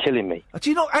 It's killing me. Do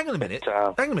you not... Hang on a minute.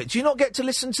 Do you not get to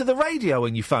listen to the radio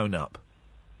when you phone up?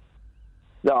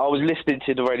 No, I was listening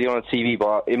to the radio on the TV,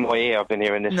 but in my ear I've been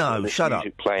hearing this, No, this shut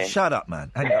music up. playing. Shut up,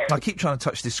 man. I keep trying to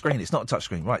touch this screen. It's not a touch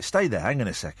screen. Right, stay there. Hang on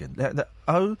a second.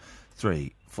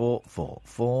 0344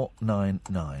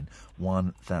 499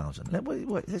 1000.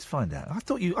 Wait, let's find out. I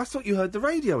thought you heard the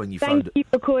radio when you phoned. Thank you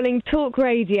for calling Talk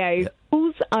Radio.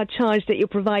 Calls are charged at your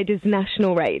provider's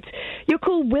national rate. Your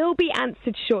call will be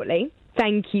answered shortly.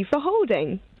 Thank you for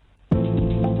holding.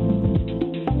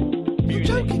 You're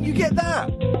joking? You get that?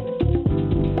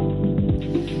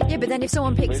 Yeah, but then if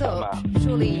someone picks up,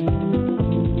 surely...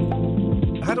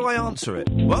 How do I answer it?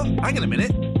 What? Hang on a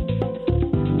minute.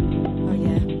 Oh,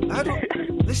 yeah. How do...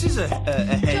 This is a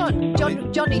head...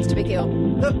 John needs to pick it up.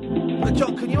 Look,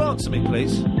 John, can you answer me,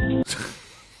 please?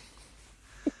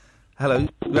 Hello?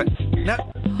 No.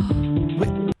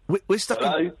 We're stuck...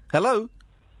 Hello? Hello?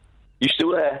 You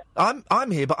still there?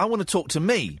 I'm here, but I want to talk to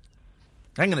me.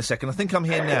 Hang on a second. I think I'm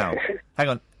here now. Hang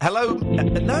on. Hello?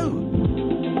 No.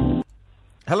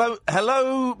 Hello,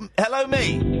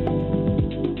 me.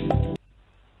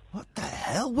 What the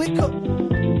hell?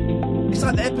 It's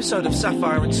like the episode of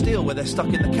Sapphire and Steel where they're stuck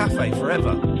in the cafe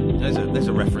forever. There's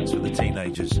a reference for the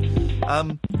teenagers.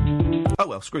 Oh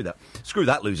well, screw that. Screw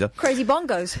that, loser. Crazy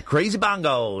bongos. Crazy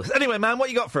bongos. Anyway, man, what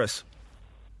you got for us?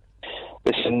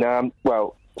 Listen,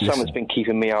 someone's been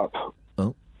keeping me up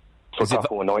for a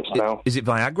couple of nights now. Is it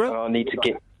Viagra? I need to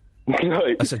get...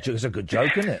 That's a good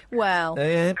joke, isn't it? Well...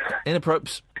 Yeah,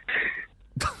 inappropriate.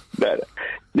 No.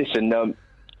 Listen, I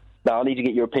need to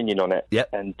get your opinion on it. Yep.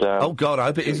 And, oh, God, I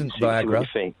hope it isn't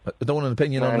Viagra. I don't want an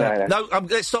opinion on that. No,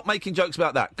 let's stop making jokes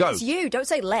about that. Go. It's you. Don't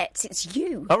say let's. It's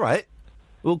you. All right.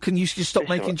 Well, can you just stop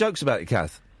making jokes about it,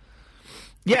 Kath?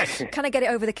 Yes. Can I get it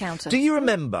over the counter? Do you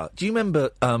remember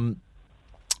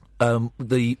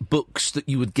the books that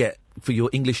you would get for your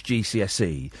English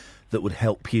GCSE that would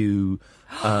help you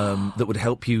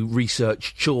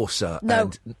research Chaucer? No,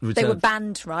 and they were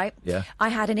banned, right? Yeah. I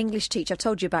had an English teacher. I've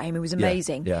told you about him. He was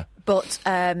amazing. Yeah. But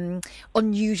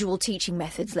unusual teaching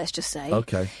methods, let's just say.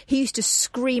 Okay. He used to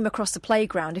scream across the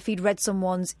playground if he'd read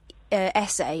someone's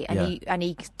essay and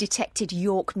he detected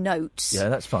York notes. Yeah,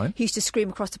 that's fine. He used to scream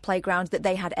across the playground that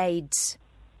they had AIDS.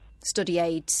 Study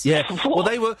aids. Yeah. Well,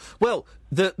 they were. Well,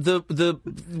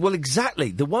 exactly.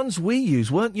 The ones we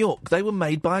use weren't York. They were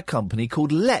made by a company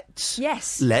called Let's.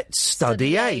 Yes. Let's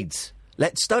Study AIDS.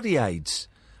 Let's Study AIDS.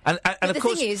 And But of the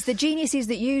course, thing is, the geniuses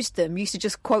that used them used to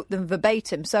just quote them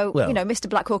verbatim. So, Well, Mr.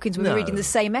 Black Hawkins would be reading the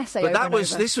same essay but over and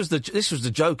over. this was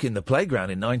the joke in the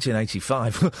playground in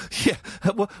 1985. Yeah,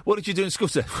 what did you do in school?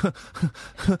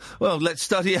 Well, let's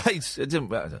study AIDS. It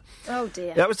didn't matter. Oh,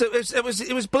 dear.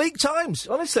 It was bleak times.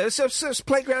 Honestly, it was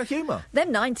playground humour.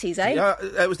 Them 90s, eh? Yeah,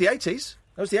 it was the 80s.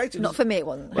 It was the 80s. Not for me, it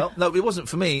wasn't. Well, no, it wasn't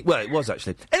for me. Well, it was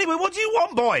actually. Anyway, what do you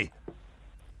want, boy?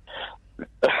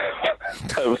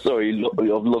 I'm sorry,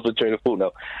 I've lost the train of thought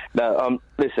now. Now,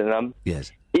 listen,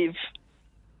 yes. If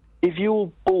you're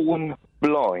born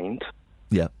blind,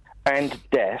 yeah, and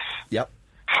deaf, yep,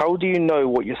 how do you know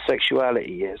what your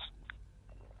sexuality is?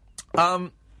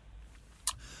 Well,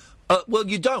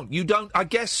 you don't. You don't. I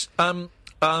guess. Well,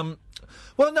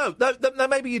 no,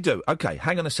 maybe you do. Okay,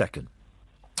 hang on a second.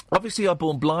 Obviously, I'm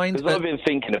born blind. Because I've been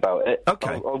thinking about it.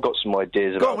 Okay, I've got some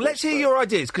ideas. Go about on, let's hear your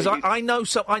ideas because I know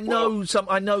some. I know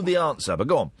the answer, but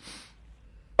go on.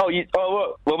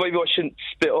 Well, maybe I shouldn't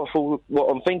spit off all what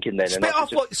I'm thinking then. Spit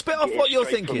off what you're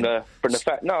thinking. From the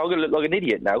fact. No, I'm going to look like an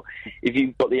idiot now. If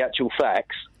you've got the actual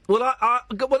facts. Well,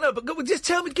 no, but just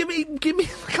tell me. Give me.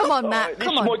 Come on, Matt. This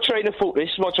is my train of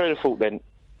thought. Then.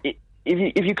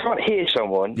 If you can't hear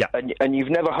someone and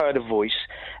you've never heard a voice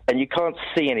and you can't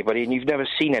see anybody and you've never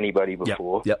seen anybody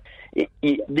before,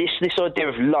 this idea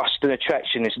of lust and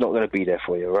attraction is not going to be there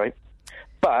for you, right?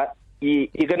 But you're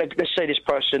going to, let's say this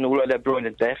person, although they're blind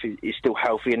and deaf, is still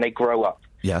healthy and they grow up.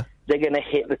 Yeah. They're going to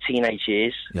hit the teenage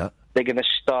years. Yeah. They're going to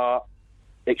start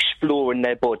exploring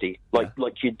their body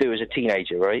like you do as a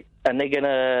teenager, right? And they're going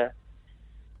to,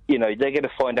 they're going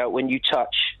to find out when you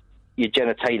touch your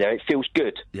genitalia, it feels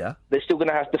good. Yeah. They're still going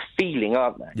to have the feeling,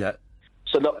 aren't they? Yeah.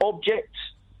 So the object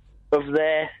of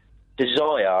their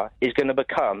desire is going to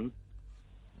become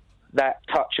that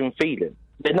touch and feeling.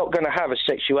 They're not going to have a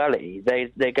sexuality.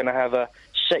 They're going to have a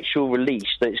sexual release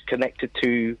that is connected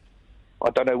to, I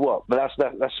don't know what, but that's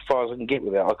as far as I can get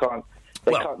with it.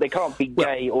 They can't be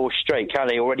gay or straight, can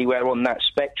they, or anywhere on that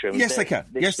spectrum? Yes, they can.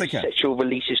 Yes, they can. Sexual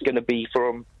release is going to be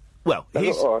from... Well,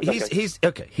 here's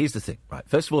the thing, right?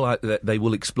 First of all, they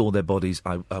will explore their bodies,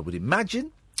 I would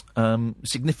imagine,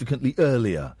 significantly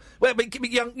earlier. Well, but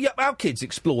our kids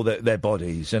explore their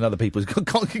bodies, and other people's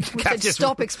can't just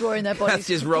stop exploring their bodies. Cats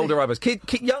just roll their eyebrows.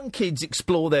 Young kids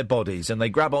explore their bodies, and they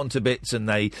grab onto bits, and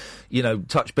they,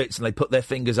 touch bits, and they put their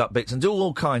fingers up bits, and do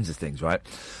all kinds of things, right?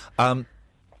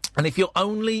 And if your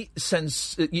only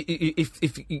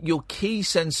if your key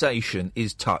sensation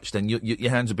is touch, then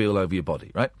your hands will be all over your body,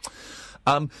 right?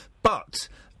 But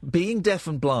being deaf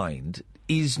and blind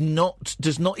does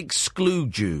not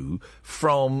exclude you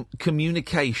from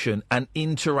communication and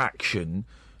interaction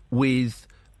with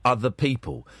other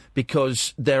people,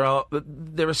 because there are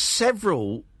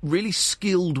several really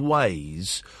skilled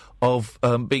ways of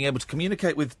being able to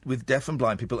communicate with deaf and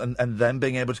blind people, and then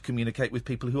being able to communicate with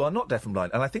people who are not deaf and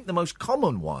blind. And I think the most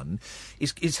common one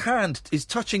is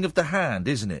touching of the hand,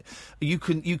 isn't it? You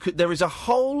could there is a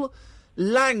whole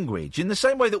language, in the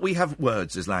same way that we have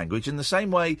words as language, in the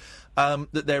same way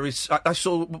that there is. I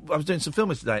was doing some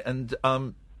filming today, and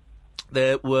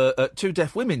there were two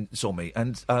deaf women saw me,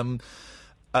 and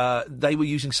they were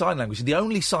using sign language. The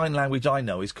only sign language I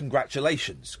know is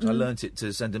congratulations, because I learnt it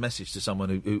to send a message to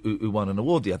someone who won an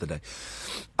award the other day.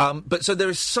 But so there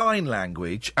is sign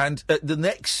language, and the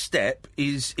next step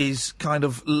is kind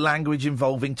of language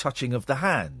involving touching of the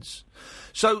hands.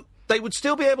 So they would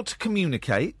still be able to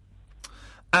communicate,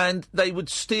 and they would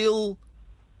still...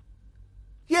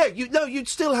 Yeah, you'd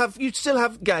still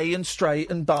have gay and straight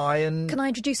and bi and... Can I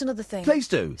introduce another thing? Please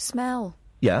do. Smell.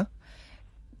 Yeah.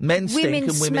 Men stink and women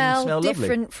smell lovely.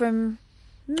 Different from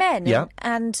men. Yeah.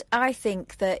 And I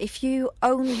think that if you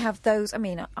only have those... I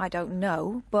mean, I don't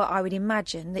know, but I would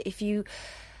imagine that if you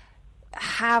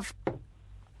have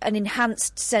an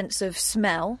enhanced sense of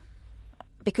smell,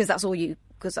 because that's all you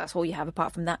have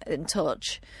apart from that and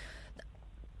touch,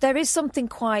 there is something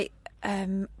quite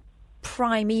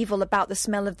primeval about the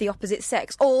smell of the opposite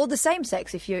sex, or the same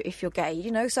sex if you're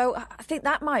gay, So I think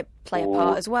that might play a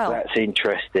part as well. That's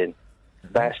interesting.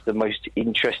 That's the most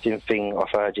interesting thing I've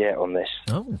heard yet on this.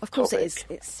 Oh, of course it is.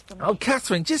 It's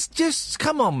Catherine, just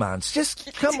come on, man.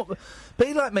 Just come on.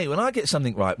 Be like me. When I get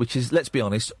something right, which is, let's be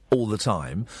honest, all the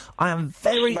time, I am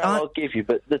very... I'll give you,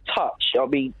 but the touch, I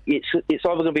mean, it's either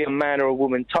going to be a man or a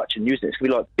woman touching you, isn't it? It's going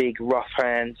to be like big, rough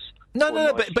hands.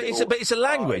 No, but it's a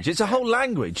language. It's a whole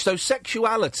language. So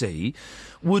sexuality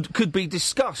could be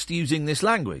discussed using this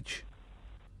language.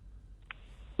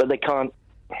 But they can't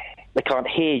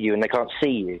hear you and they can't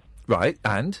see you. Right,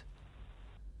 and?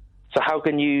 So how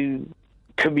can you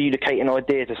communicate an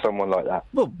idea to someone like that?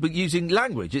 Well, but using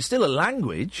language. It's still a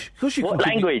language. Of course you What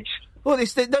can language? Well,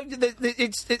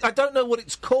 I don't know what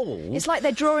it's called. It's like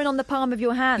they're drawing on the palm of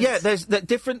your hand. Yeah, there's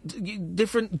different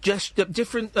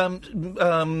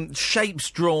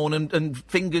shapes drawn and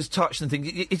fingers touched and things.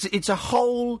 It's a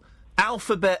whole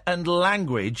alphabet and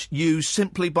language used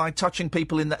simply by touching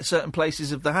people in that certain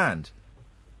places of the hand.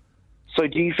 So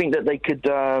do you think that they could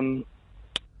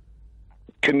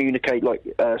communicate, like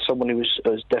someone who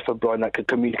was deaf or blind, that could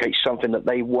communicate something that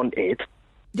they wanted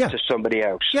to somebody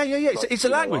else? Yeah. It's a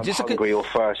language. I'm hungry or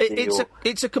thirsty.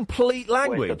 It's a complete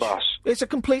language. Where's the bus? It's a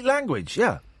complete language,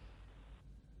 yeah.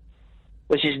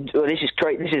 This is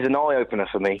great. This is an eye-opener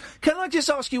for me. Can I just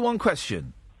ask you one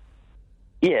question?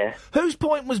 Yeah. Whose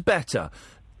point was better?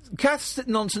 Kath's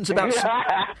nonsense about...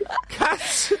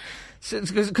 Kath's...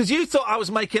 Because you thought I was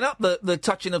making up the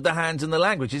touching of the hands and the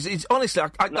language. It's honestly,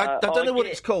 I don't know what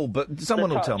it's called, but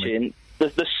someone will tell me.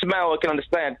 The smell I can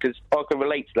understand, because I can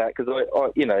relate to that, because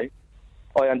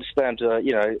I understand,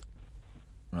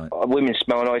 women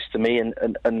smell nice to me, and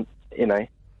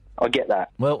I get that.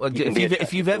 Well,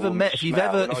 if you've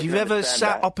ever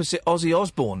sat opposite Ozzy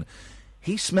Osbourne,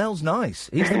 he smells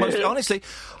nice. He's the most... Honestly,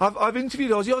 I've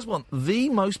interviewed Ozzy Osbourne, the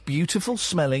most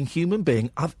beautiful-smelling human being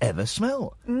I've ever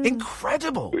smelled.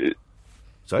 Incredible.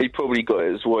 He probably got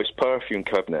his wife's perfume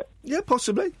cabinet. Yeah,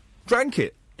 possibly. Drank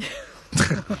it.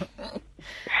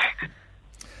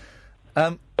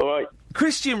 All right.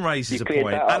 Christian raises a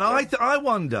point, and I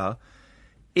wonder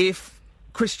if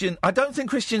Christian... I don't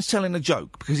think Christian's telling a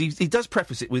joke, because he does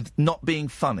preface it with not being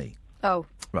funny. Oh.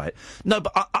 Right. No,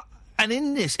 but... And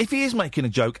in this, if he is making a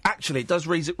joke, actually, it does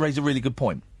raise a really good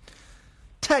point.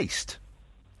 Taste.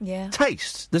 Yeah.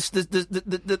 Taste.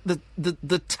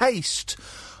 The taste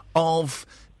of...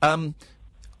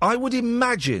 I would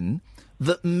imagine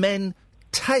that men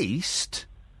taste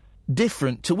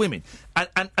different to women.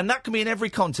 And that can be in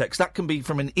every context. That can be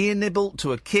from an ear nibble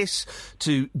to a kiss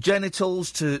to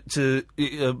genitals to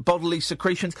bodily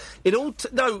secretions. It all...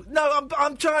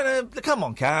 I'm trying to... Come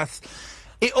on, Kath.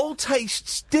 It all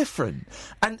tastes different,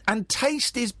 and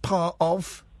taste is part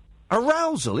of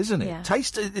arousal, isn't it? Yeah.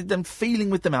 Taste and feeling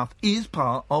with the mouth is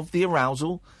part of the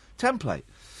arousal template.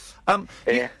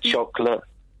 Chocolate,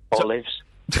 olives.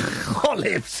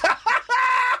 Olives.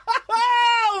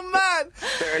 Oh man,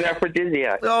 they're an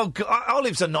aphrodisiac. Oh, God.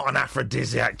 Olives are not an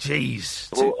aphrodisiac. Jeez.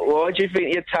 Why do you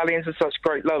think the Italians are such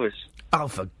great lovers? Oh,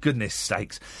 for goodness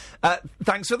sakes!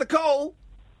 Thanks for the call.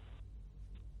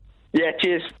 Yeah,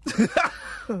 cheers.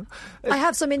 I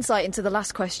have some insight into the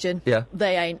last question. Yeah.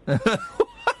 They ain't.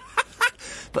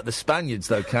 But the Spaniards,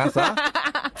 though, Kath,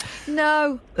 huh?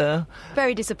 No.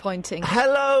 Very disappointing.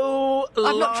 Hello...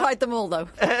 I've not tried them all, though.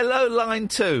 Hello, line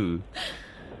 2.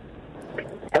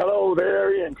 Hello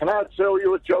there, Ian. Can I tell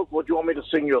you a joke, or do you want me to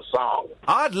sing you a song?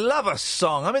 I'd love a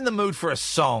song. I'm in the mood for a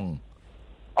song.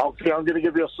 Okay, I'm going to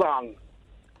give you a song.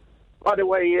 By the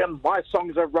way, Ian, my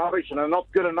songs are rubbish and are not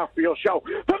good enough for your show.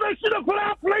 Permission to pull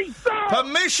out, please, sir!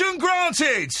 Permission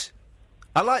granted!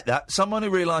 I like that. Someone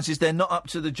who realises they're not up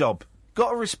to the job.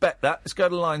 Got to respect that. Let's go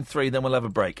to line 3, then we'll have a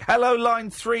break. Hello, line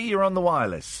 3, you're on the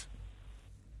wireless.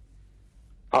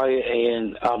 Hi,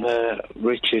 Ian. I'm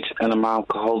Richard, and I'm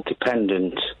alcohol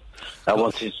dependent. I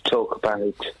wanted to talk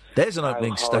about... There's an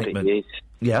opening statement. It is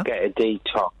Yeah? Get a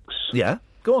detox. Yeah?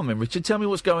 Go on, then, Richard. Tell me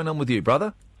what's going on with you,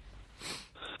 brother.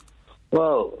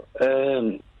 Well,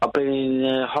 I've been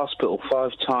in hospital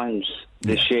 5 times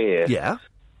this year. Yeah.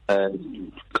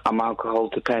 I'm alcohol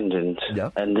dependent.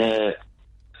 Yeah. And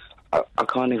I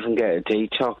can't even get a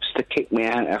detox. They kicked me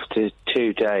out after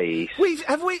 2 days.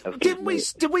 Did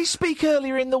we speak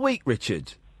earlier in the week,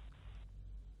 Richard?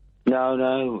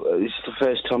 No, it's the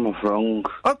first time I've rung.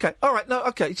 Okay, all right, no,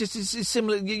 okay, it's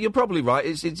similar. You're probably right.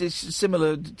 It's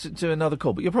similar to another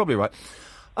call, but you're probably right.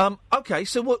 Okay,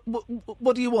 so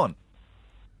what do you want?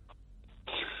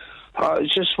 I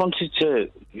just wanted to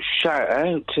shout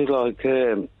out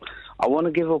to, I want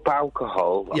to give up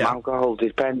alcohol. I'm alcohol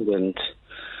dependent.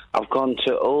 I've gone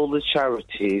to all the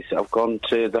charities. I've gone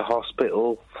to the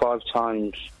hospital 5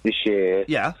 times this year.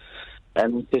 Yeah.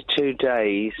 And for 2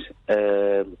 days,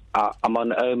 I'm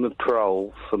on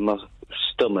Omeprazole for my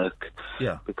stomach.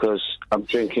 Yeah. Because I'm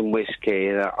drinking whiskey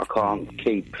and I can't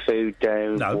keep food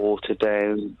down, water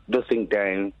down, nothing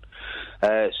down.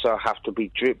 So I have to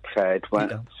be drip fed.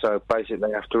 So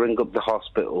basically I have to ring up the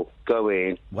hospital, go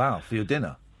in. Wow, for your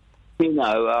dinner? You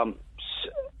know,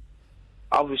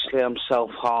 obviously I'm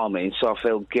self-harming, so I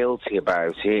feel guilty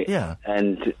about it. Yeah.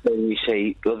 And then you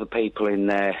see other people in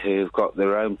there who've got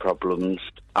their own problems.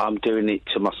 I'm doing it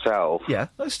to myself. Yeah,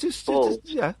 that's just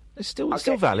it's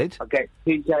still valid. I get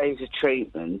 2 days of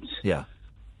treatment. Yeah.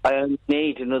 I only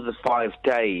need another 5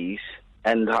 days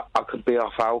and I could be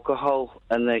off alcohol,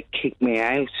 and they kick me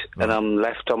out, and I'm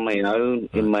left on my own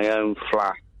in my own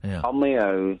flat, on my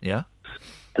own. Yeah.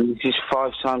 And it's just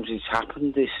 5 times it's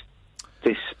happened this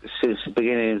since the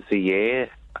beginning of the year.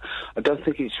 I don't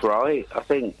think it's right. I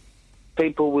think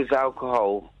people with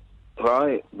alcohol,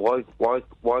 right? Why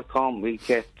can't we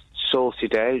get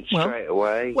sorted out straight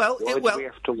away? Why do we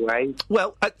have to wait?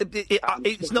 Well,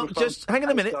 it's not just. Hang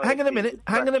on a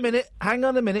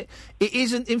minute. It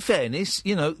isn't. In fairness,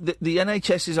 the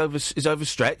NHS is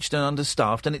overstretched and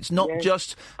understaffed, and it's not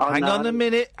just. Hang on a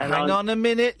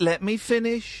minute. Let me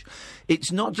finish.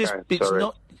 It's not just.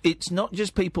 It's not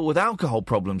just people with alcohol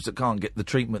problems that can't get the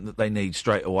treatment that they need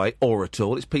straight away or at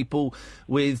all. It's people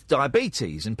with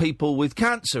diabetes and people with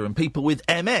cancer and people with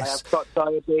MS. I've got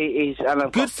diabetes and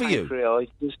I've Good got for you.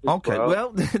 pancreatitis. Okay,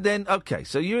 well then, okay.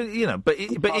 So but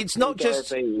it's not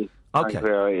just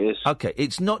okay.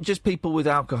 It's not just people with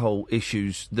alcohol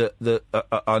issues that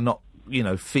are not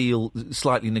feel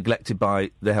slightly neglected by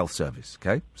the health service.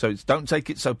 Okay, so don't take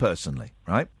it so personally,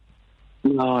 right?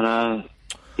 No,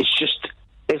 it's just.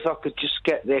 If I could just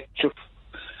get the extra...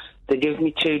 They give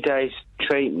me 2 days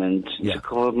treatment to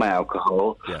cover my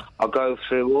alcohol. Yeah. I go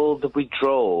through all the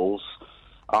withdrawals.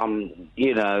 I'm,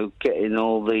 getting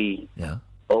all the...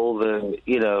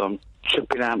 I'm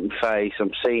tripping out my face.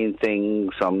 I'm seeing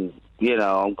things. I'm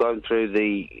going through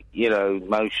the,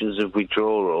 motions of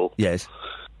withdrawal. Yes.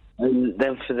 And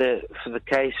then for the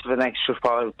case of an extra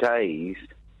 5 days...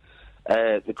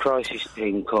 the crisis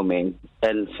team come in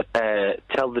and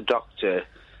tell the doctor,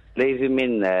 leave him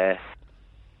in there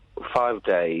 5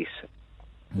 days.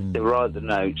 They write the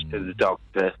notes to the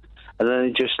doctor, and then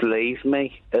they just leave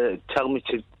me, tell me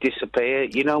to disappear.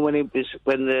 You know when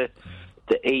the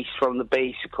east from the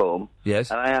beast come?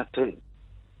 Yes. And I had to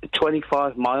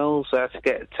 25 miles. I had to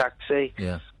get a taxi.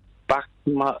 Yeah. Back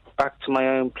to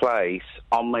my own place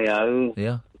on my own.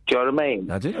 Yeah. Do you know what I mean?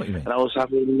 I do know what you mean. And I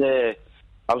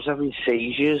was having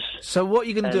seizures. So what are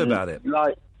you going to do about it?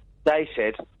 Like they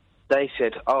said,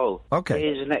 oh, okay.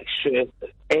 Here's an extra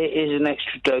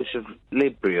dose of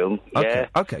Librium. Okay.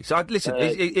 Yeah. Okay. So listen,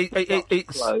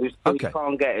 it's closed. okay. You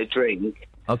can't get a drink.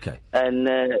 Okay. And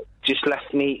just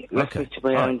left me to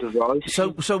my own device.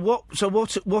 So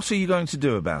what are you going to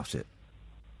do about it?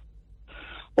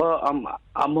 Well,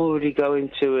 I'm already going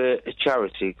to a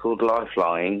charity called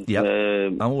Lifeline. Yeah.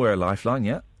 I'm aware of Lifeline.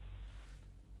 Yeah.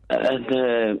 And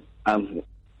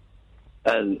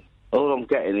all I'm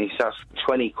getting is asked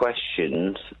 20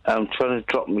 questions. I'm trying to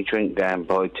drop my drink down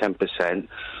by 10%.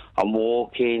 I'm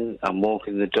walking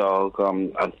the dog.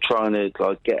 I'm trying to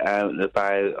get out and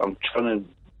about. I'm trying to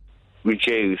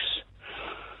reduce,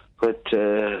 but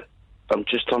I'm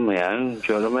just on my own.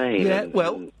 Do you know what I mean? Yeah.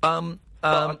 Well,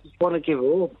 I just want to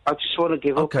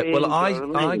give up. Okay, well,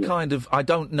 I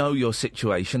don't know your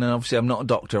situation, and obviously I'm not a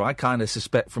doctor. I kind of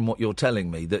suspect from what you're telling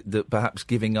me that perhaps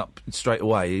giving up straight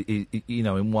away,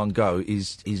 in one go,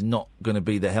 is not going to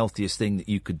be the healthiest thing that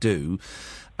you could do,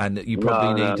 and that you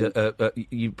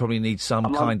probably need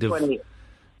some kind of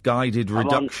guided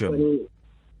reduction.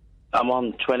 I'm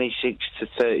on 26 to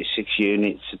 36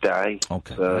 units a day.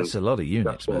 Okay, so that's a lot of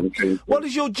units, man. What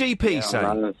does your GP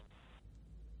say?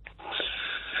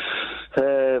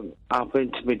 I've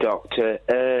been to my doctor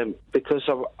because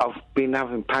I've been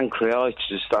having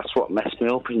pancreatitis. That's what messed me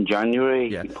up in January.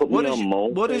 Yeah. He put me on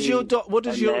morphine. What does your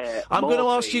I'm going to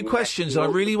ask you questions, and I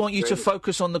really want you to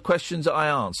focus on the questions that I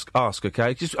ask. Okay,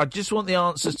 I just want the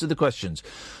answers to the questions.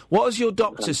 What has your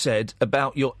doctor said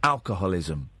about your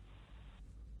alcoholism?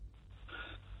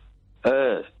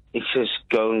 He says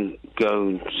go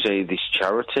and see this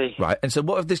charity. Right, and so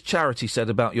what have this charity said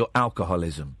about your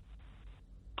alcoholism?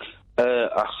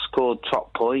 I scored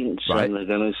top points, and they're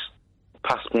going to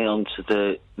pass me on to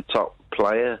the top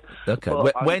player. Okay.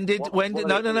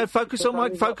 No. Focus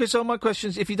on my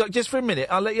questions. If you don't, just for a minute,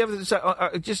 I'll let you have it.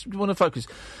 I just want to focus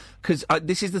because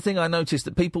this is the thing I noticed,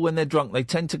 that people when they're drunk they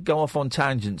tend to go off on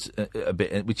tangents a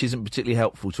bit, which isn't particularly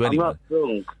helpful to anyone. I'm not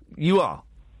drunk. You are.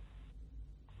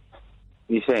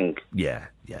 You think? Yeah,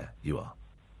 you are.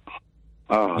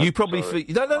 Oh, you probably feel...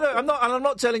 No, I'm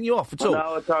not telling you off at all.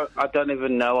 No, I don't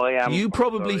even know I am. You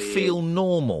probably feel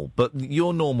normal, but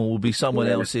your normal will be someone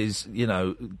else's,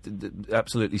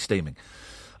 absolutely steaming.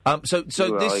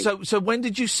 So when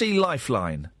did you see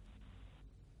Lifeline?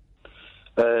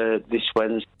 This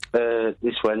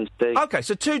Wednesday. Okay,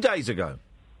 so 2 days ago.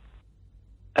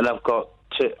 And I've got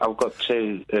two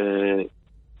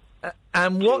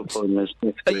and what? Appointments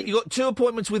next week. You got 2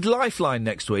 appointments with Lifeline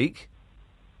next week.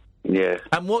 Yeah.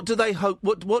 And what do they hope?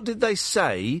 What did they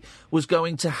say was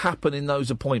going to happen in those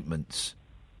appointments?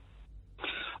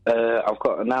 I've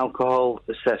got an alcohol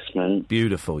assessment.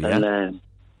 Beautiful, yeah.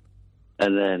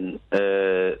 And then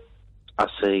I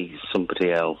see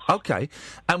somebody else. Okay.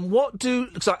 And what do...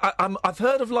 Cause I've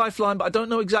heard of Lifeline, but I don't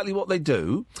know exactly what they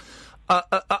do.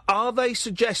 Are they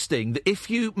suggesting that if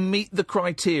you meet the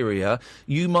criteria,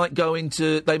 you might go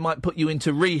into... They might put you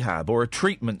into rehab or a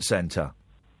treatment centre?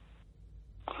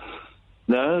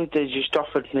 No, they just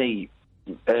offered me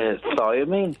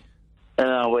thiamine. And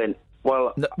I went,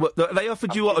 well... No, they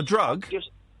offered you, what, a drug?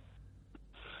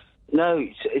 No,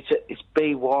 it's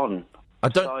B1.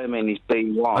 Thiamine is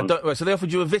B1. So they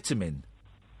offered you a vitamin?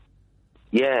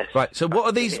 Yes. Right, so what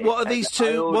are these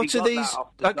two... What are these...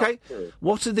 Okay.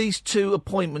 What are these two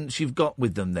appointments you've got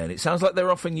with them, then? It sounds like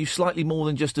they're offering you slightly more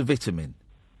than just a vitamin.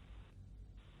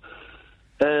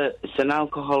 It's an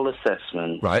alcohol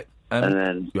assessment. Right. And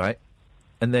then... Right.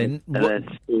 And then...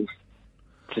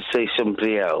 to see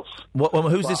somebody else.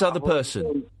 Who's this other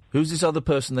person? Who's this other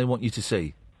person they want you to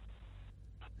see?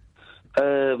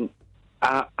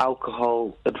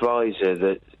 Alcohol advisor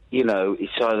that, you know,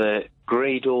 it's either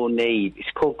greed or need.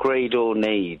 It's called greed or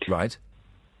need. Right.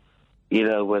 You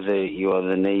know, whether you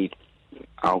either need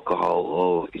alcohol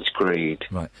or it's greed.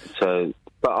 Right. So,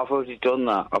 but I've already done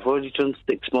that. I've already done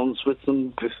 6 months with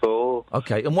them before.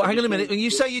 Okay, and hang on a minute. When you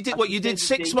say you did, you did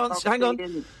 6 months... Hang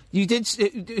on. You did...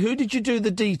 Who did you do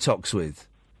the detox with?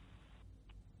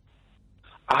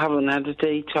 I haven't had a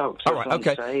detox. All right,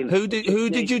 okay. Who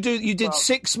did you do... You did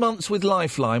 6 months with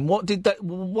Lifeline.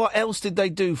 What else did they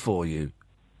do for you?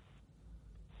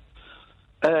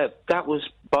 That was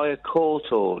by a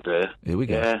court order. Here we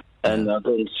go. Yeah, and I've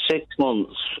done 6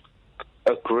 months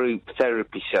a group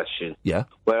therapy session. Yeah.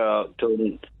 Where I've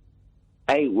done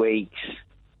 8 weeks,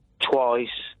 twice,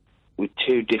 with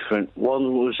two different...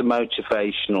 One was a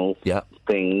motivational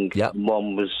thing. Yeah.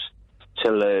 One was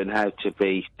to learn how to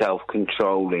be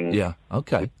self-controlling. Yeah,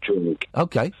 okay. Drink.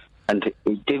 Okay. And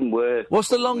it didn't work. What's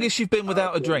the longest you've been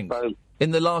without a drink?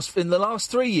 In the last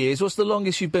 3 years, what's the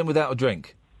longest you've been without a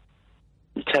drink?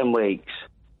 10 weeks.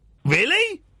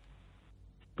 Really?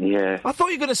 Yeah. I thought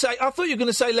you were going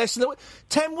to say less than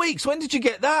 10 weeks. When did you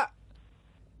get that?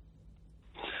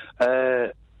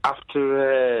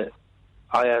 After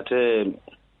I had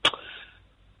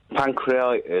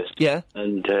pancreatitis. Yeah.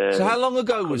 And so how long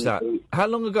ago was that? How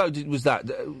long ago was that?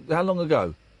 How long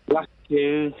ago? Last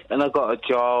June, and I got a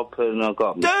job, and I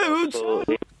got...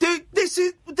 Dude, this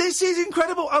is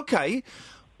incredible. Okay.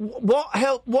 What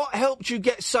helped you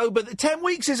get sober? 10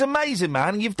 weeks is amazing,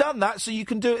 man, and you've done that, so you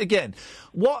can do it again.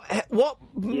 What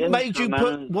made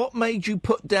you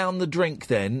put down the drink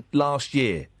then last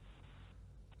year?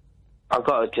 I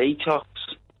got a detox.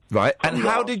 Right, and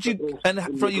how did you? And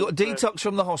you got a detox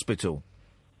from the hospital.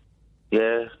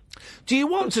 Yeah. Do you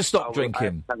want to stop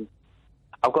drinking?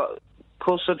 I've got. Of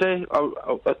course I do.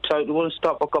 I totally want to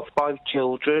stop. I've got 5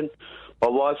 children. My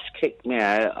wife's kicked me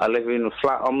out. I live in a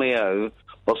flat on my own.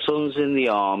 My son's in the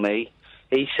army.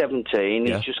 He's 17.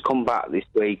 Yeah. He's just come back this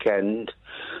weekend.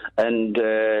 And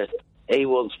he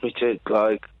wants me to,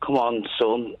 like, come on,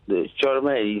 son. Do you know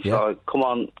what I mean? He's like, come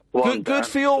on. Good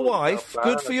for your wife.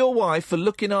 Good for your wife for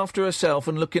looking after herself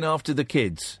and looking after the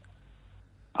kids.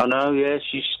 I know, yeah.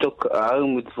 She's stuck at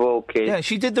home with 4 kids. Yeah,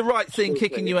 she did the right thing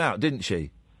kicking you out, didn't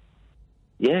she?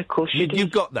 Yeah, of course she did.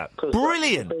 You've got that.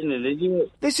 Brilliant.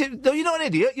 No, you're not an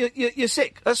idiot. You're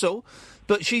sick. That's all.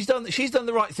 But she's done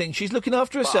the right thing. She's looking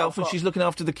after herself and she's looking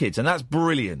after the kids, and that's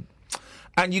brilliant.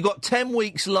 And you got 10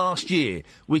 weeks last year,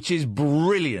 which is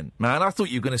brilliant, man. I thought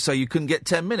you were going to say you couldn't get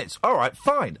 10 minutes. All right,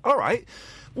 fine. All right.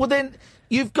 Well, then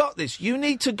you've got this. You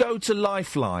need to go to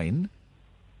Lifeline.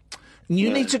 You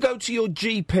need to go to your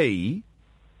GP,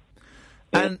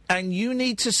 and you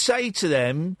need to say to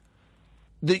them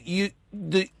that you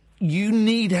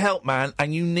need help, man,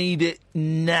 and you need it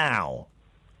now.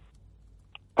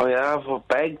 I have. I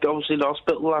begged. I was in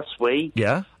hospital last week.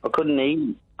 Yeah. I couldn't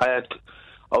eat. I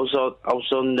was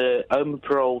on the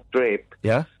Omeprazole drip.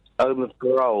 Yeah.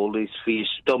 Omeprazole is for your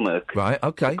stomach. Right.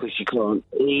 Okay. Because you can't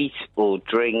eat or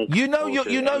drink. You know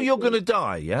you're going to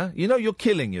die. Yeah. You know you're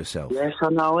killing yourself. Yes, I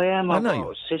know I am. I know I've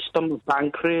got a cyst on my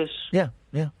pancreas. Yeah.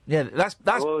 That's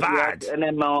bad. An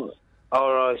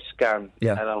MRI scan.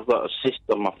 Yeah. And I've got a cyst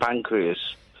on my pancreas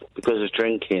because of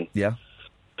drinking. Yeah.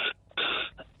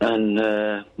 And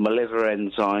my liver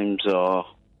enzymes are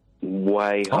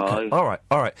way high. All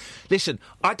right. Listen,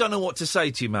 I don't know what to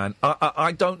say to you, man.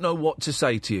 I don't know what to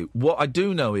say to you. What I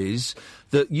do know is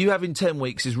that you having 10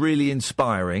 weeks is really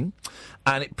inspiring,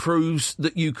 and it proves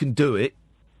that you can do it,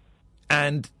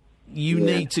 and you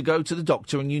need to go to the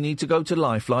doctor and you need to go to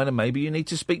Lifeline and maybe you need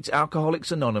to speak to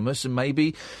Alcoholics Anonymous and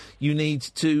maybe you need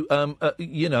to,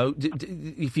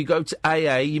 if you go to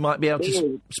AA, you might be able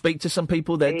to speak to some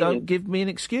people there. Don't give me an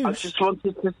excuse. I just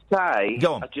wanted to say...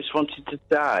 Go on. I just wanted to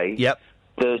say... Yep.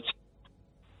 That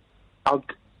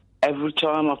every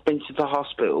time I've been to the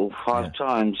hospital 5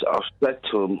 times, I've said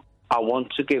to them, I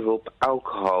want to give up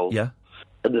alcohol. Yeah.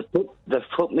 And they've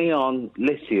put me on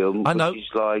lithium, which is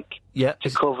like to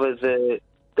cover the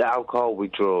alcohol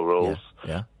withdrawals.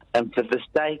 Yeah. And for the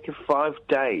sake of 5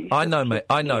 days... I know, mate.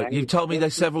 I know. You've told me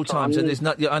this several times, and there's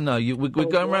not... I know. We're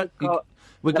going around...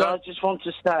 I just want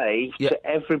to say to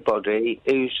everybody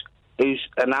who's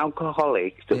an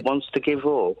alcoholic that wants to give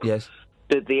up... Yes.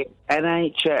 That the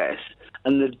NHS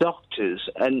and the doctors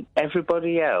and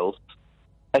everybody else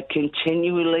are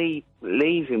continually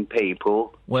leaving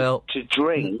people to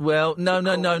drink. Well, no. I'm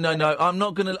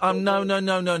not going to.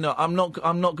 No. I'm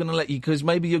not going to let you, because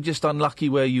maybe you're just unlucky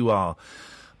where you are.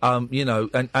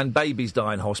 And babies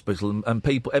die in hospital, and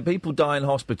people die in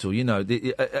hospital. You know,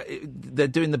 they're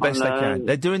doing the best they can.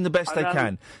 They're doing the best they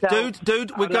can.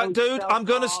 Dude, I'm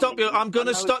going to stop you. I'm going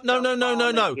to stop. No.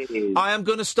 I am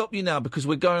going to stop you now because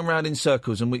we're going round in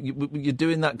circles, and you're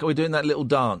doing that. We're doing that little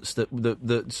dance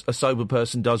that a sober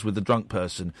person does with a drunk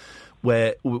person,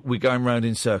 where we're going round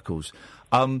in circles.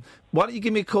 Why don't you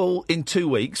give me a call in 2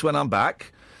 weeks when I'm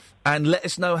back, and let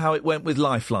us know how it went with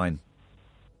Lifeline.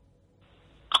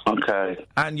 Okay.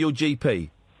 And your GP.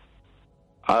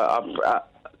 I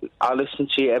listen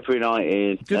to you every night,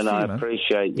 Ian, and I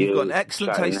appreciate you. You've got an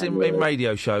excellent taste in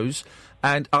radio shows,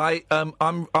 and I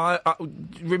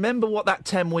remember what that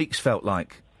 10 weeks felt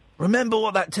like. Remember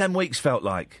what that 10 weeks felt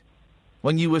like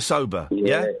when you were sober.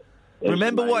 Yeah.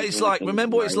 Remember what it's like.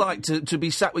 Remember what it's like to be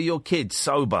sat with your kids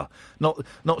sober, not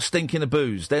stinking of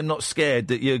booze. They're not scared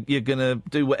that you're going to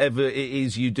do whatever it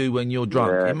is you do when you're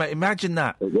drunk. Yeah. Imagine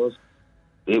that.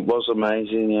 It was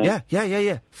amazing,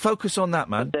 Yeah. Focus on that,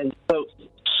 man.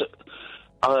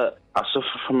 I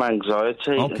suffer from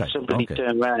anxiety. Okay. And somebody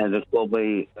turned around and called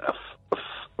me a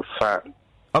fat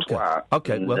twat.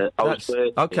 Okay. Well, that's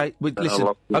okay.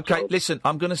 Listen. Okay. Listen.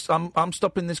 I'm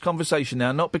stopping this conversation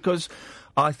now, not because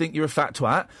I think you're a fat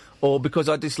twat or because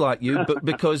I dislike you, but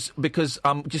because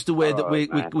I'm just aware that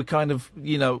we kind of,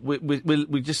 you know,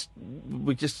 we're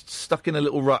just stuck in a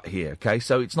little rut here. Okay,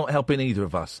 so it's not helping either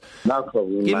of us. No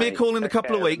problem. Give me a call in a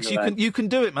couple of weeks. You can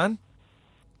do it, man.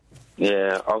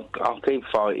 Yeah, I'll keep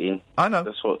fighting. I know.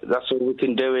 That's all we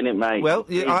can do, innit, mate? Well,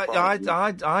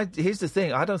 I here's the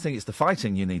thing. I don't think it's the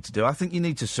fighting you need to do. I think you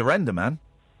need to surrender, man.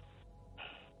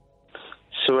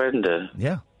 Surrender?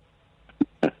 Yeah.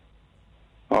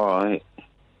 All right.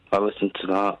 I'll listen to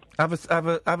that.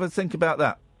 Have a think about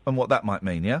that and what that might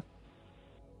mean, yeah?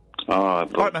 All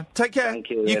right, all right, man. Take care.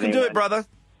 Thank you. You can do it, brother.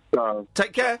 Bye.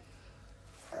 Take care.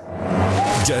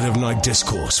 Dead of Night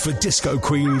Discourse for disco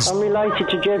queens. I'm related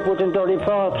to Jed Wood and Dolly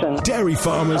Parton. Dairy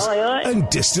farmers Aye. and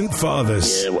distant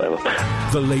fathers. Yeah, whatever.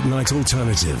 The Late Night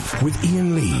Alternative with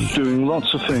Iain Lee. Doing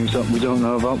lots of things that we don't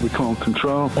know about, we can't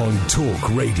control. On Talk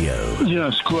Radio.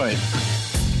 Yes, great.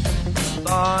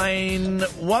 Line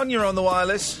 1, you're on the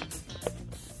wireless.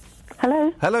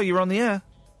 Hello? Hello, you're on the air.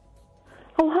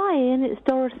 Oh, hi, Ian. It's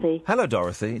Dorothy. Hello,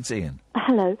 Dorothy. It's Ian.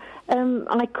 Hello.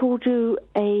 I called you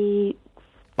a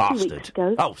Bastard. 2 weeks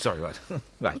ago. Oh, sorry, right.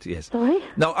 Right, yes. Sorry?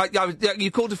 No,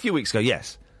 you called a few weeks ago,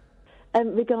 yes.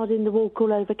 Regarding the walk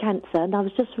all over cancer, and I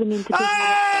was just ringing to...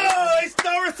 Oh, it's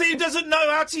Dorothy who doesn't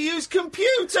know how to use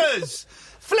computers!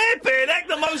 Flippin' heck,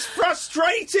 the most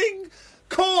frustrating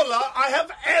caller I have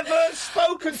ever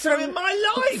spoken to in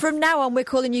my life! From now on, we're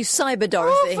calling you Cyber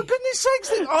Dorothy. Oh, for goodness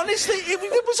sakes, honestly, it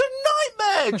was a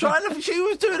nightmare. She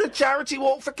was doing a charity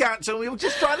walk for cancer, and we were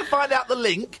just trying to find out the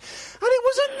link, and it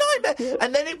was a nightmare.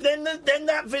 And then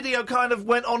that video kind of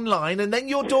went online, and then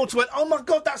your daughter went, "Oh my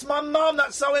God, that's my mum,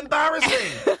 that's so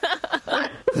embarrassing."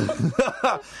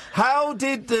 How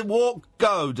did the walk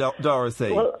go,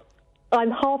 Dorothy? Well,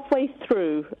 I'm halfway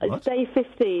through. What? It's day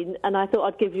 15, and I thought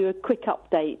I'd give you a quick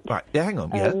update. Right, yeah, hang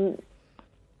on, yeah.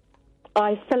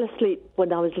 I fell asleep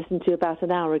when I was listening to you about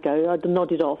an hour ago. I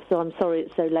nodded off, so I'm sorry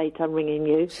it's so late I'm ringing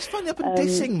you. She's phoning up and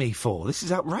dissing me for. This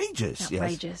is outrageous.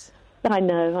 Outrageous. Yes. I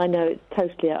know, it's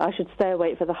totally... I should stay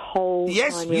awake for the whole time you're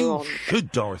on. Yes, you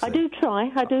should, Dorothy. I do try.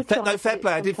 No, fair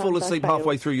play. I did fall asleep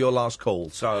halfway through your last call,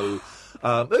 so...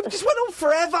 it just went on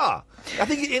forever. I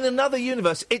think in another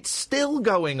universe, it's still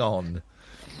going on.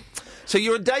 So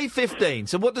you're at day 15.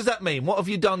 So what does that mean? What have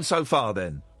you done so far,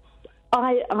 then?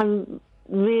 I'm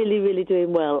really, really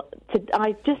doing well.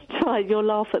 I just tried, you'll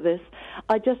laugh at this,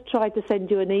 I just tried to send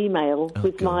you an email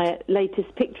with my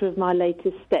latest picture of my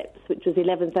latest steps, which was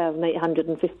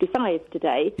 11,855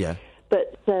 today. Yeah.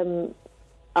 But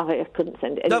I couldn't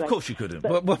send it anyway. No, of course you couldn't.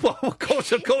 Well, of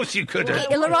course you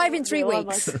couldn't. It'll arrive in 3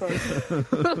 weeks. It's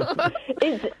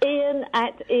Iain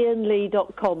at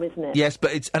iainlee.com, isn't it? Yes,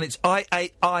 but it's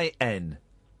IAIN.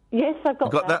 Yes, I've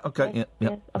got that. Got that? Okay, yes, yeah.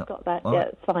 Yes, I've got that. All Yeah, right.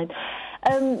 it's fine.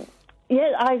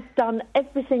 Yeah, I've done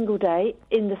every single day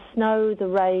in the snow, the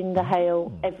rain, the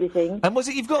hail, everything. And was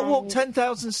it you've got to walk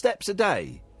 10,000 steps a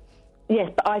day? Yes,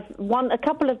 but a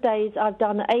couple of days I've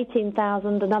done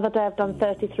 18,000, another day I've done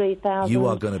 33,000. You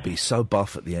are going to be so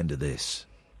buff at the end of this.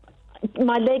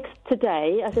 My legs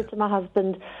today, I said to my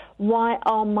husband, why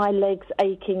are my legs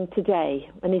aching today?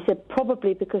 And he said,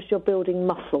 probably because you're building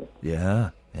muscle.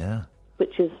 Yeah.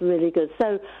 Which is really good.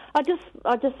 So I just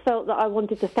felt that I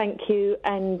wanted to thank you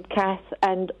and Kath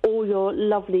and all your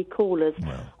lovely callers.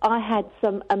 I had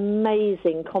some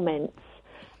amazing comments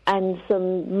and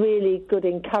some really good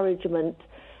encouragement,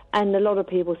 and a lot of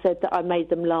people said that I made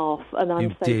them laugh, and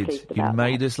I'm so pleased about You that.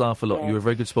 made us laugh a lot. Yeah. You were a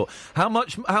very good sport. How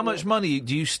much money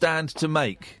do you stand to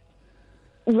make?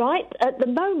 Right, at the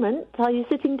moment, are you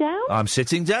sitting down? I'm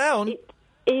sitting down. It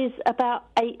is about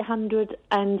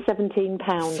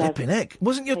 £817. Flipping heck.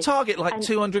 Wasn't your target like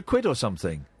 200 quid or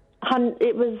something?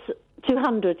 It was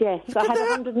 200, yes. I had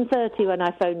 130 when I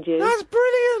phoned you. That's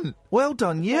brilliant. Well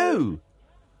done, you.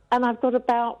 And I've got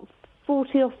about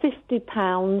 40 or 50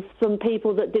 pounds from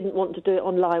people that didn't want to do it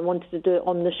online, wanted to do it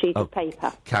on the sheet of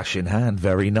paper. Cash in hand,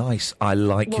 very nice. I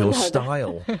like Well, your no,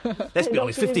 style. Let's be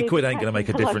honest, 50 quid ain't going to make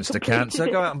a difference to cancer.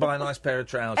 Go out and buy a nice pair of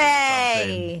trousers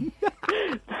Hey! or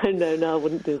something. No, I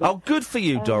wouldn't do that. Oh, good for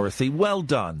you, Dorothy. Well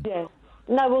done. Yeah.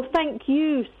 No, well, thank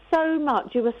you so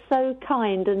much. You were so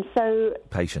kind and so,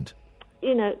 Patient.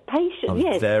 patient. I'm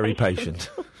yes, very patient.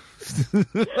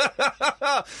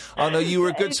 Oh, no, you were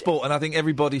a good sport, and I think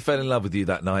everybody fell in love with you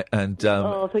that night. And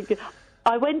Oh, thank you.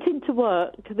 I went into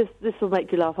work, this will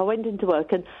make you laugh, I went into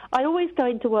work, and I always go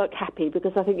into work happy,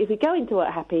 because I think if you go into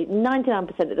work happy,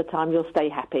 99% of the time you'll stay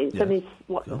happy. It's only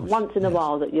once in a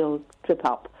while that you'll trip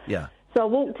up. Yeah. So I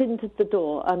walked into the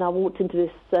door, and I walked into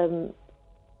this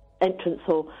entrance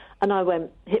hall, and I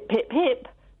went, hip, hip, hip,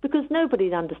 because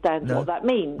nobody understands what that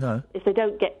means. No. If they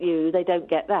don't get you, they don't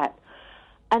get that.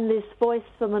 And this voice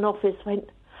from an office went, oh,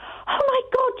 my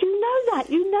God, you know that.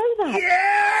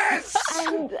 Yes!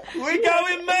 And, We're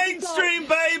going mainstream,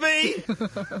 baby!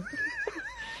 And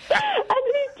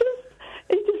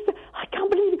he just, I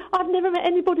can't believe it. I've never met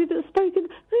anybody that's spoken.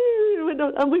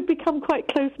 And we've become quite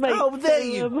close mates. Oh, there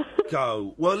you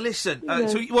go. Well, listen.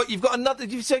 So what? You've got another.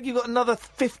 You said you've got another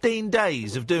 15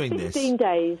 days of doing 15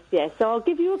 days, yes. So I'll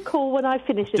give you a call when I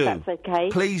finish, if that's okay.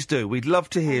 Please do. We'd love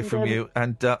to hear from you,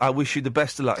 and I wish you the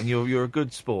best of luck. And you're a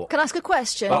good sport. Can I ask a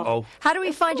question? Uh-oh. How do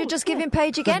we find your Just Giving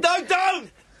page again? No,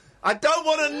 don't! I don't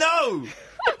want to know!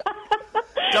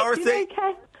 Dorothy?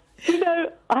 I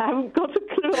haven't got a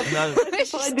clue. I'm No. trying to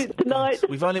find it tonight.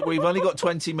 We've only got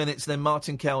 20 minutes, then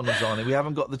Martin Kellner's on, and we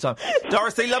haven't got the time.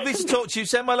 Dorothy, lovely to talk to you.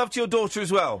 Send my love to your daughter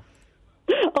as well.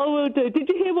 I will do. Did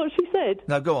you hear what she said?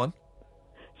 No, go on.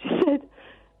 She said,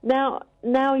 now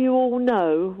you all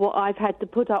know what I've had to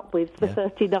put up with for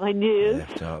 39 years.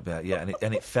 Yeah,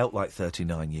 and it felt like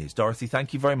 39 years. Dorothy,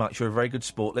 thank you very much. You're a very good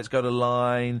sport. Let's go to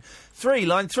line 3.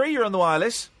 Line 3, you're on the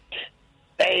wireless.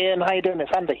 Hey, Ian, how you doing? It's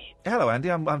Andy. Hello,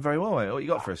 Andy. I'm very well, mate. What you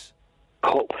got for us?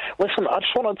 Cool. Listen, I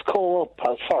just wanted to call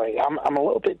up. Sorry, I'm a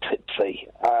little bit tipsy,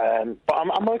 but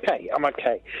I'm okay. I'm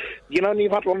okay. You know, when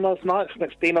you've had one of those nights and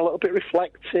it's been a little bit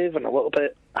reflective and a little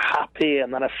bit happy,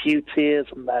 and then a few tears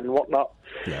and then whatnot.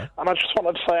 Yeah. And I just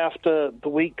wanted to say, after the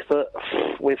week that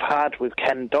we've had with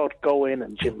Ken Dodd going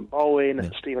and Jim Bowen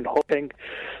and Stephen Hawking,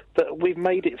 that we've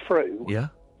made it through. Yeah.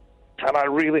 And I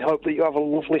really hope that you have a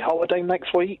lovely holiday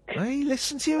next week. Hey,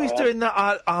 listen to you. He's doing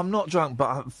that. I'm not drunk, but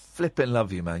I flipping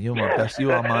love you, man. You're my best.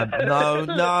 You are my...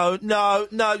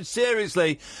 No.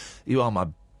 Seriously. You are my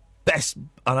best...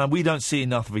 And we don't see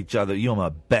enough of each other. You're my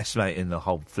best mate in the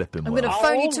whole flipping I'm world. going to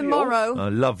phone you tomorrow. I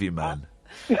love you, man.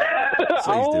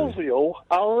 Orville.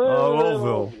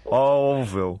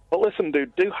 But listen,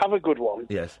 dude, do have a good one.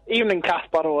 Yes. Evening, Kath,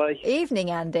 by the way.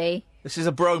 Evening, Andy. This is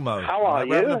a bromo. How are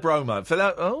We're having you? a bromo.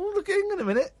 Look, hang on a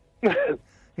minute.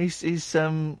 He's He's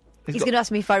going to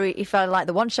ask me if I like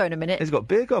the One Show in a minute. He's got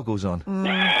beer goggles on.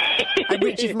 I'm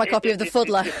reaching for my copy of the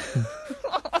Fuddler.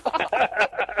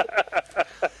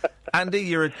 Andy,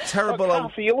 you're a terrible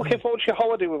old... Kath, are you looking forward to your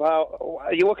holiday without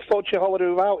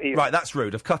Ian? Right, that's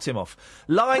rude. I've cut him off.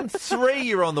 Line 3,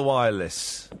 you're on the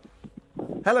wireless.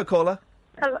 Hello, caller.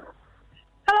 Hello.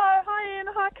 Hi, Ian.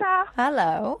 Hi, Kath.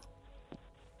 Hello.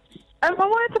 I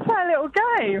wanted to play a little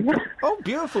game. Oh,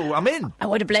 beautiful. I'm in. I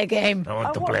want to play a game. I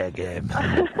want to play a game.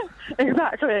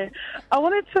 Exactly. I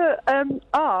wanted to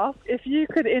ask if you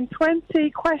could, in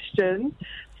 20 questions,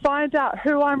 find out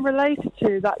who I'm related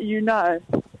to that you know.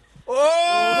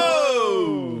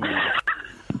 Oh!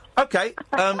 Okay.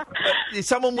 Is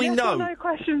someone we Yes know? or no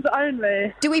questions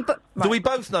only. Do we? Do we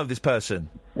both know this person?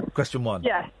 Question one.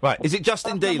 Yes. Right. Is it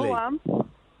Justin That's Dealey? number one.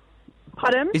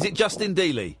 Pardon? Is it Justin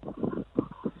Dealey?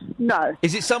 No.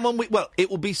 Is it someone we... Well, it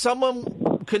will be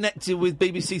someone connected with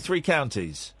BBC Three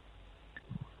Counties.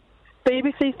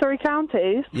 BBC Three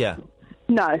Counties? Yeah.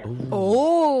 No.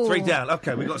 Oh. Three down.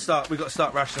 Okay, we've got to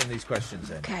start rationing these questions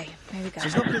then. Okay, here we go. So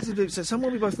it's not connected to... So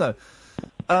someone we both know.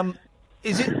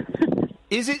 Is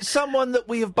it someone that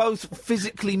we have both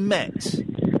physically met?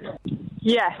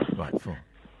 Yes. Right, 4.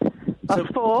 That's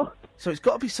 4. So it's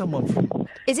got to be someone from...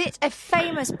 Is it a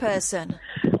famous person?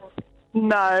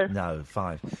 No. No,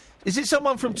 5. Is it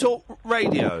someone from Talk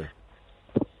Radio?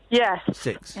 Yes.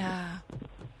 6.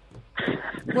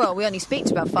 Well, we only speak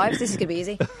to about 5, so this is going to be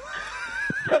easy.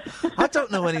 I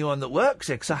don't know anyone that works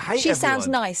here because I hate She everyone. sounds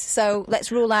nice, so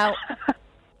let's rule out...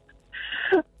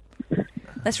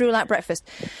 Let's rule out breakfast.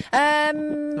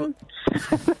 Rule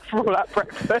out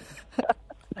breakfast.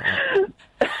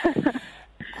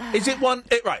 Is it one...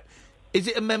 right. Is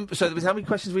it a member... So how many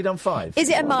questions have we done? 5? Is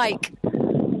it a mic?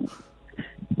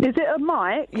 Is it a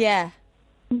mic? Yeah.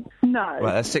 No.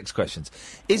 Right, that's 6 questions.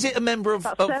 Is it a member of...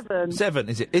 That's of 7. 7,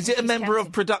 is it? Is it a member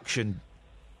of production?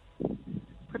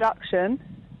 Production?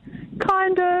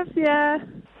 Kind of, yeah.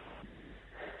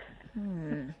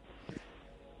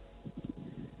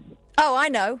 Oh, I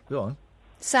know. Go on.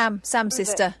 Sam's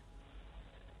sister.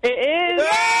 It is.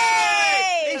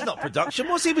 Hey! He's not production.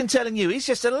 What's he been telling you? He's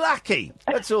just a lackey.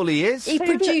 That's all he is. He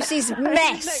produces He's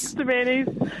mess. next to me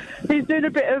and he's doing a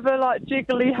bit of a,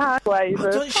 jiggly hand wave.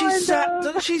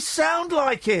 Doesn't she sound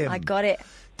like him? I got it.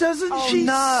 Doesn't she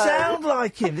sound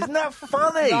like him? Isn't that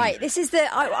funny? Right, this is the...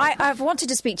 I've wanted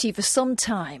to speak to you for some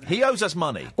time. He owes us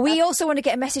money. We also want to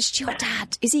get a message to your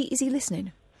dad. Is he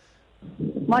listening?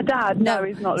 My dad? No,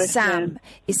 he's not listening. Sam.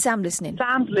 Is Sam listening?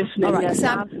 Sam's listening. All right, yeah,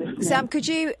 Sam. Sam's listening. Sam, could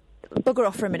you bugger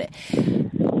off for a minute?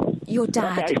 Your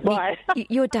dad. Okay, bye.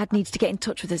 Your dad needs to get in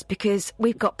touch with us because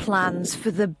we've got plans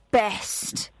for the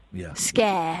best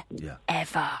scare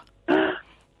ever.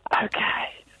 Okay.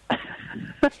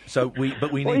 So we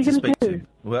What are need you to gonna speak do? to him.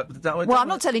 Well, I'm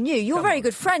not telling you. You're very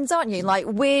good friends, aren't you? Like,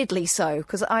 weirdly so.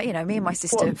 Because, me and my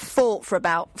sister fought for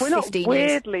about 15 years. We're not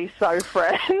weirdly so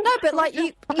friends. No, but,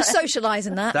 you socialise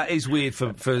and that. That is weird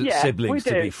for Yeah, siblings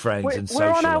we to do. be friends and socialise.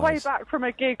 We're on our way back from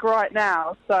a gig right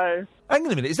now, so... Hang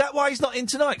on a minute. Is that why he's not in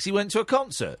tonight? 'Cause he went to a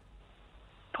concert?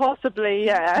 Possibly,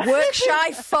 yeah. Work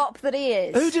shy fop that he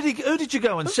is. Who did you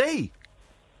go and see?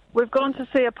 We've gone to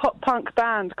see a pop-punk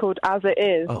band called As It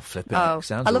Is. Oh, flipping Oh,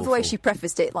 sounds I love the way awful. she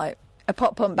prefaced it, like, a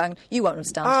pop-punk band. You won't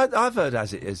understand. I've heard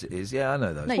as it is. Yeah, I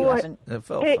know those. No, you haven't.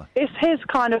 It's his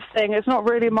kind of thing. It's not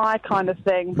really my kind of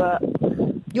thing, but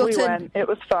Your we turn. went. It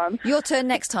was fun. Your turn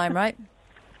next time, right?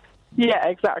 Yeah,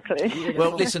 exactly.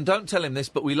 Well, listen, don't tell him this,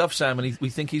 but we love Sam and we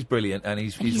think he's brilliant and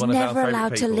he's one of our never favourite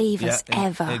allowed to people. leave us, Yeah,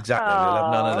 ever. Exactly, we'll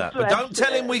have none of that. But bless don't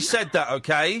tell him him. we said that,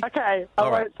 okay? Okay, I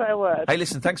All right. won't say a word. Hey,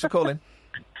 listen, thanks for calling.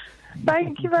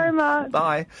 Thank you very much.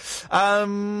 Bye. Let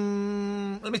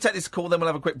me take this call, then we'll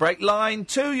have a quick break. Line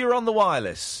 2, you're on the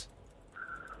wireless.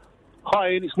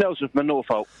 Hi, Ian, it's Nelson from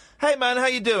Norfolk. Hey, man, how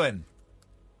you doing?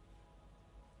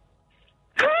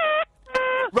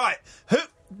 Right,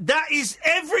 that is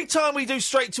every time we do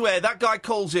Straight to Air, that guy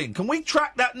calls in. Can we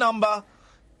track that number?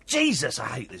 Jesus, I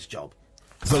hate this job.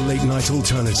 The Late Night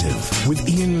Alternative with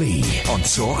Iain Lee on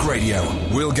Talk Radio.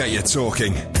 We'll get you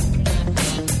talking.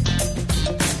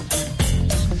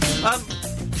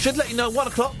 Should let you know, 1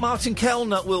 o'clock, Martin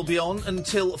Kellner will be on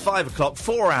until 5 o'clock,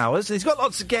 4 hours. And he's got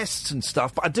lots of guests and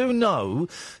stuff, but I do know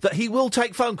that he will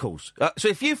take phone calls. So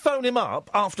if you phone him up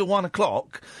after 1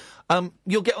 o'clock,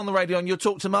 you'll get on the radio and you'll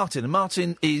talk to Martin. And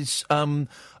Martin is,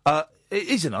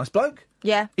 he's a nice bloke.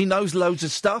 Yeah. He knows loads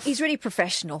of stuff. He's really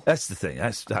professional. That's the thing.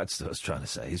 That's what I was trying to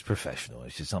say. He's professional.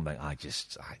 It's just something I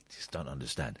just don't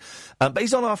understand. But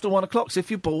he's on after 1 o'clock. So if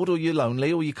you're bored or you're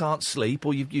lonely or you can't sleep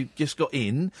or you just got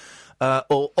in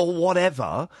or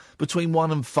whatever between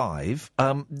 1 and 5,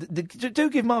 do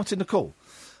give Martin a call.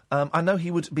 I know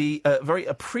he would be very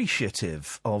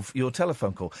appreciative of your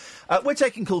telephone call. We're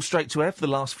taking calls straight to air for the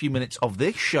last few minutes of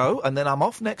this show, and then I'm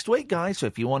off next week, guys. So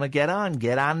if you want to get on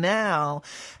now.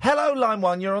 Hello, line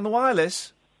 1, you're on the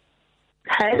wireless.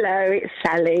 Hello, it's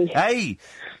Sally. Hey,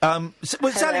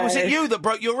 Sally, was it you that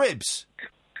broke your ribs?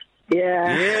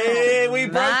 Yeah. Yeah, we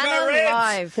broke our ribs.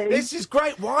 alive. This is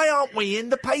great. Why aren't we in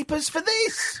the papers for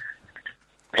this?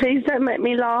 Please don't make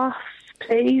me laugh,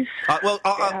 please.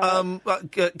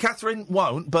 Catherine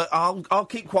won't, but I'll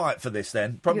keep quiet for this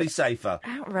then. Probably safer.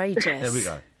 Outrageous. There we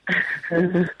go.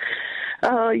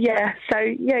 Oh, yeah. So,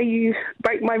 yeah, you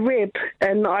break my rib,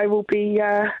 and I will be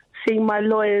seeing my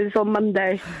lawyers on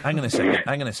Monday. Hang on a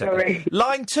second. Sorry.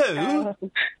 Line 2.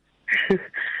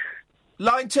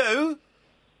 Line 2.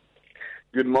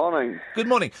 Good morning. Good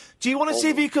morning. Do you want to see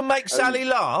if you can make Sally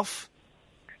laugh?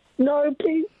 No,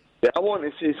 please. Yeah, I want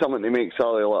to say something to make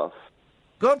Sally laugh.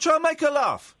 Go on, try and make her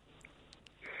laugh.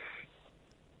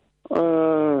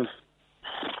 You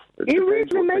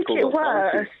really make it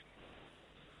worse.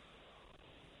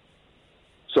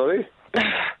 Sorry?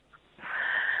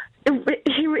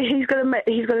 He's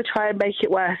gonna try and make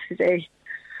it worse, is he?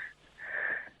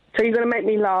 So you're gonna make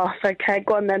me laugh, okay?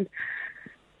 Go on then.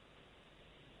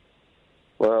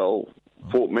 Well,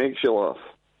 what makes you laugh?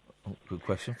 Oh, good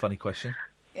question. Funny question.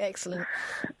 Excellent.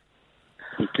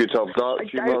 You could have dark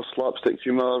humour, slapstick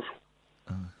humour.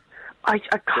 I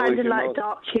kind of like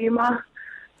dark humour.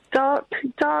 Dark,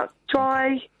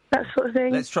 dry, that sort of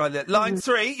thing. Let's try that. Line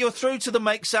 3, you're through to the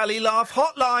Make Sally Laugh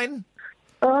hotline.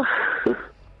 Oh.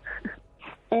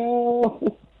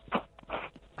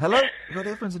 Hello? God,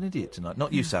 everyone's an idiot tonight.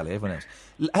 Not you, Sally, everyone else.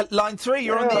 Line 3,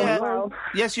 you're on the air. Well.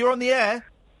 Yes, you're on the air.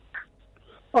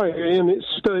 Hi, Ian, it's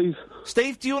Steve.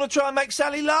 Steve, do you want to try and make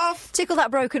Sally laugh? Tickle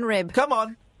that broken rib. Come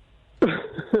on.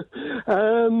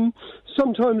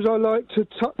 Sometimes I like to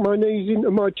tuck my knees into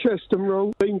my chest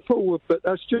and lean forward, but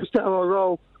that's just how I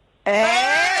roll.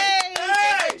 Hey!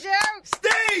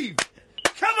 Steve!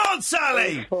 Come on,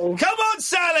 Sally! Come on,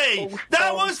 Sally!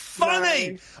 That was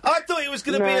funny! I thought it was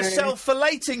going to be a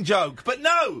self-filleting joke, but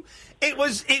no! It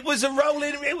was a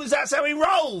rolling... That's how he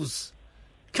rolls!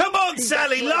 Come on,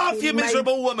 Sally! Laugh, you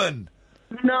miserable woman!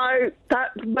 No,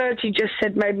 that word you just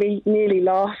said made me nearly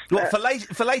laugh. What,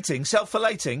 filleting?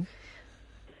 Self-filleting?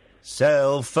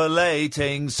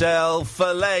 Self-filleting.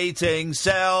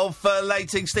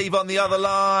 Steve on the other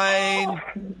line.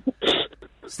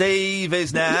 Steve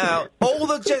is now... All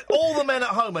the men at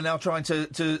home are now trying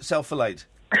to self-fillate.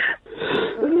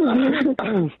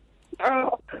 Go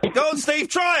on, Steve,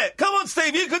 try it. Come on,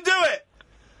 Steve, you can do it.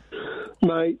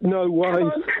 Mate, no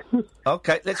way.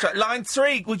 OK, let's try. Line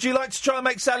 3, would you like to try and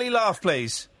make Sally laugh,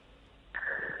 please?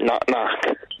 Knock, knock.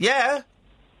 Yeah?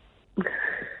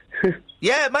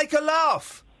 Yeah, make her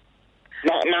laugh.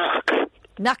 Knock, knock.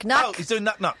 Knock, knock. Oh, he's doing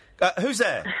knock, knock. Who's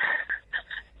there?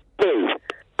 Who?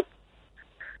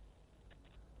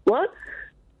 What?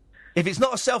 If it's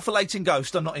not a self-filleting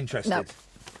ghost, I'm not interested.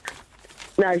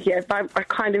 No, yeah, I'm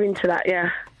kind of into that, yeah.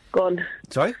 Go on.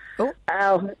 Sorry? No,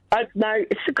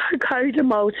 it's a coda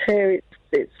mold here.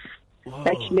 It's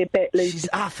making me a bit loose. She's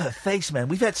off her face, man.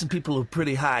 We've had some people who are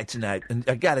pretty high tonight, and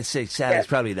I gotta say, Sally's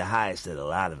probably the highest of a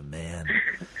lot of them, man.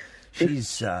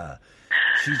 She's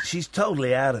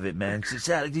totally out of it, man.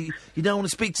 Sally, you don't want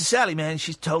to speak to Sally, man.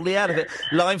 She's totally out of it.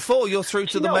 Line 4, you're through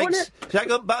to the make...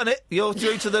 Hang on, button it. You're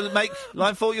through to the make...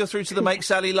 Line 4, you're through to the Make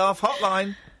Sally Laugh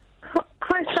hotline.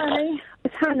 Hi, Sally.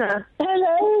 It's Hannah.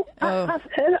 Hello. Oh,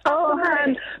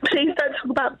 Han. Please don't talk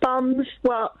about bums.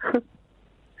 What? Oh,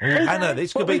 Hannah,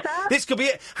 this could be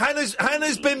it.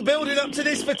 Hannah's been building up to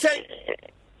this for 10...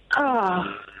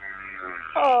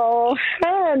 Oh,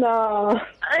 Hannah.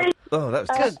 Oh, that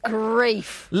was... Good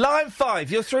grief. Line 5,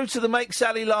 you're through to the Make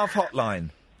Sally Laugh hotline.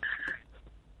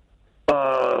 Come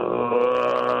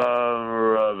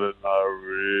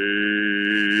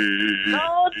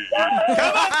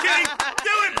on, Keith!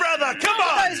 Do it, brother! Come on!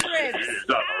 Those ribs.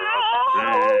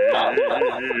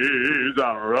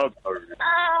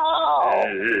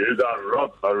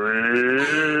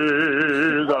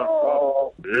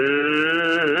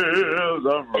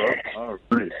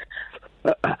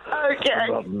 Okay,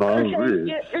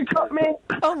 you got me.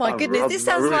 Oh my goodness, this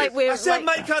sounds like we're... I said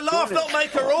make her laugh, not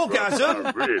make her orgasm.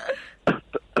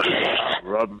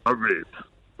 Rub my ribs.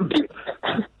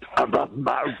 I rub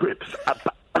my ribs. I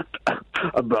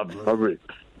rub my ribs.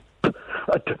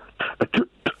 I rub my ribs.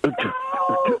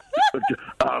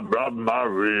 I rub my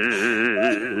ribs.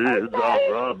 I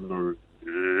rub my ribs.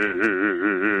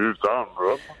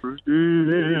 I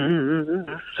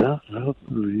rub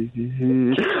my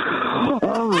ribs. I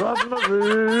rub my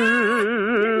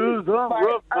ribs. I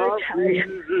rub my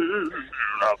ribs.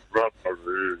 I rub my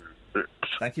ribs.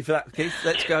 Thank you for that, Keith.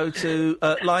 Let's go to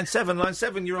line 7. Line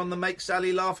 7, you're on the Make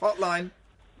Sally Laugh hotline.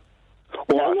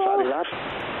 What, Sally, lad?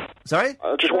 Sorry?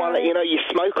 I just want to let you know your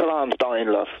smoke alarm's dying,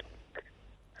 love.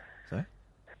 Sorry?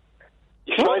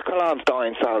 Your smoke alarm's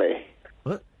dying, Sally.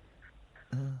 What?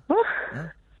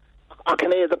 I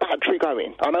can hear the battery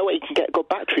going. I know you can get good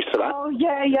batteries for that. Oh,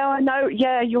 yeah, I know.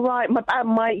 Yeah, you're right.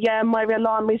 My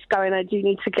alarm is going. I do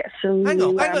need to get some... Hang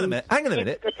on a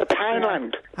minute. It's a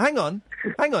Poundland. Hang on.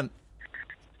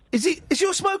 Is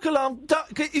your smoke alarm...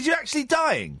 is you actually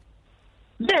dying?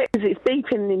 Yeah, because it's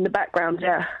beeping in the background,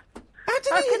 yeah. How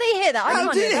can he hear that?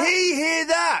 How did he hear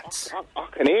that? I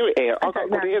can hear it here. I've got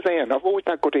good ears, Ian. I've always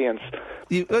had good ears.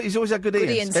 He's always had good ears.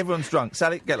 Ians. Everyone's drunk.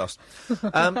 Sally, get lost.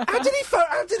 How did he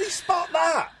spot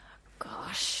that?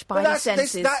 Gosh, spidey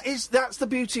senses. That's the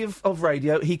beauty of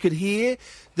radio. He could hear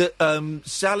that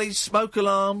Sally's smoke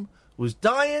alarm was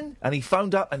dying, and he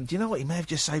phoned up, and do you know what? He may have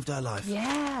just saved her life.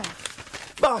 Yeah.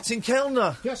 Martin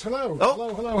Kellner. Yes, hello.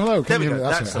 Oh. Hello. There we go.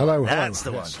 That's it. Hello. That's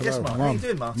the one. Yes, Yes, Martin. How you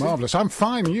doing, Martin? Marvellous. I'm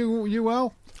fine. You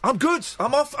well? I'm good.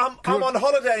 I'm off. I'm on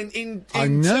holiday in I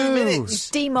 2 know. minutes.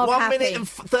 D-Mob 1 happy. minute and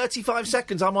 35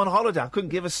 seconds. I'm on holiday. I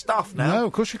couldn't give a stuff now. No,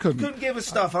 of course you couldn't. Couldn't give a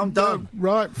stuff. I'm done.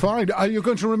 Right, fine. Are you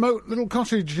going to a remote little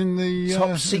cottage in the top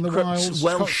in secret the wilds,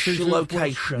 Welsh Scottish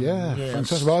location? Yeah, Yes.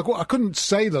 fantastic. Well, I couldn't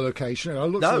say the location. I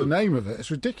looked at the name of it.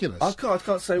 It's ridiculous. I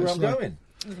can't say where I'm going.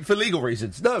 For legal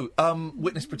reasons. No,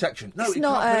 witness protection. No, It's you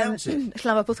not, can't pronounce it.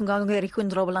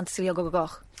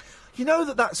 You know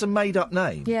that's a made-up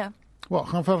name? Yeah. What?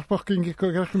 How far fucking you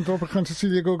go to see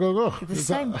you go? The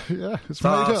same. Yeah, it's made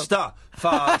up.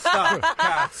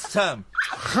 Faster.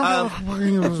 What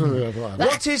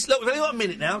is... Look, we've only got a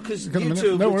minute now, because you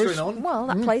two are glittering on. Well,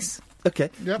 that place.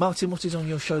 OK. Yep. Martin, what is on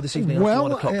your show this evening Well, after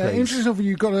 1 o'clock, please? interesting enough,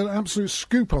 you got an absolute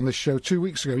scoop on this show 2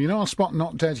 weeks ago. You know our spot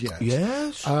Not Dead Yet?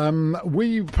 Yes.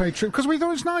 We paid tribute, because we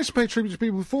thought it's nice to pay tribute to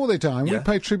people before they die, and we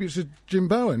paid tribute to Jim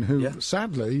Bowen, who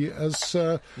sadly has...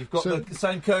 You've got the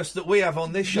same curse that we have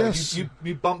on this show. Yes.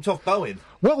 You bumped off Bowen.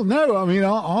 Well, no, I mean,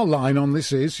 our line on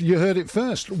this is, you heard it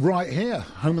first, right here,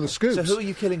 home of the scoops. So who are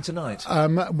you killing tonight?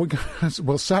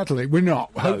 Well, sadly, we're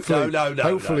not.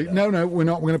 Hopefully, no, we're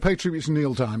not. We're going to pay tribute to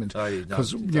Neil Diamond.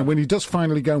 Because when he does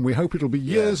finally go, and we hope it'll be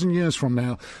years and years from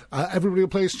now, everybody will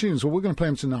play his tunes. Well, we're going to play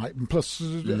him tonight, and plus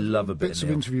Love a bit bits of of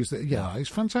Neil. interviews. He's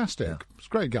fantastic. Yeah. He's a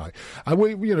great guy. And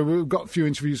we've got a few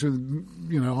interviews with,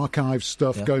 archive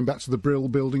stuff, going back to the Brill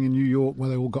building in New York, where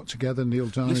they all got together, Neil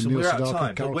Diamond, Listen, Neil we're out of Sedaka, time,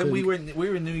 but Carol when we King.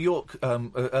 were in New York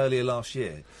earlier last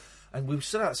year, and we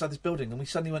stood outside this building, and we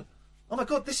suddenly went, oh my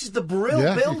God, this is the Brill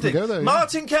building. You can go there,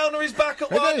 Martin Kellner is back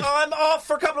at work. I'm off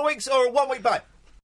for a couple of weeks, or 1 week back.